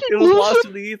fucking It was lost loser.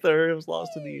 in the ether. It was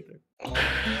lost in the ether.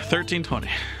 1320.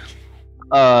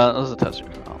 That was a test.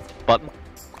 Oh, button.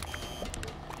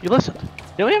 You listened.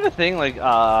 Do we have a thing like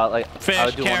Fish, I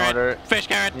would do carrot, one order. fish,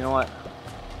 carrot. You know what?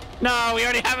 No, we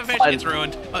already have a fish. I- It's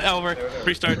ruined. Over.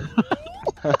 Restart.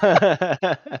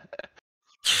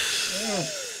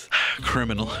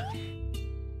 Criminal.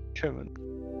 Truman.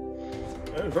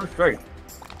 That's great.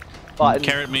 Button.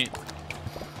 Carrot meat.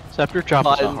 Zap, your job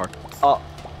is Button. not hard. Oh.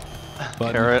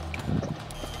 Button. Carrot.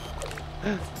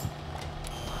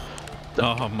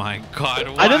 Oh my god.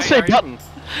 I didn't why say are you- button.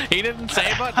 He didn't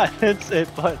say I button. didn't say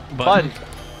button. Button.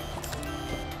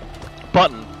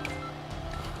 Button.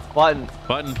 Button.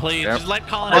 Button, please. Yep. Just let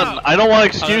Colin Button. out. I don't want Oh,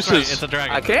 that's right, excuses. It's a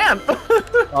dragon. I can't.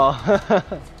 Oh.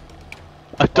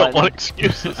 I don't Button. want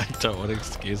excuses. I don't want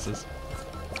excuses.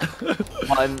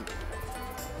 Button.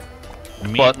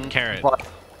 Meat, Button. carrot.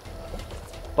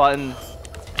 Button.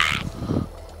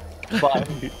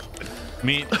 Button.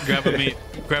 Meat, grab a meat.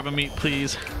 Grab a meat,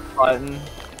 please. Button.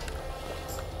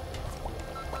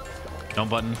 Don't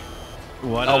button.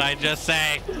 What Oh. did I just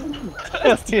say?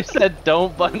 You said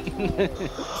don't button.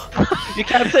 You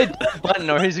can't say don't button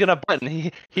or he's gonna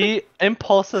button. He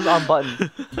impulses on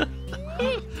button.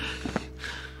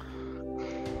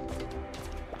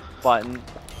 Button.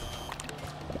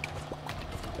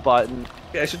 Button.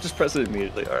 Yeah, I should just press it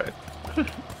immediately. All right.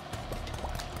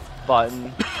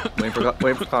 Button. Waiting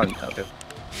for Colin. Okay.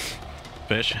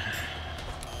 Fish.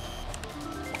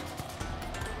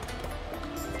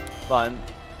 Button.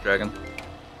 Dragon.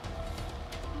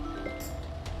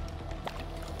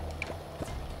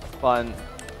 Button.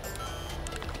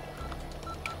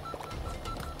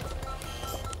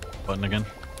 Button again.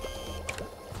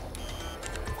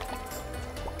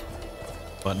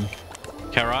 Button.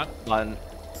 Carrot. Button.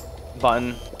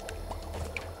 Button.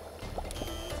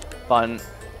 Button.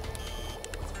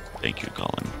 Thank you,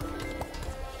 Colin.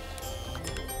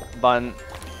 Button.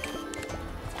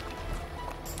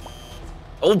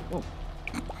 Oh.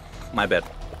 My bad.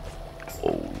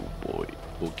 Oh boy.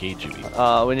 Okay, Jimmy.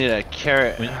 We need a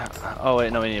carrot. We- Oh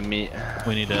wait, no, we need meat.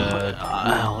 We need a.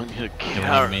 We need a Yeah,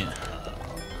 carrot. we need meat.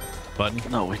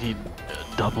 Button. No, we need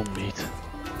double meat.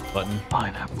 Button.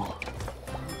 Pineapple.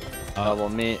 Double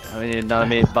meat. We need another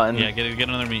meat. Button. Yeah, get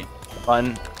another meat.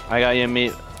 Button. I got you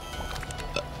meat.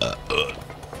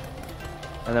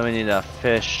 And then we need a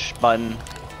fish. Button.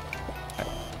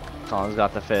 Colin's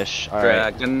got the fish.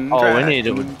 Alright. Dragon. Oh, we dragon, need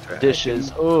dragon,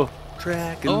 dishes. Ooh.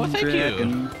 Dragon. Oh, thank you.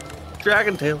 dragon.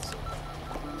 Dragon tails.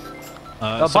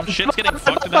 Some button, shit's getting button,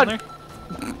 fucked down button.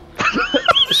 there.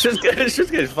 It's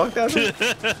just getting fucked out here.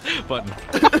 Button.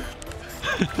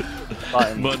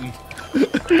 Button. Button.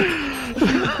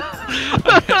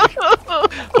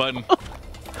 Button.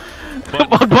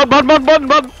 Button.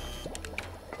 Button.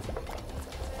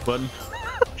 Button.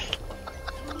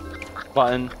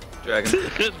 Button. Dragon.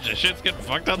 Shit's getting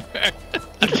fucked on there.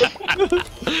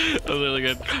 That was really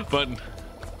good. Button.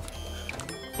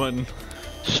 Button.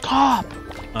 Stop!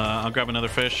 I'll grab another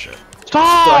fish.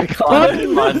 Stop!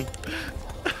 Button. Button.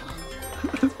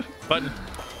 Button.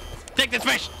 Take this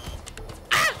fish!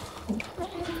 Ah!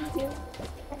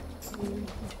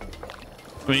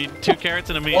 We need 2 carrots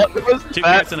and a meat. What was 2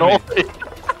 that carrots and a meat.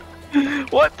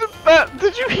 noise? What did that?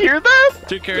 Did you hear that?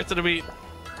 2 carrots and a meat.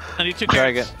 I need 2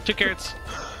 Dragon. carrots. 2 carrots.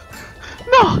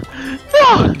 No!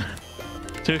 No!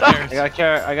 2 carrots. I got a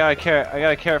carrot. I got a carrot. I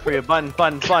got a carrot for you. Button.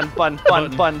 Button. Button. Button.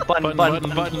 Button. Button.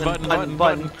 Button.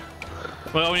 Button.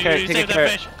 Well, we Carrot, need to take save a that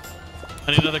carrot. fish.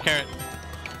 I need another carrot.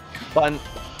 Button.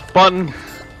 Button.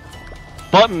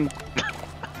 Button.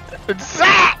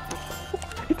 Zap!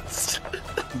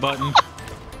 Button.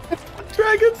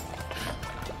 Dragon.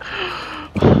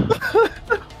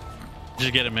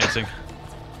 Just get it mixing.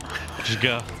 Just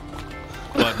go.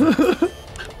 Button.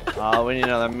 Oh, we need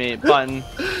another meat. Button.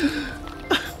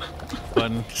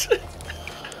 Button.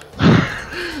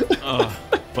 Oh,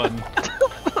 button.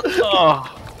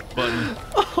 Oh. Button.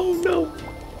 Oh no.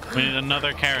 We need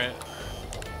another carrot.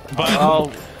 Button.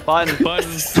 Oh, button.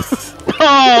 Button.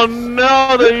 Oh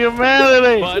no, the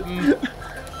humanity! Button.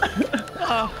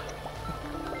 Oh.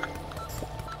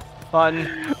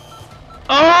 Button.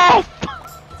 Oh!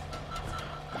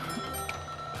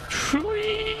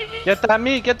 Get that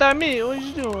meat. Get that meat. What are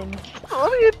you doing?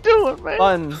 What are you doing, man?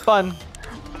 Button. Button.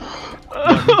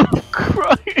 I'm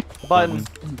crying. Button.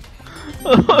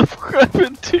 I'm crying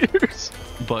in tears.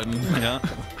 Button. Yeah.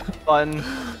 Button.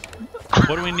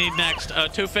 What do we need next?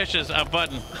 2 fishes.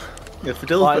 Button. Yeah,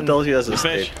 Fidelity has a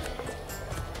Fish. steak.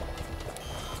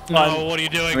 No, what are you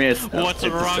doing? I mean, it's What's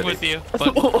it's wrong steak. with you?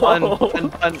 Button. Button. Button.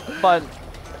 Button. Button.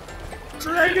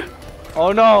 Dragon.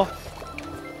 Oh no.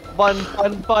 Button.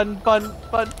 Button. Button. Button.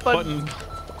 Button. Button.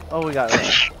 Oh, we got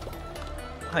it.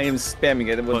 I am spamming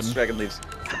it once Button. Dragon leaves.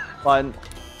 Button.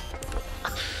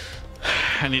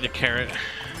 I need a carrot.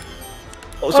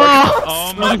 Oh, sorry.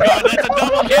 Oh my god, that's a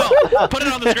double kill! Put it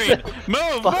on the screen!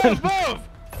 Move! Move! Move!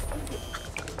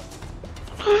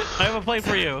 I have a plate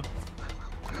for you.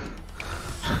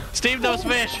 Steam those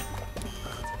fish!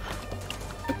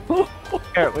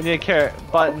 Carrot. We need a carrot.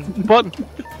 Button. Button.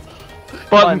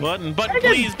 Button. Button, button,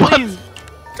 please, Button. please!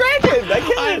 Dragon! I I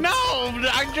can't! know!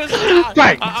 I'm just...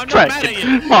 Dragon. I'm not mad at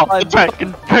you! Oh,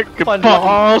 dragon. Dragon. Button.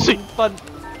 Ballsy. Button.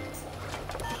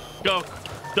 Go!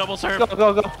 Double serve! Go.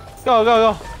 Go. Go. Go. Go.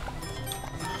 Go.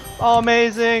 Oh,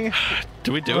 amazing.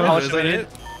 Do we do How it? much do we need?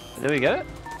 Did we get it?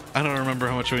 I don't remember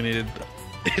how much we needed.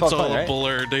 It's 12 all fine, a right?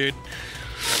 blur, dude.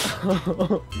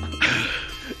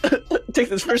 Take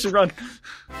this first and run.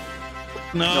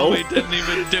 No, No. we didn't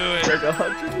even do it. Drag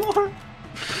 100 more.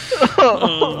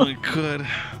 Oh my god.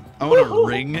 I want to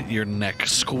wring your neck,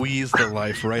 squeeze the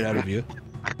life right out of you.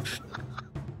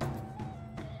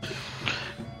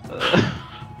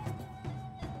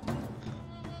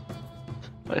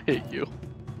 I hate you.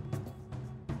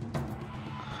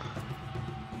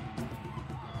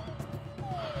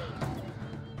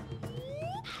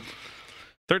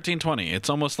 $13.20. It's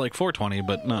almost like $4.20,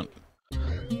 but not.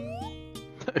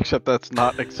 Except that's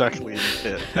not exactly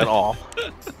it at all.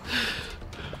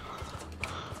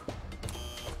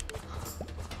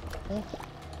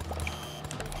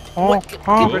 You're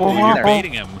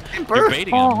baiting him. You're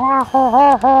baiting him. We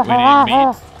need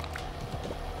meat.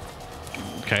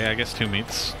 Okay, I guess 2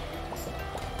 meats.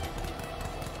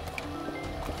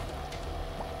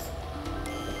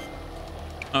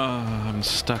 I'm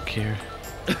stuck here.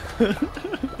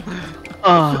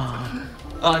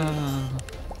 Button.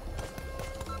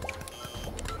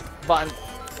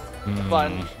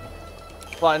 Button.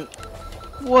 Button.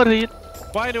 What are you?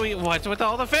 Why do we? What's with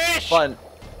all the fish? Button.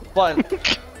 Button.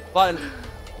 Button.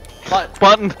 Button.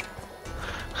 Button.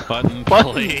 Button,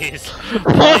 Button. please. Button.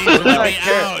 Please let me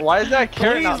Carrot. out. Why is that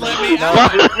carrot Please not let moving? me No.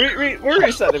 out. We're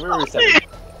resetting. We're resetting.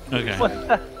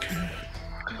 Okay.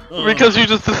 Because you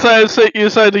just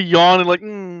decided to yawn and like,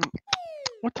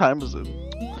 what time is it?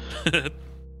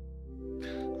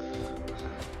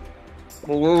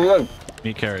 Whoa.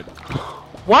 Meat carrot.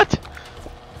 What?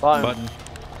 Button. Button.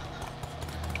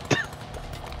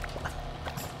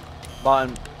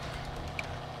 Button.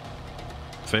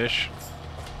 Fish.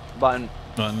 Button.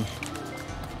 Button.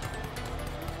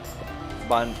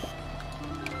 Button.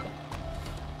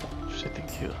 Sitting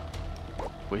here,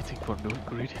 waiting for new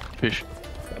ingredient. Fish.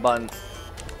 Button.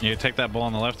 You take that bowl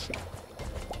on the left.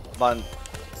 Button.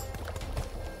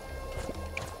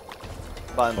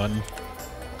 Button. Button.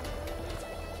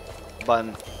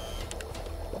 Button.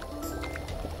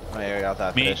 Oh, yeah, we got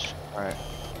that Meat. fish. Alright.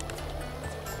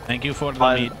 Thank you for the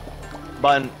Button. meat.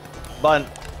 Button. Button.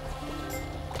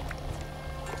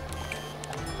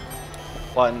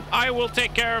 Button. I will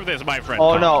take care of this, my friend.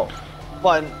 Oh no.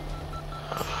 Button.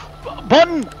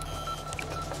 Button!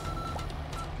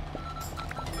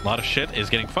 A lot of shit is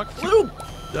getting fucked.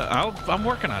 I'm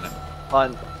working on it.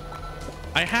 Button.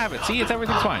 I have it. See,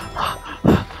 everything's fine.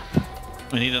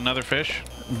 We need another fish.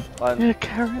 Button. Yeah,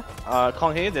 carrot.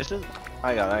 Kong, can you get dishes?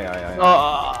 I got it. That's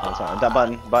Oh, fine. That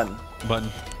button. Button. Button.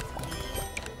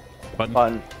 Button.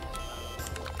 Button.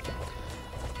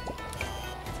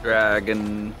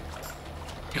 Dragon.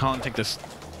 Colin, take this.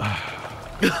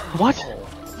 what?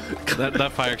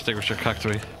 That fire extinguisher cucked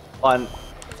me. Button.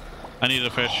 I need a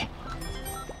fish.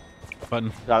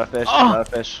 Button. Got a fish. Oh. Got a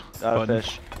fish. Got Button. a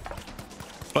fish.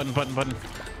 Button. Button. Button.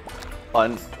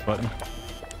 Button. Button.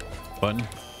 Button.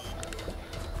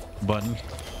 Button.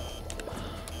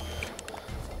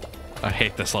 I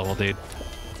hate this level, dude.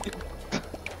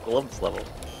 I love this level.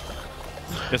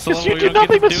 It's the Because level you we do don't get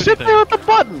nothing to but do sit anything. there at the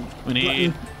button. We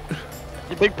need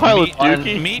You big pile meat, of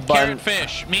dookie. meat, Button. carrot,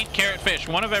 fish. Meat, carrot, fish.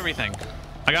 One of everything.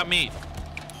 I got meat.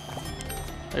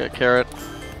 I got carrot.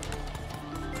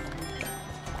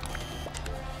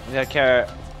 We got carrot.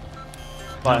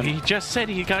 No, Button. he just said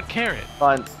he got carrot.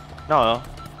 Button. No.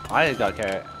 I got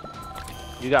carrot.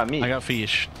 You got meat. I got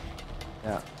fish.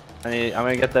 Yeah. I'm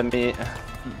gonna get the meat.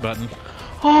 Button.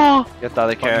 Oh, Get the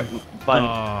other carrot. Button.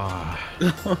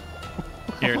 Oh.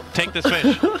 Here, take this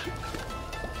fish.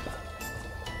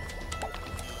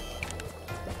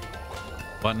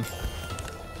 Button.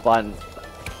 Button.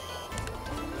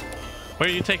 Where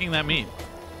are you taking that meat?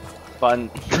 Button.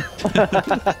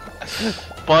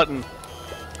 button.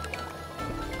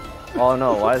 Oh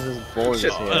no, why is this bull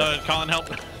Shit. just here? Colin, help.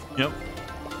 Yep.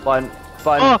 Button.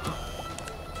 Button. Oh.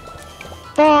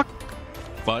 Fuck.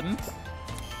 Button.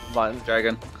 Button.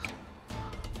 Dragon.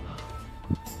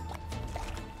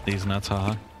 These nuts,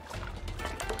 haha.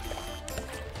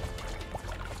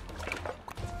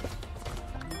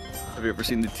 Have you ever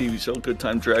seen the TV show Good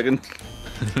Time Dragon?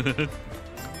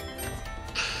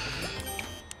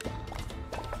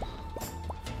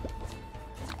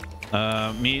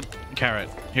 Meat, carrot.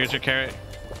 Here's your carrot.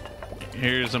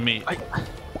 Here's a meat.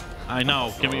 I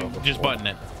know. Give me, just button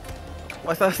it.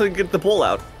 I thought I'd get the bowl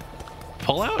out.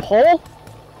 Pull out? Hole?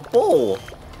 Bowl.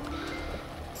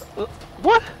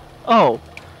 What? Oh.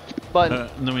 Button.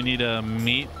 Then we need a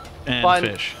meat and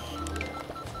Button. fish.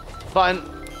 Button.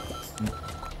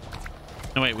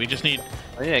 No wait, we just need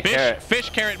I need a fish, carrot. fish,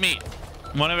 carrot, meat.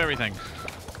 One of everything.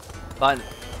 Button.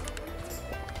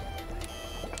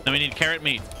 Then we need carrot,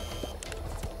 meat.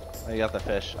 I got the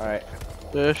fish. Alright.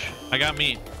 Fish. I got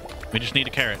meat. We just need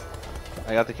a carrot.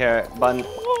 I got the carrot. Button.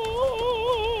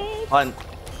 Button.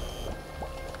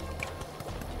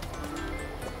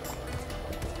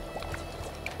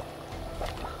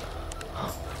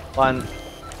 Button.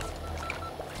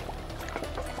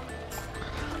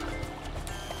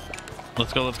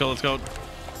 Let's go, let's go, let's go.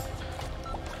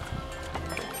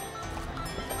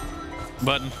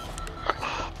 Button,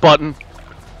 Button.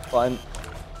 Button.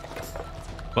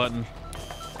 button,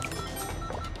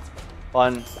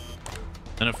 Button.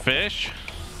 and a fish.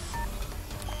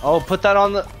 Oh, put that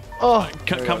on the. Oh, C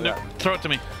there we come go, to, throw it to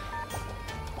me.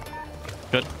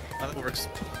 Good. That works.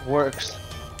 Works.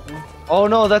 Oh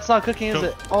no, that's not cooking, is Go.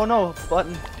 it? Oh no,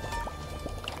 button.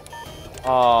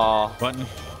 Oh, Button.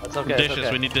 that's okay. Dishes, That's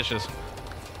okay. we need dishes.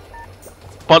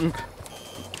 Button.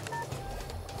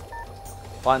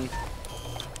 Button.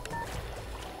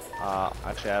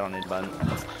 Actually, I don't need button.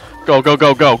 Go, go,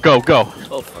 go, go, go, go.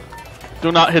 Oh fuck.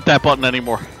 Do not hit that button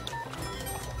anymore.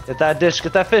 Get that dish.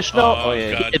 Get that fish. No. Oh,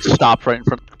 yeah. God. It stopped right in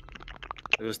front.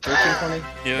 It was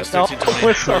 1320. Yeah, it's No, 1320.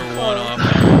 we're so We're one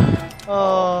close. off.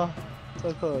 Oh,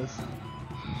 so close.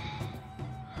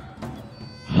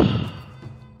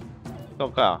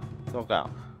 Don't go. Don't go.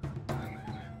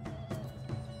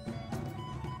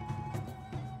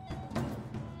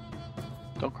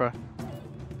 Don't cry.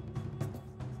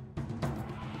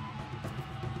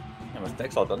 Yeah, my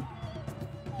stack's all done.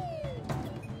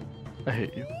 I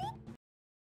hate you.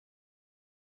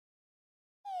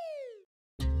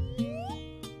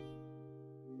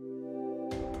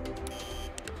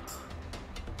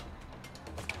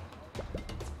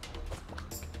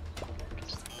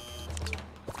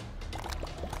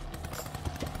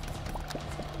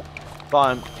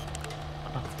 Button.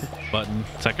 Button,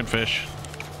 second fish.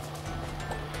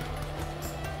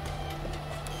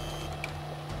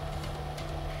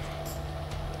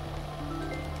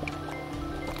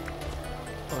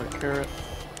 Carrot.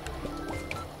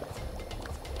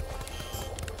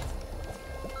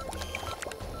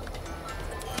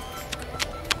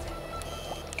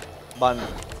 Button.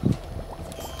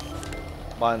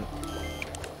 Button.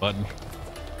 Button.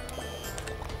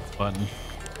 Button.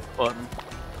 Button.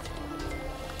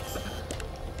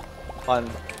 Button.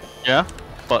 Yeah.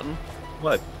 Button.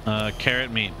 What?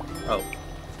 Carrot meat. Oh.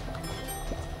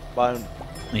 Button.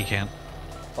 You can't.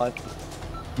 Button.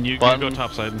 You Button. go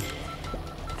topside.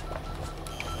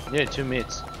 You need 2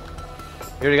 meats.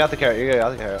 You already got the carrot. You already got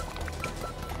the carrot.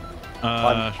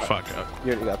 Button. Fuck.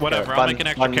 You already got the Whatever, carrot. I'll make an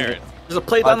extra carrot. There's a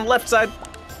plate on the left side.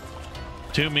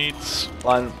 2 meats.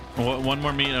 Button. One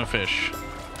more meat and a fish.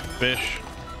 Fish.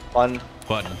 Button.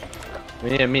 Button. We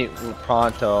need a meat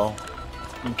pronto.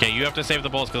 Okay, you have to save the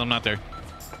bowls because I'm not there.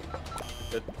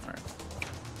 Good. Alright.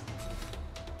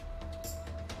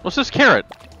 What's this carrot?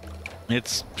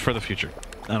 It's for the future.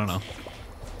 I don't know.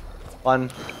 Button.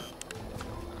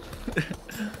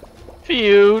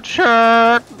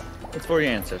 Future. It's for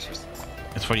your ancestors.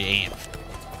 It's for the ant.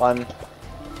 Button.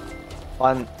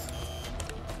 Button.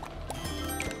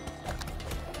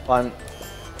 Button.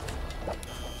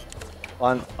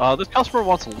 Button. This customer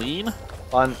wants lean.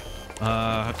 Button.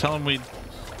 Tell him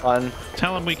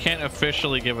we can't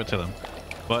officially give it to them.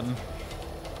 Button.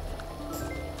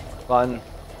 Button.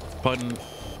 Button.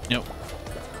 Yep.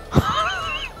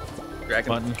 Dragon.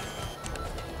 Button.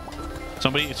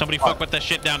 Somebody fuck with that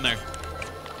shit down there.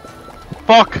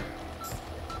 Fuck.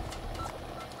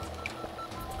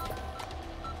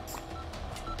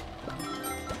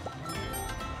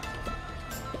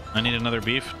 I need another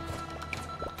beef.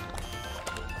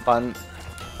 Button.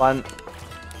 Button.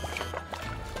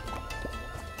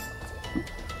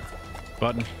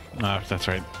 Button. Ah, that's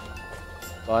right.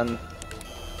 Button.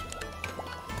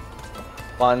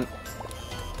 Button.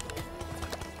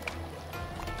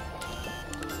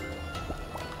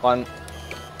 Button.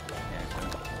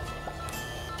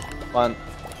 Button.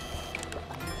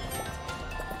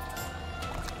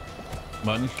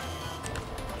 Button.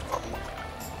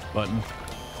 Button.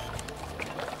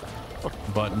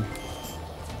 Button.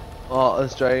 Oh,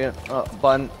 this dragon.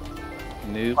 Button.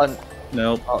 Nope. Button.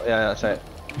 Nope. Oh, yeah, that's right.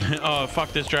 Oh,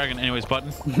 fuck this dragon. Anyways,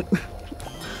 button.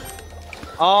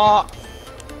 Oh!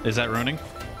 Is that ruining?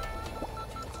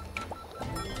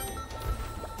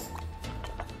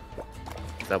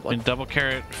 Is that what? And double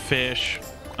carrot, fish.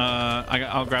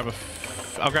 I'll grab a.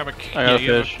 I'll grab a. I got a you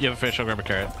fish. You have a fish. I'll grab a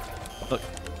carrot. Look.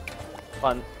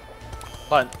 Button.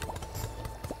 Button.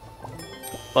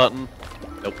 Button.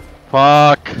 Nope.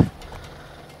 Fuck.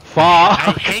 I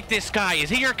Fuck. hate this guy. Is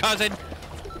he your cousin?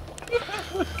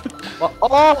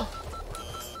 Oh!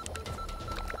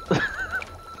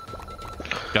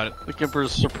 Got it. The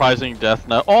Gimper's surprising death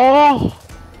now. Oh!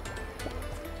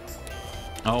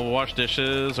 I'll wash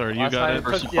dishes, or you Last got time it.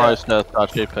 for- For surprise death,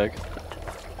 dodge JPEG.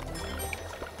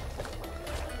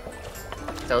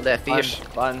 Tell that fish.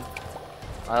 Button.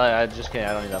 I just can't.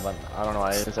 I don't need that button. I don't know why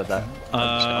I said that.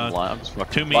 I'm just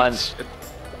fucking. 2 Button. meats.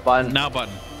 Button. Now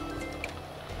button.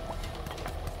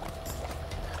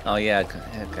 Oh yeah.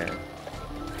 Okay.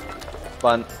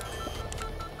 Button.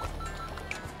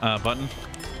 Button.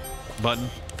 Button.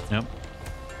 Yep.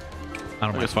 I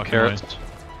don't Get mind some fucking away. carrots.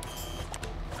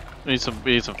 We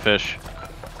need some fish.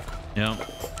 Yep.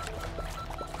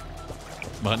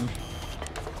 Button.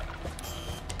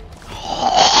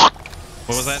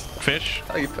 What was that? Fish?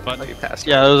 Oh, you Button. passed.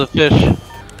 Yeah, there's a fish.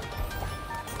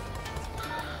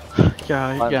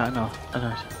 Yeah, Button. yeah, I know. I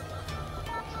know.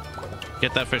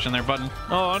 Get that fish in there, button.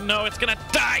 Oh no, it's gonna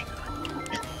die!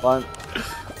 Button.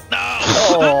 No!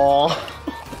 Oh!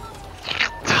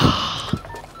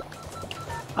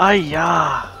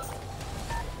 Ayah.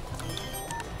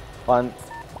 Button.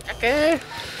 Okay.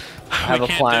 I have we a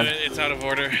can't plan. do it. It's out of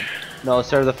order. No,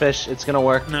 serve the fish. It's gonna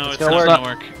work. No, it's gonna not work. gonna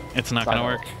work. It's not It's gonna not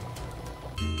work.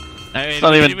 I mean, It's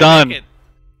not we even didn't done. make it.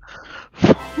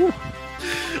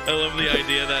 I love the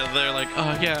idea that they're like,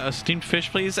 oh yeah, a steamed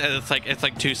fish, please, and it's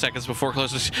like 2 seconds before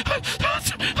closes,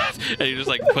 and you just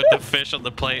like put the fish on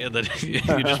the plate, and then you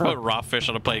just put raw fish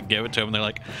on a plate and give it to him. And they're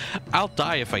like, I'll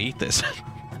die if I eat this.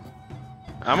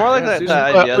 I'm more like Yeah,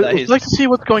 that idea Would that you he's. like to see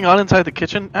what's going on inside the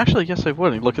kitchen? Actually, yes, I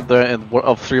would. You look at there, and one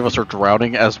of 3 of us are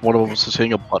drowning as one of us is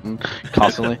hitting a button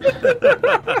constantly.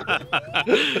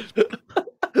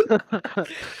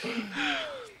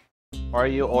 Or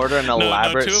you order an No,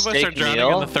 elaborate 2 of us steak are drowning,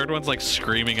 meal. and the 3rd one's like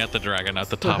screaming at the dragon at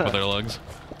the top of their lungs.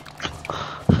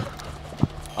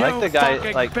 I like You the guy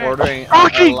fucking like bitch. ordering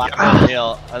Rocky! an elaborate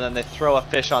meal, and then they throw a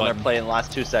fish on their Button. plate in the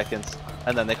last 2 seconds,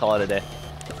 and then they call it a day.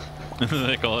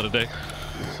 They call it a day.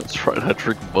 That's right, I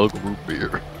drink mug root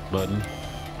beer. Button.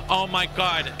 Oh my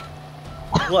god!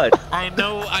 What? I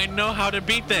know how to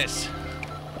beat this.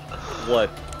 What?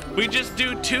 We just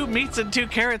do 2 meats and 2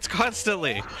 carrots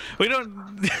constantly. We don't.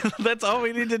 That's all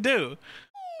we need to do.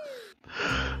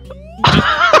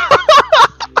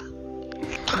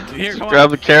 Here, come Grab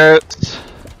on. the carrots.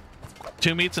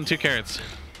 2 meats and 2 carrots.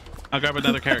 I'll grab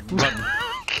another carrot button.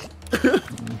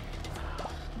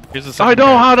 Here's the second I know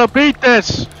carrot. how to beat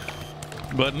this.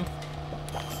 Button.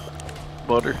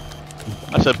 Butter.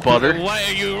 I said butter. What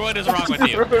are you? What is wrong with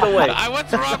you? Throw it away.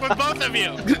 What's wrong with both of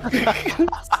you?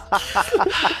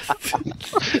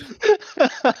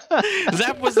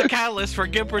 Zap was the catalyst for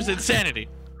Gimper's insanity.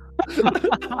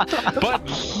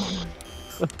 Button.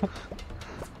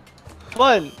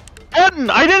 Button. Button.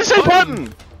 I didn't say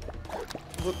button.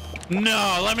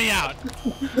 No, let me out.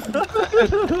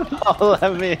 Oh,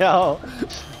 let me out.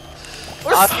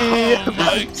 Oh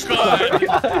my god.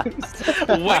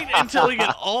 Wait until you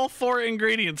get all 4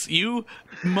 ingredients, you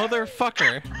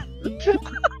motherfucker.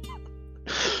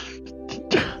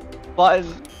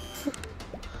 Button.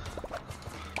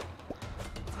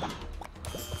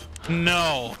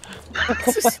 No.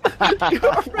 You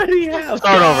already have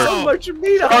Start over. so much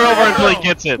meat. Start over until he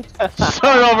gets it.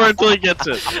 Start over until he gets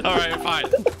it. Alright, fine.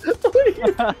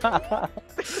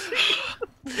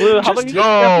 Blue, how about you just go.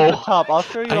 get up to the top? I'll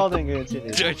show you all the ingredients you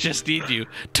need. I just need you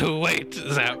to wait,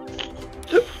 Zap.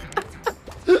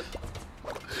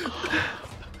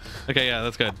 Okay, yeah,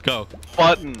 that's good. Go.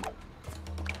 Button.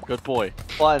 Good boy.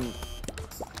 Button.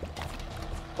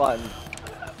 Button.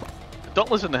 Don't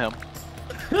listen to him.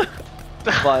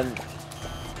 Button.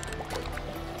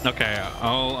 Okay,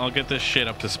 I'll get this shit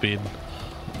up to speed.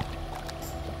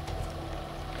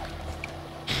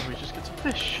 We just get some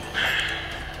fish.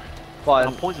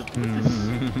 Button. I'm poisoned with this.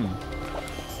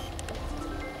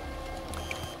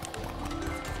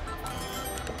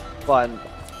 Button.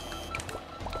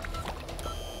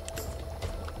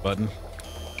 Button.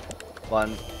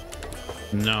 Button.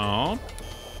 No.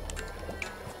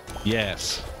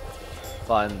 Yes.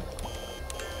 Button.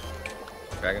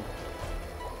 Dragon.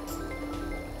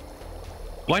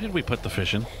 Why did we put the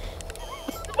fish in?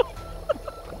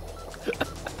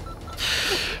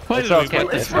 Why It's did we okay.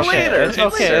 put It's the fish okay. later. It's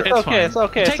okay. It's It's okay. It's fine.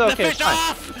 okay. Take It's the okay. fish It's fine.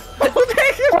 off!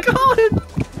 Okay, keep going.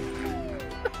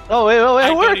 Oh wait, I it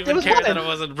don't worked. It even was care that fine. it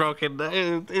wasn't broken.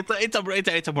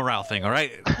 It's a morale thing, all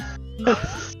right?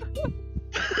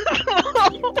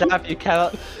 Zap, you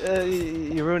cannot.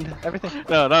 You ruined everything.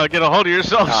 No, get a hold of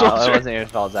yourself, No, it soldier. wasn't your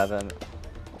fault, Zappin.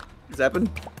 Zappin'?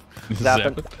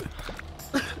 Zappin.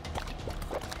 I'll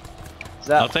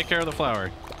Zap. take care of the flour.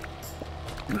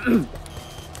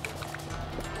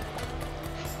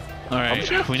 All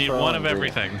right, we need one of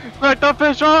everything. Break the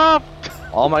fish up.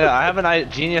 Oh my god, I have a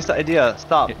genius idea.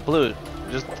 Stop, Blue.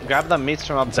 Just grab the meats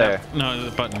from up there. No,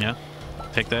 the button, yeah.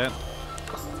 Take that.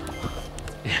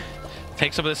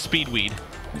 Take some of this speed weed.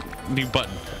 New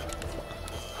button.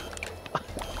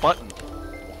 Button.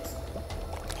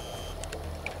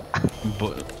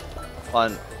 Button.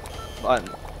 Button.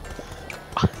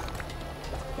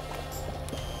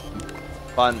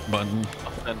 Button. Button.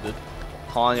 Offended.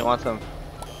 Colin, you want some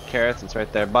carrots? It's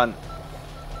right there. Button.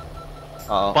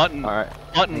 Uh oh. Button. Alright.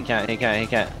 Button. He can't.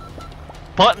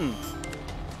 Button.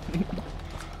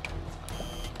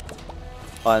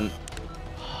 Button.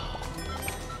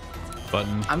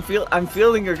 Button. I'm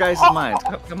feeling your guys' mind.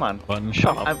 Come on. Button.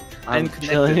 Shut up. I'm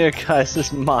killing your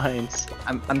guys' minds.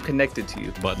 I'm connected to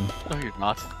you. Button. No, you're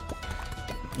not.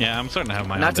 Yeah, I'm starting to have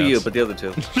my Not to own you, doubts. but the other two.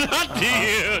 Not to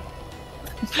you!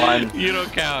 Button. You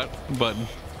don't count. Button.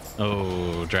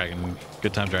 Oh, dragon.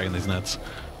 Good time dragging these nuts.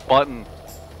 Button.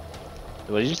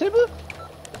 What did you say, Blue?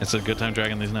 It's a good time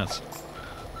dragging these nuts.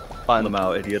 Button.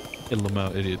 Lamau, idiot.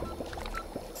 Lamau, idiot.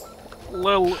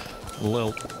 Lil.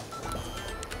 Lil.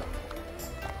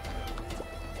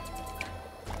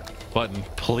 Button,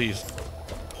 please.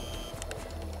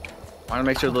 I want to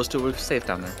make sure those two were safe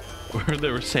down there. Where they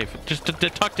were safe. Just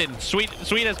tucked in. Sweet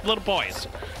as little boys.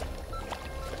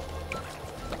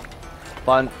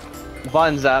 Button.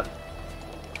 Button, Zap.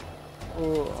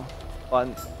 Ooh.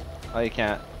 Button. Oh, you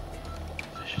can't.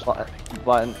 Fish is Button. burning.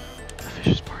 Button. The fish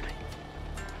is burning.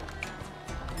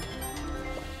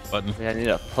 Button. Yeah, I need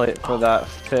a plate for that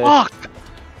fish. Fuck!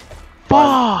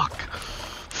 Button.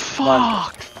 Fuck!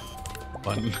 Fuck!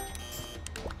 Button.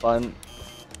 Button.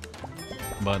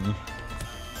 Button.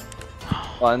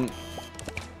 Button.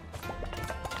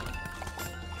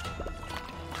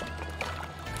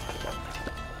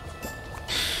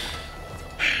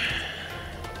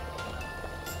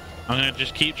 I'm gonna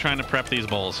just keep trying to prep these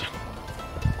bowls.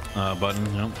 Button,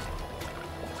 nope.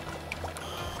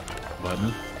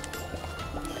 Button.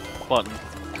 Button.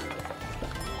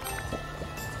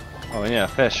 Oh, we need a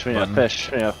fish. We need Button. a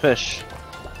fish. We need a fish.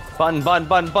 Button. Button.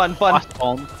 Last button. Button.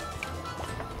 Oh.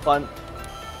 Button.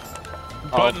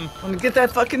 Want to get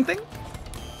that fucking thing?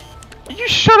 You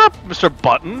shut up, Mr.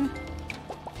 Button.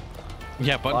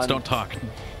 Yeah, buttons Button. don't talk.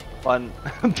 Button.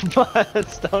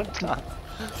 Buttons, don't talk.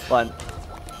 Button.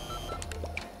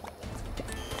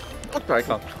 What do I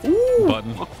call? Ooh.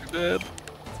 Button. Dead.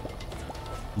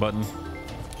 Button.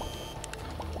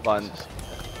 Button.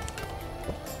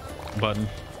 Button.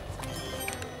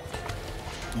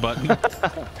 Button.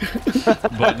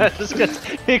 Button. Just gets,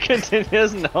 he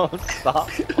continues, no, stop.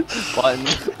 Button.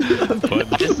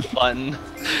 Button. Just button.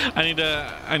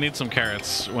 I need some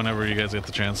carrots whenever you guys get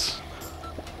the chance.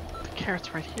 The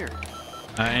carrot's right here.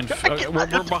 And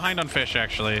we're behind on fish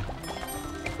actually.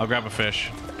 I'll grab a fish.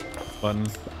 Button.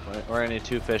 We're gonna need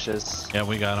 2 fishes. Yeah,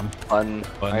 we got him. Button.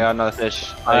 Button. I got another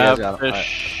fish. I you guys have got 'em.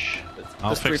 fish. I'll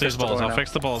There's 3 fix these fish balls. below I'll now.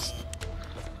 fix the balls.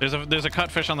 There's a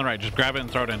cut fish on the right. Just grab it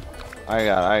and throw it in. I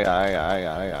got it,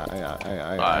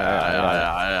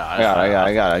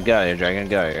 dragon.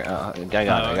 Got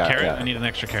it. Carrot. I need an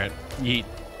extra carrot. Yeet.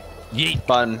 Yeet.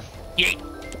 Button. Yeet.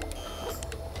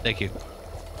 Thank you.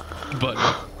 But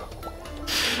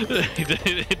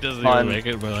it doesn't Fun. even make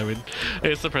it. But I mean,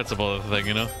 it's the principle of the thing,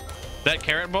 you know. That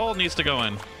carrot bowl needs to go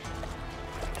in.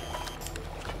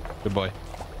 Good boy.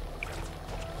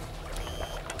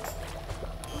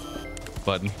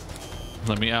 Button.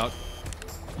 Let me out.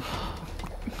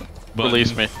 Button.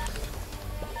 Release me.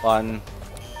 Button.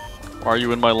 Are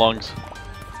you in my lungs?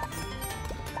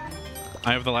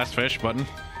 I have the last fish. Button.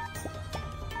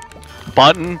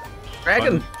 Button.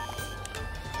 Dragon.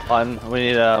 Button.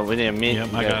 We need a meat.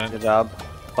 Yep, I got it. Good job.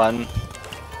 Button.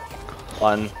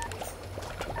 Button.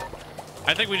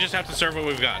 I think we just have to serve what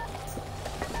we've got.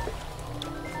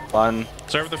 Button.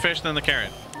 Serve the fish, then the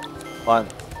carrot.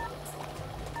 Button.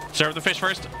 Serve the fish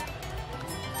first.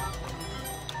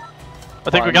 I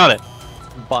think we got it.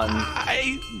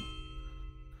 Button.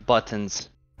 Buttons.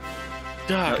 Oh, Oh,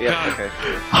 God. yeah. Okay.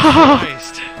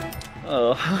 Christ.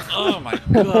 Oh. Oh my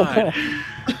God.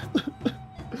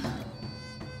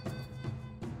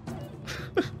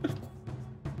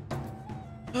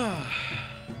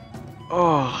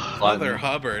 Oh. Mother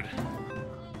Hubbard.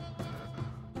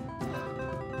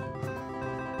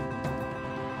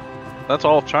 That's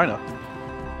all of China.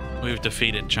 We've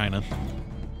defeated China.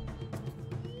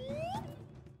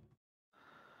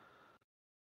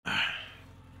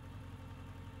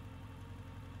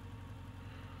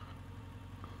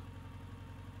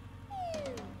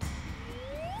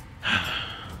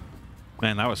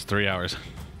 Man, that was 3 hours.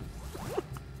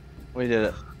 We did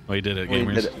it. We did it, We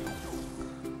gamers. did it.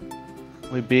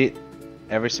 We beat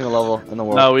every single level in the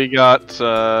world. Now we got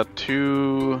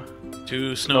 2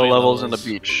 Two snow snowy levels in the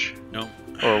beach. Nope.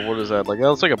 Or what is that? Like, that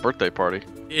looks like a birthday party.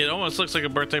 It almost looks like a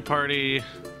birthday party.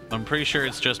 I'm pretty sure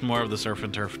it's just more of the surf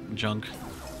and turf junk.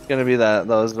 It's gonna be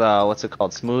those what's it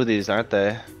called? Smoothies, aren't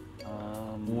they?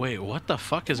 Wait, what the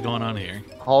fuck is going on here?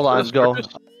 Hold on, What go. is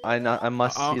I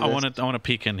must see I this. want to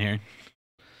peek in here.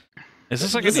 Is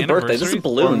this like This an is birthday. anniversary? This is We're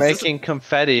balloons. making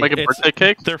confetti. Like a It's- birthday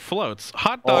cake? They're floats.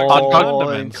 Hot dogs Oh,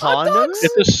 and and condiments. condoms?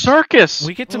 It's a circus!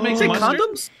 We get to make Is it mustard.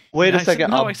 condoms? Wait a I second. Said,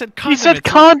 no, I'll- I said He condiments. said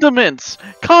condiments!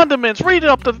 Condiments! Read it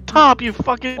up to the top, you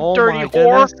fucking Oh dirty my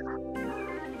whore!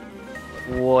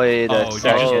 goodness. Wait a Oh, you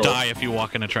second. just die if you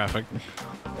walk into traffic.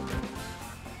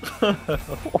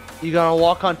 You gotta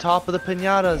walk on top of the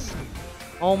pinatas.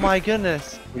 Oh my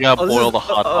goodness. We gotta Oh, this boil is- the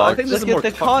hot I dog. think this Look is at more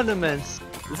the condiments.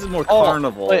 This is more Oh,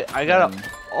 carnival. wait, I gotta- than-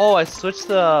 Oh, I switched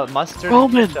the mustard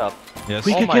Roman! and ketchup. Yes.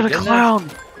 We Oh could my get a goodness. clown!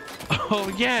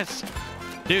 Oh yes,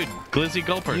 dude, glizzy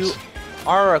gulpers. You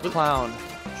are a clown.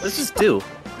 Let's just do.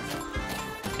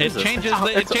 It changes.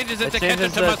 It changes it to It ketchup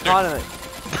changes to the mustard. condiment.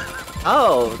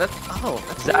 Oh, that's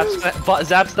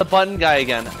Zaps the button guy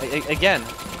again. Again.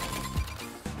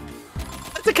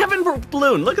 It's a Kevin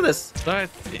balloon. Look at this.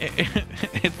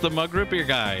 It's the mug root beer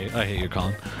guy. I hate you,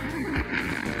 Colin.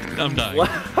 I'm dying. What?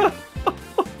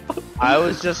 I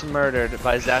was just murdered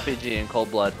by Zappy G in cold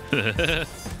blood.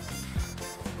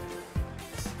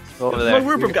 Go over My there.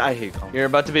 Rupert guy. I hate Colin. You're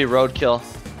about to be roadkill.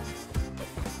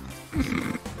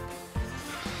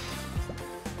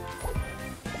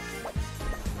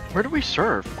 Where do we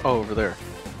serve? Oh, over there.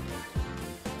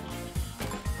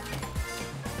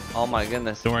 Oh my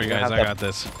goodness. Don't worry, You're guys. gonna I have got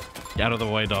this. Get out of the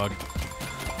way, dog.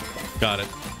 Got it.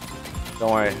 to-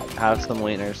 Don't worry. Have some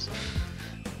wieners.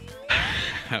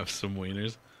 Have some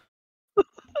wieners.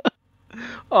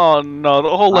 Oh no, the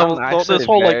whole level, I'm actually this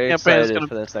whole like very campaign is excited gonna,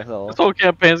 for this next level. this whole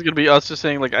campaign is gonna be us just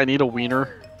saying like, I need a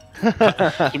wiener.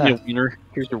 Give me a wiener.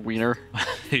 Here's your wiener.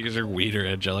 Here's your wiener,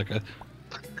 Angelica.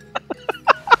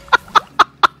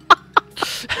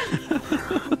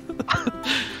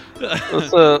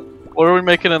 Let's, what are we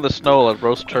making in the snow? A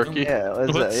roast turkey?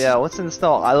 What's in the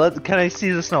snow? Can I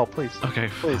see the snow, please? Okay,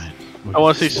 Please. fine. I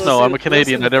want to see snow. I'm a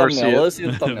Canadian. I never see it. Let's see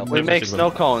the thumbnail. We Never make seen snow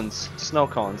cones. Snow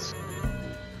cones.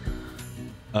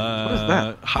 is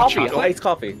that? Hot Coffee, chocolate. iced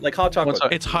coffee, like hot chocolate. What's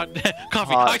that? It's hot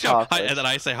coffee. Hot Hot chocolate. chocolate. And then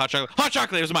I say hot chocolate. Hot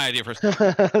chocolate. It was my idea first. Wait,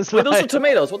 those are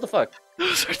tomatoes. What the fuck?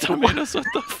 Those are tomatoes. What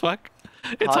the fuck?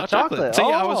 It's Hot hot chocolate. chocolate. See,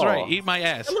 I was Oh. right. Eat my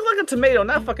ass. It looks like a tomato,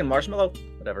 not fucking marshmallow.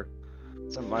 Whatever.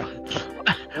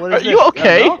 What Are is you this?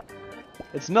 okay? Milk?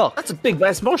 It's milk. That's a big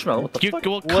ass marshmallow. What the You fuck?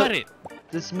 will cut it.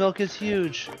 This milk is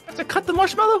huge. I have to cut the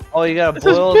marshmallow? Oh, you gotta This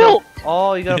is boil milk. the.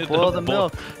 Oh, you gotta Hit boil the boil-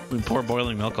 milk. We pour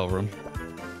boiling milk over them.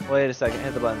 Wait a second.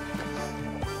 Hit the button.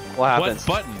 What happens?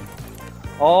 What button?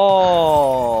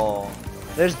 Oh,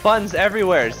 there's buttons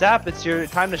everywhere. Zap! It's your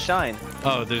time to shine.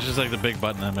 Oh, there's just like the big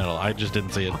button in the middle. I just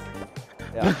didn't see it.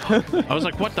 Yeah. I was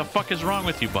like, what the fuck is wrong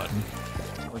with you, button?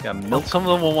 We got Well, milk. some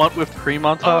of them will want whipped cream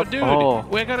on Oh, top. dude. Oh,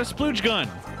 We got a splooge gun.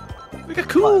 We got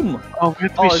coom. oh we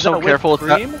have to Oh, be is so that careful with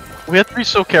whipped that. cream? We have to be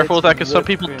so careful with that because some whipped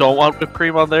people cream. don't want whipped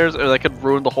cream on theirs, or that could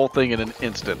ruin the whole thing in an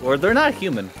instant. Or they're not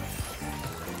human.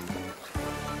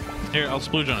 Here, I'll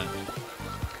splooge on it.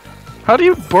 How do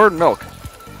you burn milk?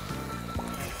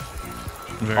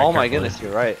 Very Oh my carefully. goodness,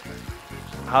 you're right.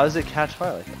 How does it catch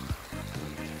fire like that?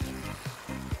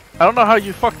 I don't know how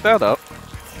you fucked that up.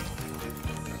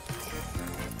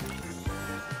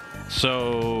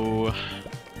 So,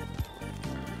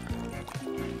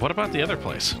 what about the other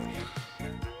place?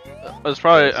 It's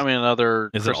probably, I mean, another.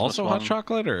 Is it Christmas also one. hot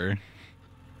chocolate or?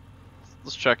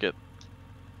 Let's check it.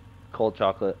 Cold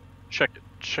chocolate. Check it.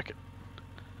 Check it.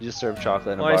 You just serve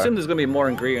chocolate in a Well, I bar. assume there's gonna be more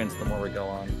ingredients the more we go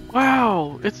on.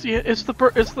 Wow! It's the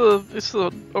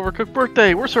overcooked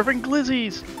birthday. We're serving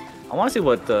glizzies. I want to see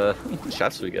what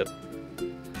shots we get.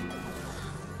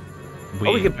 We,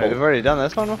 Oh, we get We've already done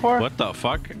this one before. what the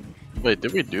fuck? Wait,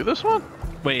 did we do this one?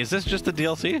 Wait, is this just the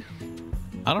DLC?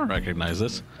 I don't recognize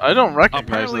this. I don't recognize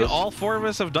Apparently, this. all four of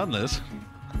us have done this.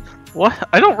 What?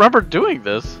 I don't remember doing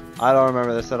this. I don't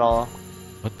remember this at all.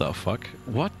 What the fuck?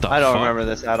 What the? I don't fuck? remember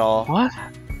this at all. What?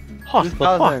 Oh, the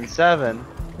fuck? 2007.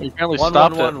 You apparently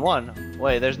stopped it. 1111.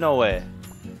 Wait, there's no way.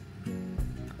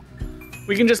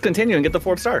 We can just continue and get the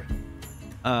 4th star.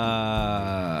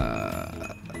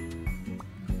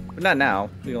 But not now.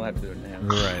 We don't have to do it now.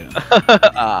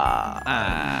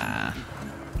 Right.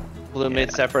 Blue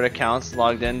made separate accounts,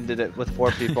 logged in, did it with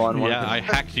 4 people on one. Yeah, I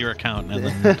hacked your account and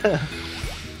then.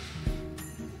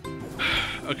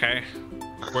 Okay,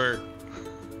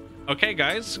 okay,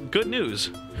 guys. Good news.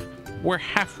 We're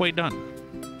halfway done.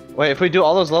 Wait, if we do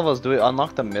all those levels, do we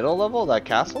unlock the middle level, that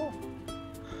castle?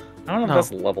 I don't know No. if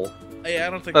that's level. Yeah, I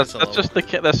don't think That's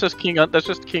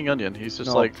just King Onion. He's just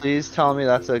No, like please tell me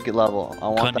that's a good level. I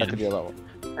want that Cunyon. to be a level.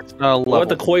 it's not a level. What about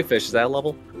the koi fish? Is that a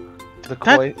level? The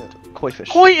That- koi fish.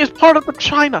 Koi is part of the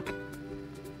China.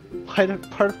 Part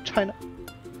of China.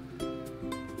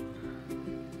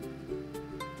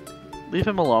 Leave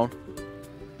him alone.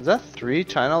 Is that 3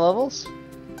 China levels?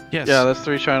 Yes. Yeah, that's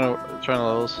 3 China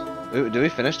levels. Do we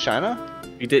finish China?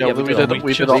 We did. Yeah, Yeah, we we did.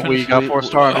 did. We got 4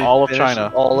 star in all of finished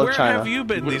China. All of Where China. have you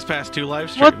been these past 2 live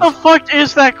streams? What the fuck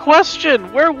is that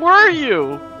question? Where were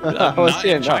you? I was Not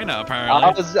here, in no. China,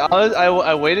 apparently.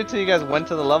 I waited till you guys went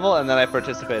to the level and then I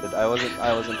participated. I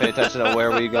wasn't paying attention to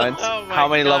where we went, Oh my how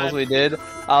many God. levels we did.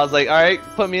 I was like, all right,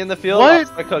 put me in the field. I'll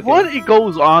start cooking. What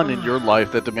goes on in your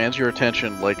life that demands your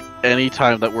attention like any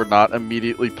time that we're not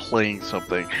immediately playing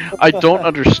something? I don't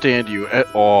understand you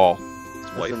at all.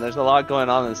 Listen, there's a lot going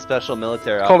on in special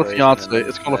military. It's called a operation fiance. in-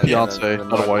 It's called a in fiance, the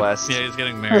not a wife. Northwest. Yeah, he's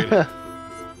getting married.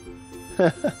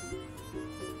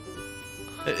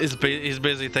 He's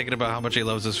busy thinking about how much he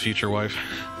loves his future wife.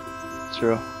 It's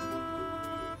true.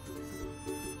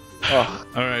 Oh,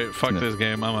 All right, fuck this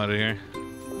game. I'm out of here.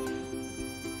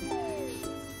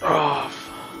 Oh,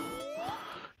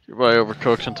 you're probably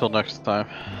overcooked until next time.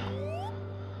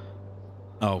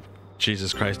 Oh,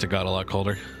 Jesus Christ! It got a lot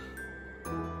colder.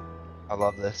 I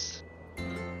love this.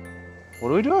 What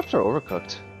do we do after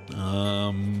Overcooked?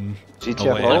 GTFO,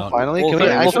 out. finally? Well,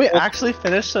 Can we actually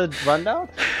finish the rundown?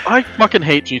 I fucking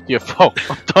hate GTFO.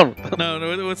 I'm done with it.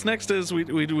 No, what's next is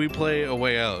we play A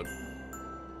Way Out.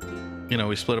 You know,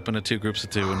 we split up into 2 groups of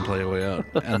 2 and play A Way Out,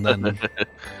 and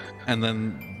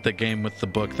then the game with the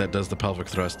book that does the pelvic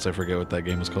thrusts. I forget what that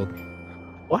game is called.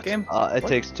 What game? It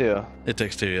takes 2. It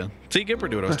takes 2, yeah. See, Gipper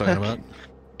knew what I was talking about.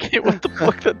 Get with the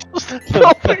book that does the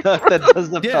pelvic That does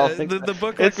the Yeah, pelvic. the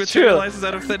book like It's true. materializes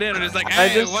out of thin air and it's like, I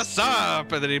hey, just- what's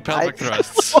up? And then he pelvic I-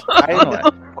 thrusts. I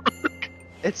know.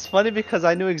 It's funny because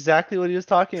I knew exactly what he was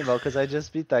talking about because I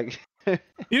just beat that game.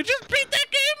 You just beat that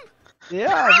game?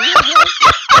 Yeah,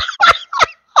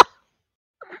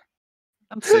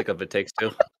 I'm sick of It Takes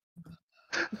Two.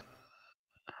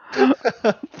 dude.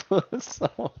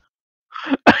 So,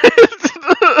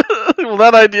 Well,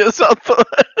 that idea sounds.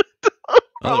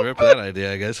 I'll rip that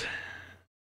idea, I guess.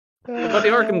 What about the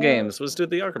Arkham games? Let's do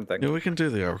the Arkham thing. Yeah, we can do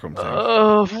the Arkham thing.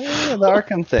 Oh, Yeah, the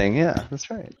Arkham thing. Yeah, that's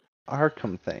right.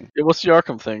 Arkham thing. what's the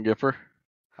Arkham thing, Gipper?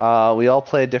 We all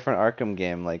play a different Arkham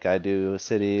game. Like I do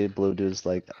City, Blue does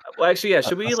like. Well, actually, yeah.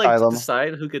 Should we like Asylum.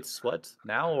 decide who gets what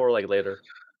now or like later?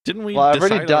 Didn't we? Well, I've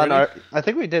already decide done. already? I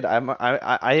think we did. I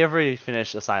already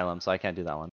finished Asylum, so I can't do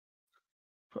that one.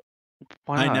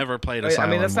 Why I not? never played Wait, I Asylum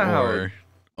mean, that's not how-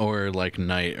 or like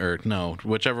Night or no,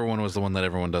 whichever one was the one that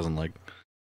everyone doesn't like.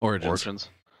 Origins.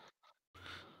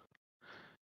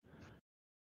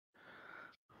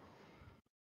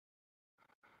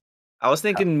 I was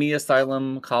thinking me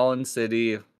Asylum, Colin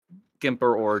City,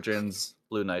 Gimper Origins,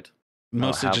 Blue Knight.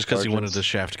 Mostly have just because you wanted Origins. to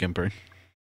shaft Gimper.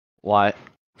 Why?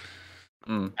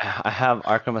 Mm. I have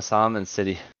Arkham Asylum and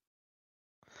City.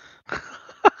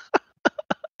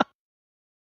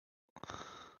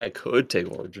 I could take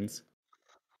Origins.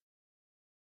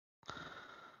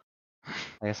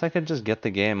 I guess I could just get the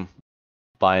game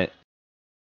by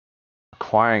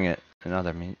acquiring it in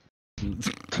other means.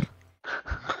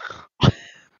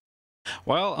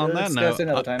 Well, on that Discuss note,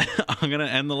 another time. I'm gonna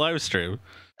end the live stream.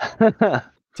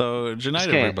 So, good night,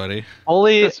 Okay. everybody.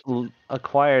 Only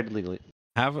acquired legally.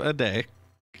 Have a day.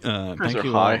 Thank are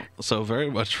you all high. so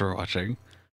very much for watching,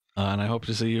 and I hope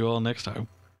to see you all next time.